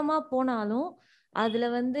ஆழமா போனாலும் அதுல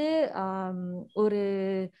வந்து ஒரு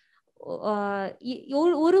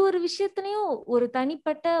ஒரு விஷயத்துலயும் ஒரு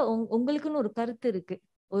தனிப்பட்ட உங்களுக்குன்னு ஒரு கருத்து இருக்கு,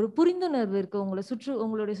 ஒரு புரிந்துணர்வு இருக்கு.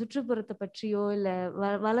 உங்களுடைய சுற்றுப்புறத்தை பற்றியோ இல்ல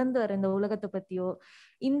வளர்ந்து வர இந்த உலகத்தை பத்தியோ.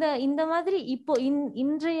 இந்த மாதிரி இப்போ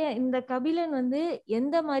இன்றைய இந்த கபிலன் வந்து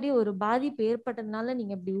எந்த மாதிரி ஒரு பாதிப்பு ஏற்பட்டதுனால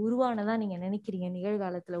நீங்க இப்படி உருவானதா நீங்க நினைக்கிறீங்க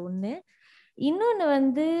நிகழ்காலத்துல? ஒண்ணு. இன்னொன்னு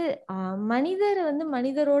வந்து மனிதரை வந்து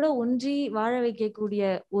மனிதரோட ஒன்றி வாழ வைக்கக்கூடிய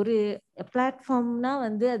ஒரு பிளாட்ஃபார்ம்னா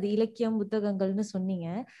வந்து அது இலக்கியம், புத்தகங்கள்னு சொன்னீங்க.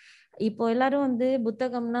 இப்போ எல்லாரும் வந்து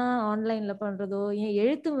புத்தகம்னா ஆன்லைன்ல பண்றதோ, ஏன்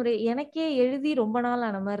எழுத்து முறை, எனக்கே எழுதி ரொம்ப நாள்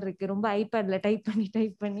ஆன மாதிரி இருக்கு, ரொம்ப ஐபேட்ல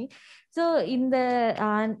டைப் பண்ணி. ஸோ இந்த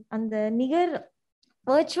அந்த நிகர்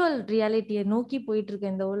வர்ச்சுவல் ரியாலிட்டியை நோக்கி போயிட்டு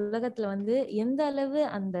இருக்க இந்த உலகத்துல வந்து எந்த அளவு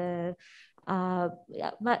அந்த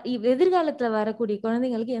எதிர்காலத்துல வரக்கூடிய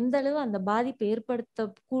குழந்தைங்களுக்கு எந்த அளவு அந்த பாதிப்பை ஏற்படுத்த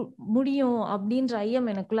முடியும் அப்படின்ற ஐயம்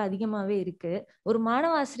எனக்குள்ள அதிகமாவே இருக்கு. ஒரு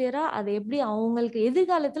மாணவ ஆசிரியரா அதை எப்படி அவங்களுக்கு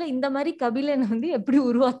எதிர்காலத்துல இந்த மாதிரி கபிலன் வந்து எப்படி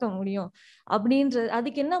உருவாக்க முடியும் அப்படின்ற,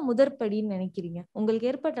 அதுக்கு என்ன முதற்படின்னு நினைக்கிறீங்க?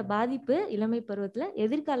 உங்களுக்கு ஏற்பட்ட பாதிப்பு இளமை பருவத்துல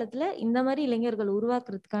எதிர்காலத்துல இந்த மாதிரி இளைஞர்கள்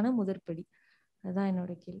உருவாக்குறதுக்கான முதற்படி. அதுதான்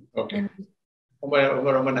என்னோட கேள்வி. ரொம்ப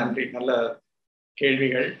ரொம்ப ரொம்ப நன்றி. நல்ல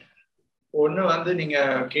கேள்விகள். ஒண்ணு வந்து நீங்க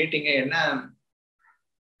கேட்டீங்க என்ன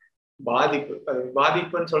பாதிப்பு,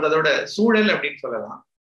 பாதிப்புன்னு சொல்றதோட சூழல் அப்படின்னு சொல்லலாம்.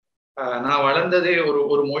 நான் வளர்ந்ததே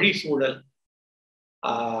ஒரு மொழி சூழல்.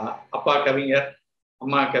 அப்பா கவிஞர்,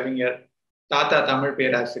 அம்மா கவிஞர், தாத்தா தமிழ்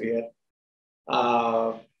பேராசிரியர்.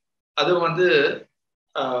 அதுவும் வந்து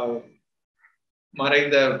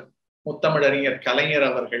மறைந்த முத்தமிழறிஞர் கலைஞர்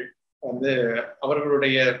அவர்கள் வந்து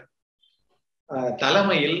அவர்களுடைய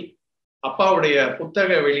தலைமையில் அப்பாவுடைய புத்தக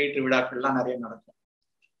வெளியீட்டு விழாக்கள்லாம் நிறைய நடக்கும்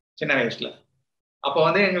சின்ன வயசுல. அப்போ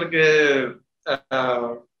வந்து எங்களுக்கு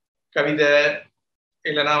கவிதை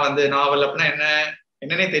இல்லைன்னா வந்து நாவல் அப்படின்னா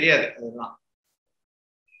என்னன்னே தெரியாது. அதெல்லாம்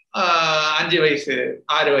 5 வயசு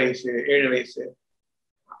 6 வயசு 7 வயசு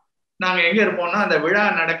நாங்க எங்க இருப்போம்னா அந்த விழா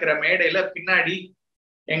நடக்கிற மேடையில பின்னாடி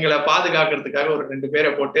எங்களை பாதுகாக்கிறதுக்காக ஒரு 2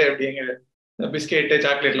 பேரை போட்டு அப்படி எங்க பிஸ்கெட்டு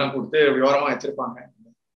சாக்லேட் எல்லாம் கொடுத்து அப்படி ஓரமா வச்சிருப்பாங்க.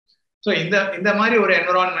 ஸோ இந்த மாதிரி ஒரு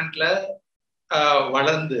என்விரான்மெண்ட்ல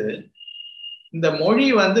வளர்ந்து இந்த மொழி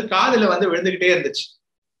வந்து காதுல வந்து விழுந்துகிட்டே இருந்துச்சு.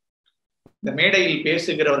 இந்த மேடையில்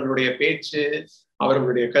பேசுகிறவர்களுடைய பேச்சு,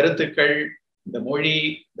 அவர்களுடைய கருத்துக்கள், இந்த மொழி,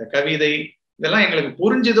 இந்த கவிதை, இதெல்லாம் எங்களுக்கு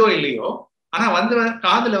புரிஞ்சதோ இல்லையோ ஆனா வந்து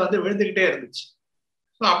காதுல வந்து விழுந்துகிட்டே இருந்துச்சு.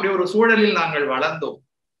 ஸோ அப்படி ஒரு சூழலில் நாங்கள் வளர்ந்தோம்,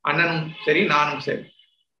 அண்ணனும் சரி நானும் சரி.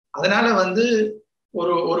 அதனால வந்து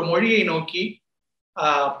ஒரு மொழியை நோக்கி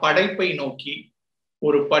படைப்பை நோக்கி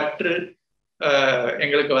ஒரு பற்று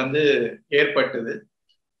எங்களுக்கு வந்து ஏற்பட்டது.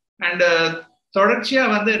 அண்ட் தொடர்ச்சியா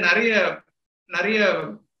வந்து நிறைய நிறைய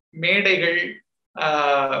மேடைகள்,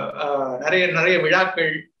 நிறைய நிறைய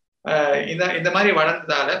விழாக்கள் இந்த மாதிரி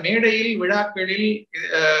வளர்ந்ததால மேடையில் விழாக்களில்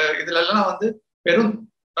இதுலெல்லாம் வந்து வெறும்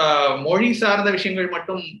மொழி சார்ந்த விஷயங்கள்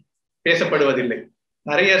மட்டும் பேசப்படுவதில்லை,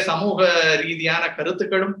 நிறைய சமூக ரீதியான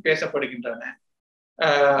கருத்துக்களும் பேசப்படுகின்றன.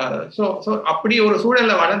 அப்படி ஒரு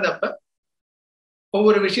சூழல்ல வளர்ந்தப்ப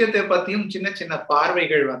ஒவ்வொரு விஷயத்தை பத்தியும் சின்ன சின்ன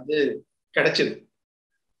பார்வைகள் வந்து கிடைச்சது.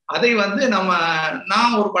 அதை வந்து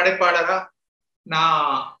நான் ஒரு படைப்பாளரா நான்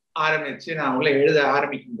ஆரம்பிச்சு நான் உள்ள எழுத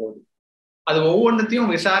ஆரம்பிக்கும் போது அது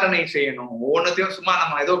ஒவ்வொன்றத்தையும் விசாரணை செய்யணும். ஒவ்வொன்றத்தையும் சும்மா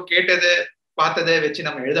நம்ம ஏதோ கேட்டதை பார்த்ததை வச்சு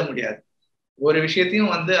நம்ம எழுத முடியாது. ஒரு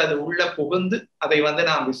விஷயத்தையும் வந்து அது உள்ள புகுந்து அதை வந்து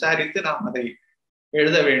நாம் விசாரித்து நாம் அதை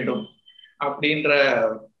எழுத வேண்டும் அப்படின்ற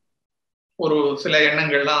ஒரு சில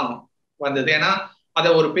எண்ணங்கள்லாம் வந்தது. ஏன்னா அதை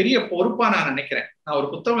ஒரு பெரிய பொறுப்பா நான் நினைக்கிறேன். நான் ஒரு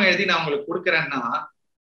புத்தகம் எழுதி நான் உங்களுக்கு கொடுக்குறேன்னா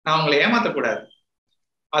நான் உங்களை ஏமாத்தக்கூடாது.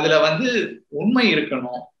 அதுல வந்து உண்மை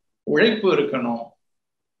இருக்கணும், உழைப்பு இருக்கணும்.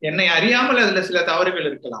 என்னை அறியாமல் அதுல சில தவறுகள்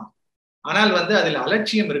இருக்கலாம், ஆனால் வந்து அதுல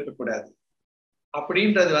அலட்சியம் இருக்கக்கூடாது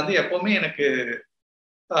அப்படின்றது வந்து எப்பவுமே எனக்கு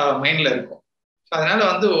மைண்ட்ல இருக்கும். அதனால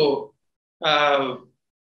வந்து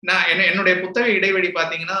நான் என்னுடைய புத்தக இடைவெளி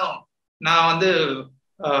பார்த்தீங்கன்னா நான் வந்து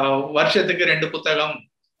வருஷத்துக்கு 2 புத்தகம்,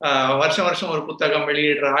 வருஷம் வருஷம் ஒரு புத்தகம்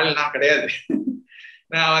வெளியிடுற ஆள் நான் கிடையாது.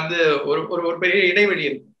 நான் வந்து ஒரு பெரிய இடைவெளி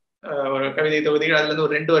இருக்கும். ஒரு கவிதை தொகுதிகள், அதுல இருந்து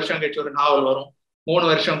ஒரு 2 வருஷம் கழிச்சு ஒரு நாவல் வரும், 3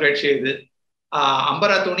 வருஷம் கழிச்சு இது.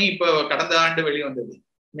 அம்பரா துணி இப்போ கடந்த ஆண்டு வெளிவந்தது,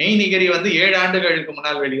 மெய்நிகரி வந்து 7 ஆண்டுகளுக்கு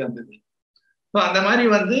முன்னால் வெளிவந்தது. ஸோ அந்த மாதிரி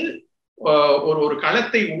வந்து ஒரு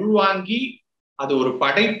களத்தை உள்வாங்கி அது ஒரு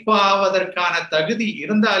படைப்பாவதற்கான தகுதி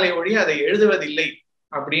இருந்தாலே ஒழிய அதை எழுதுவதில்லை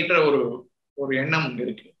அப்படின்ற ஒரு எண்ணம்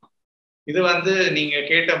இருக்கு. இது வந்து நீங்க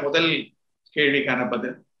கேட்ட முதல் கேள்விக்கான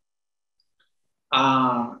பதில்.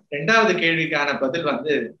 2வது கேள்விக்கான பதில்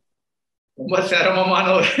வந்து ரொம்ப சிரமமான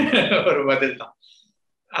ஒரு பதில் தான்.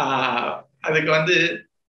 அதுக்கு வந்து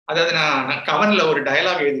அதாவது நான் கவன்ல ஒரு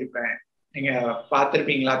டயலாக் எழுதியிருப்பேன், நீங்க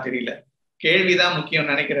பார்த்திருப்பீங்களா தெரியல. கேள்விதான் முக்கியம்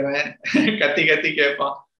நினைக்கிறவன் கத்தி கத்தி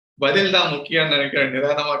கேட்பான், பதில் தான் முக்கியம் நினைக்கிறேன்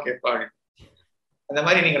நிதானமா கேட்பாள். அந்த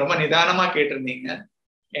மாதிரி நீங்க ரொம்ப நிதானமா கேட்டிருந்தீங்க.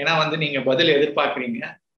 ஏன்னா வந்து நீங்க பதில் எதிர்பார்க்குறீங்க.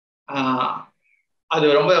 அது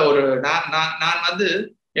ரொம்ப நான் வந்து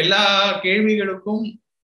எல்லா கேள்விகளுக்கும்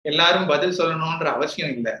எல்லாரும் பதில் சொல்லணும்ன்ற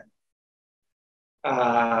அவசியம் இல்லை.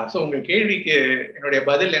 ஸோ உங்க கேள்விக்கு என்னுடைய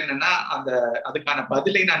பதில் என்னன்னா அதுக்கான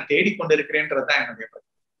பதிலை நான் தேடிக்கொண்டிருக்கிறேன்றதுதான் என்னுடைய பதில்.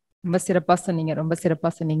 ரொம்ப சிறப்பா சொன்னீங்க, ரொம்ப சிறப்பா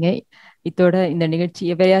சொன்னீங்க. இத்தோட இந்த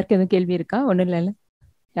நிகழ்ச்சி வேற யாருக்கு எதுவும் கேள்வி இருக்கா? ஒன்றும் இல்லைல்ல,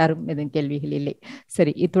 யாரும் எதுவும் கேள்விகள் இல்லை.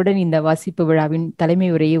 சரி, இத்துடன் இந்த வாசிப்பு விழாவின் தலைமை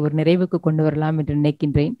உரையை ஒரு நிறைவுக்கு கொண்டு வரலாம் என்று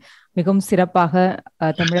நினைக்கின்றேன். மிகவும் சிறப்பாக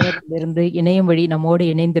தமிழகத்திலிருந்து இணையம் வழி நம்மோடு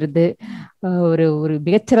இணைந்திருந்து ஒரு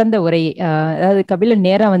மிகச்சிறந்த உரை, அதாவது கபிலன்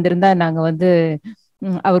நேரா வந்திருந்தா நாங்க வந்து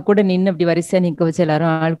அவர் கூட நின்று அப்படி வரிசையா நிற்க வச்சு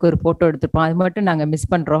எல்லாரும் ஆளுக்கு ஒரு போட்டோ எடுத்துருப்போம். அது மட்டும் நாங்க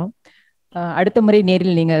மிஸ் பண்றோம். அடுத்த முறை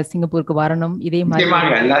நேரில் நீங்க சிங்கப்பூருக்கு வரணும். இதே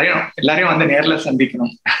மாதிரி எல்லாரையும் வந்து நேர்ல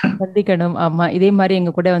சந்திக்கணும். ஆமா, இதே மாதிரி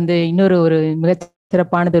எங்க கூட வந்து இன்னொரு ஒரு மிக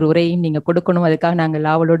சிறப்பானது ஒரு உரையும் நீங்க கொடுக்கணும். அதுக்காக நாங்கள்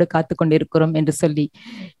ஆவலோடு காத்து கொண்டு இருக்கிறோம் என்று சொல்லி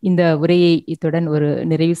இந்த உரையை இத்துடன் ஒரு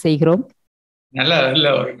நிறைவு செய்கிறோம்.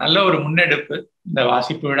 நல்ல ஒரு முன்னெடுப்பு இந்த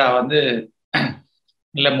வாசிப்பு விழா வந்து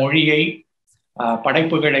நல்ல மொழியை,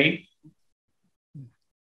 படைப்புகளை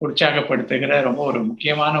உற்சாகப்படுத்துகிற ரொம்ப ஒரு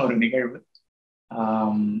முக்கியமான ஒரு நிகழ்வு.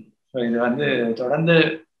 இது வந்து தொடர்ந்து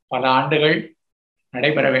பல ஆண்டுகள்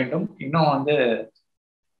நடைபெற வேண்டும். இன்னும் வந்து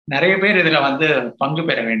நிறைய பேர் இதுல வந்து பங்கு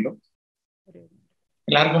பெற வேண்டும்.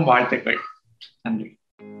 எல்லாருக்கும் வாழ்த்துக்கள். நன்றி.